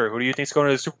on Twitter. Who do you think's going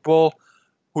to the Super Bowl?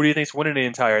 Who do you think's winning the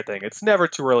entire thing? It's never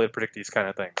too early to predict these kind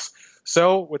of things.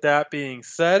 So with that being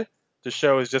said, the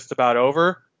show is just about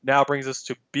over. Now brings us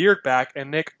to Beardback.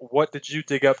 And Nick, what did you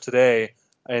dig up today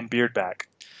in Beardback?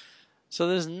 So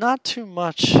there's not too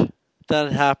much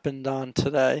that happened on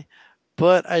today,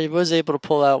 but I was able to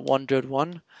pull out one good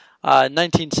one. In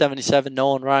 1977,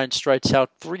 Nolan Ryan strikes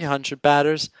out 300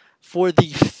 batters for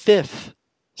the 5th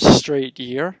straight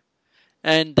year.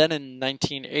 And then in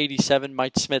 1987,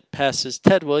 Mike Smith passes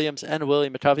Ted Williams and Willie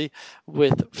McCovey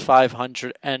with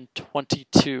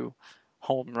 522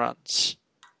 home runs.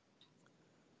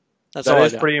 That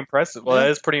is pretty impressive. Well, that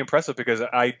is pretty impressive because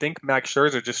I think Max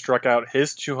Scherzer just struck out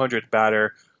his 200th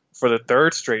batter for the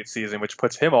 3rd straight season, which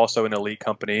puts him also in elite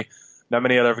company. Not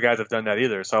many other guys have done that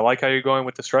either. So I like how you're going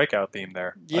with the strikeout theme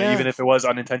there, even if it was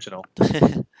unintentional.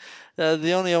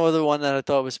 The only other one that I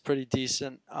thought was pretty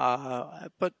decent,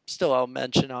 but still I'll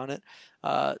mention on it,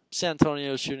 San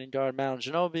Antonio shooting guard Manu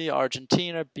Ginobili,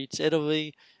 Argentina beats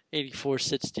Italy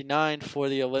 84-69 for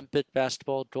the Olympic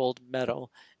basketball gold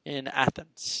medal in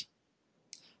Athens.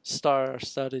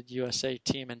 Star-studded USA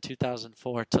team in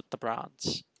 2004 took the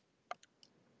bronze.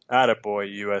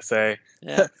 Attaboy, USA.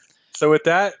 Yeah. So with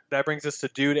that brings us to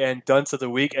Dude and Dunce of the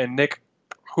Week. And Nick,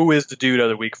 who is the Dude of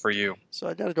the Week for you? So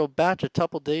I got to go back a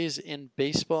couple days in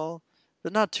baseball,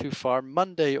 but not too far.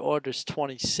 Monday, August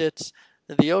 26th,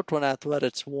 the Oakland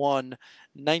Athletics won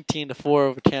 19-4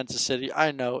 over Kansas City.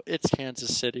 I know, it's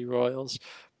Kansas City Royals.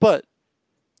 But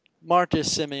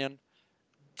Marcus Semien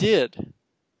did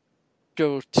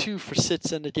go 2 for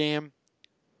 6 in the game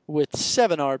with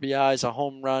 7 RBIs, a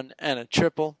home run, and a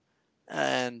triple.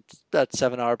 And that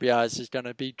 7 RBIs is going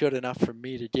to be good enough for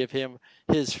me to give him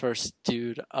his first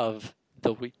Dude of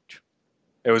the Week.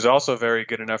 It was also very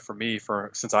good enough for me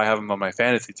since I have him on my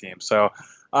fantasy team. So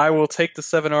I will take the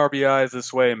 7 RBIs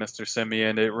this way, Mr.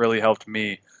 Semien. It really helped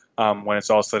me when it's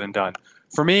all said and done.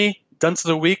 For me, Dunce of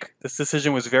the Week, this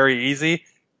decision was very easy.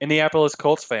 Indianapolis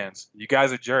Colts fans, you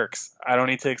guys are jerks. I don't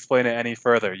need to explain it any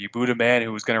further. You booed a man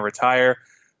who was going to retire,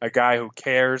 a guy who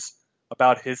cares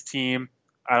about his team.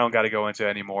 I don't got to go into it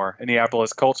anymore.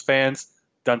 Indianapolis Colts fans,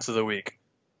 Dunce of the Week.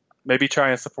 Maybe try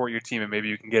and support your team and maybe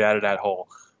you can get out of that hole.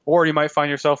 Or you might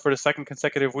find yourself for the 2nd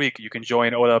consecutive week. You can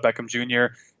join Odell Beckham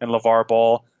Jr. and LeVar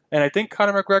Ball. And I think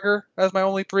Conor McGregor as my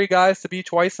only 3 guys to be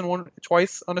twice on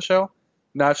the show.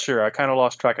 Not sure. I kind of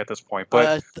lost track at this point.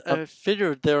 But I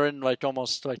figured they're in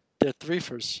almost they're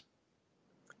threefers.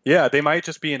 Yeah, they might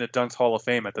just be in the Dunce Hall of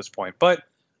Fame at this point. But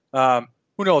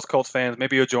who knows, Colts fans?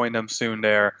 Maybe you'll join them soon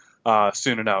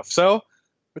enough. So,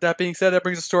 with that being said, that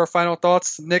brings us to our final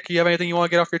thoughts. Nick, you have anything you want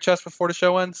to get off your chest before the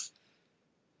show ends?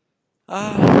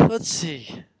 Let's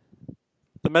see.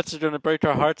 The Mets are going to break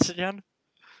our hearts again.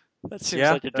 That seems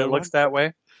like a good one. It looks that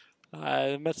way.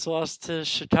 The Mets lost to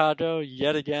Chicago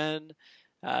yet again.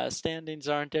 Standings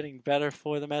aren't getting better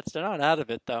for the Mets. They're not out of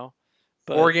it, though.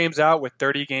 But, 4 games out with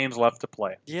 30 games left to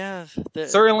play. Yeah.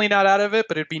 Certainly not out of it,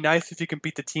 but it'd be nice if you can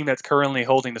beat the team that's currently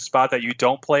holding the spot that you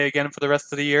don't play again for the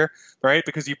rest of the year, right?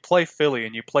 Because you play Philly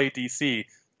and you play DC.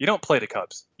 You don't play the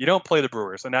Cubs. You don't play the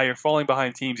Brewers. And now you're falling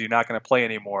behind teams you're not going to play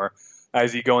anymore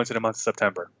as you go into the month of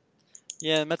September.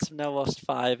 Yeah, the Mets have now lost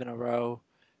 5 in a row.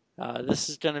 This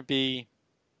is going to be,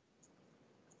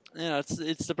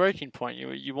 it's the breaking point.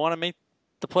 You want to make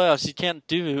the playoffs. You can't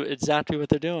do exactly what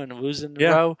they're doing, losing in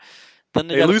a row. Then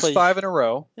they lose 5 in a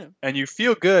row, and you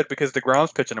feel good because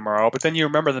DeGrom's pitching tomorrow, but then you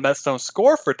remember the Mets don't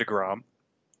score for DeGrom.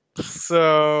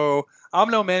 So I'm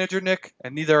no manager, Nick,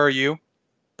 and neither are you.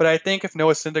 But I think if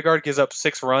Noah Syndergaard gives up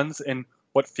 6 runs in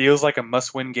what feels like a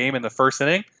must-win game in the first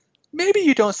inning, maybe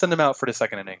you don't send him out for the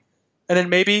second inning. And then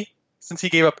maybe, since he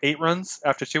gave up 8 runs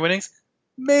after 2 innings,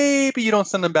 maybe you don't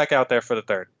send him back out there for the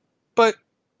third. But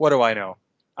what do I know?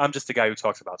 I'm just a guy who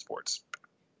talks about sports.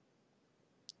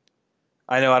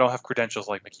 I know I don't have credentials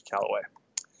like Mickey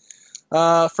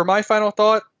Callaway. For my final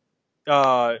thought,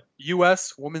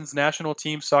 U.S. women's national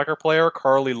team soccer player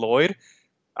Carly Lloyd.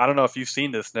 I don't know if you've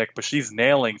seen this, Nick, but she's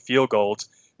nailing field goals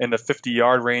in the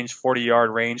 50-yard range, 40-yard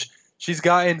range. She's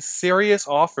gotten serious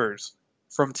offers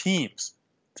from teams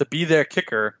to be their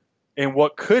kicker in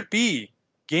what could be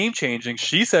game-changing.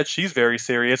 She said she's very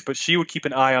serious, but she would keep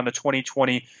an eye on the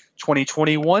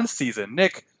 2020-2021 season.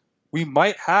 Nick, we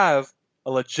might have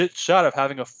a legit shot of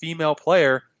having a female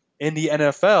player in the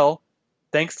NFL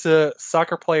thanks to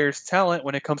soccer players' talent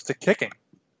when it comes to kicking.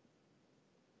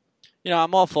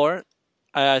 I'm all for it.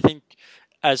 I think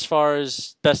as far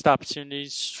as best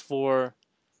opportunities for,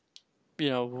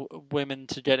 women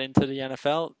to get into the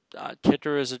NFL,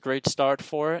 kicker is a great start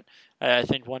for it. I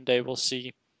think one day we'll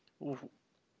see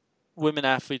women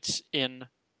athletes in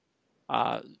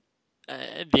the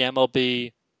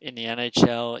MLB, in the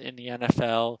NHL, in the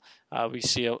NFL. We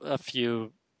see a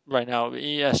few right now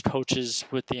as coaches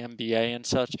with the NBA and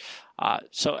such.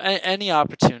 So any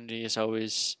opportunity is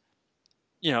always,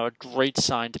 a great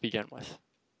sign to begin with.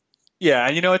 Yeah,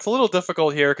 and it's a little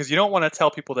difficult here because you don't want to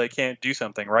tell people they can't do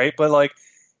something, right? But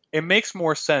it makes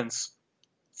more sense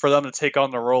for them to take on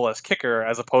the role as kicker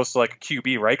as opposed to a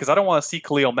QB, right? Because I don't want to see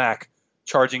Khalil Mack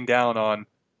charging down on,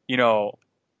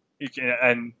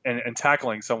 and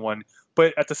tackling someone.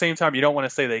 But at the same time, you don't want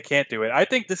to say they can't do it. I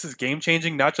think this is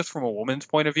game-changing, not just from a woman's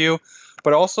point of view,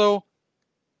 but also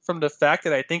from the fact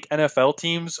that I think NFL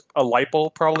teams, a light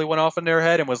bulb probably went off in their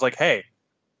head and was like, hey,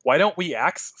 why don't we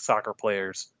ask soccer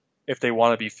players if they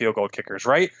want to be field goal kickers,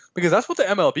 right? Because that's what the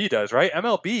MLB does, right?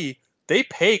 MLB, they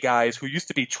pay guys who used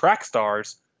to be track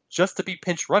stars just to be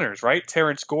pinch runners, right?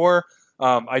 Terrence Gore,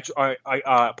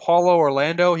 Paulo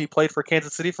Orlando, he played for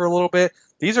Kansas City for a little bit.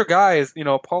 These are guys,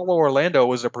 Paulo Orlando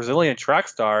was a Brazilian track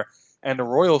star, and the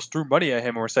Royals threw money at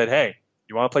him and said, hey,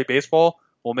 you want to play baseball?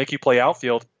 We'll make you play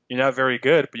outfield. You're not very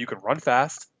good, but you can run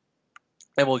fast,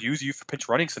 and we'll use you for pinch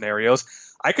running scenarios.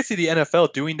 I could see the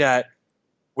NFL doing that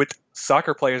with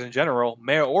soccer players in general,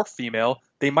 male or female.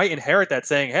 They might inherit that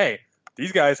saying, hey,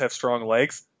 these guys have strong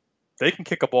legs. They can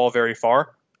kick a ball very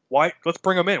far. Why? Let's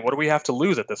bring them in. What do we have to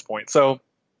lose at this point? So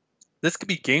this could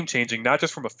be game-changing, not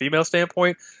just from a female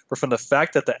standpoint, but from the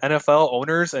fact that the NFL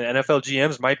owners and NFL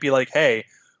GMs might be like, hey,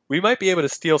 we might be able to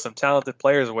steal some talented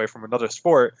players away from another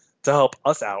sport to help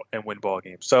us out and win ball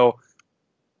games. So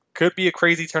could be a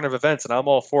crazy turn of events, and I'm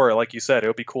all for it. Like you said, it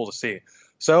would be cool to see.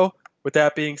 So with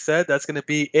that being said, that's going to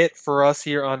be it for us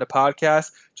here on the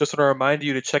podcast. Just want to remind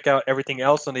you to check out everything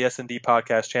else on the S&D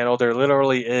podcast channel. There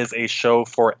literally is a show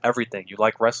for everything. You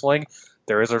like wrestling?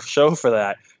 There is a show for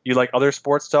that. You like other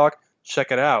sports talk?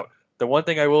 Check it out. The one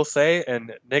thing I will say,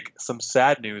 and Nick, some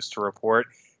sad news to report,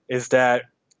 is that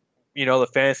the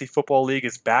Fantasy Football League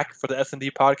is back for the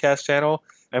S&D podcast channel,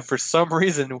 and for some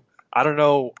reason, I don't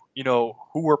know,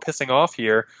 who we're pissing off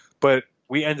here, but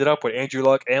we ended up with Andrew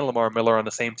Luck and Lamar Miller on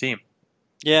the same team.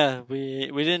 Yeah, we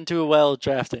didn't do well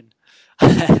drafting.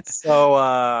 So,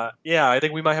 I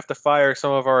think we might have to fire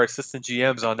some of our assistant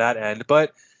GMs on that end.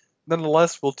 But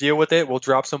nonetheless, we'll deal with it. We'll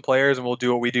drop some players, and we'll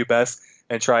do what we do best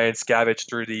and try and scavenge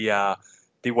through the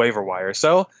waiver wire.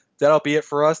 So that'll be it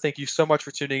for us. Thank you so much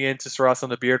for tuning in to Sarasa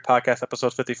and the Beard podcast,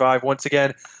 episode 55. Once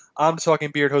again, I'm the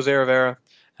Talking Beard, Jose Rivera.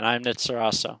 And I'm Nit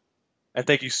Sarasa. And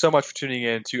thank you so much for tuning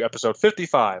in to episode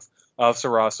 55 of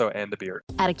Sarasa and the Beard.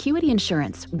 At Acuity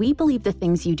Insurance, we believe the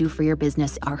things you do for your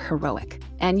business are heroic,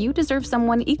 and you deserve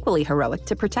someone equally heroic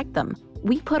to protect them.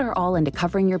 We put our all into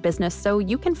covering your business so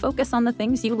you can focus on the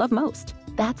things you love most.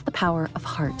 That's the power of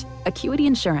heart. Acuity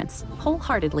Insurance,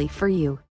 wholeheartedly for you.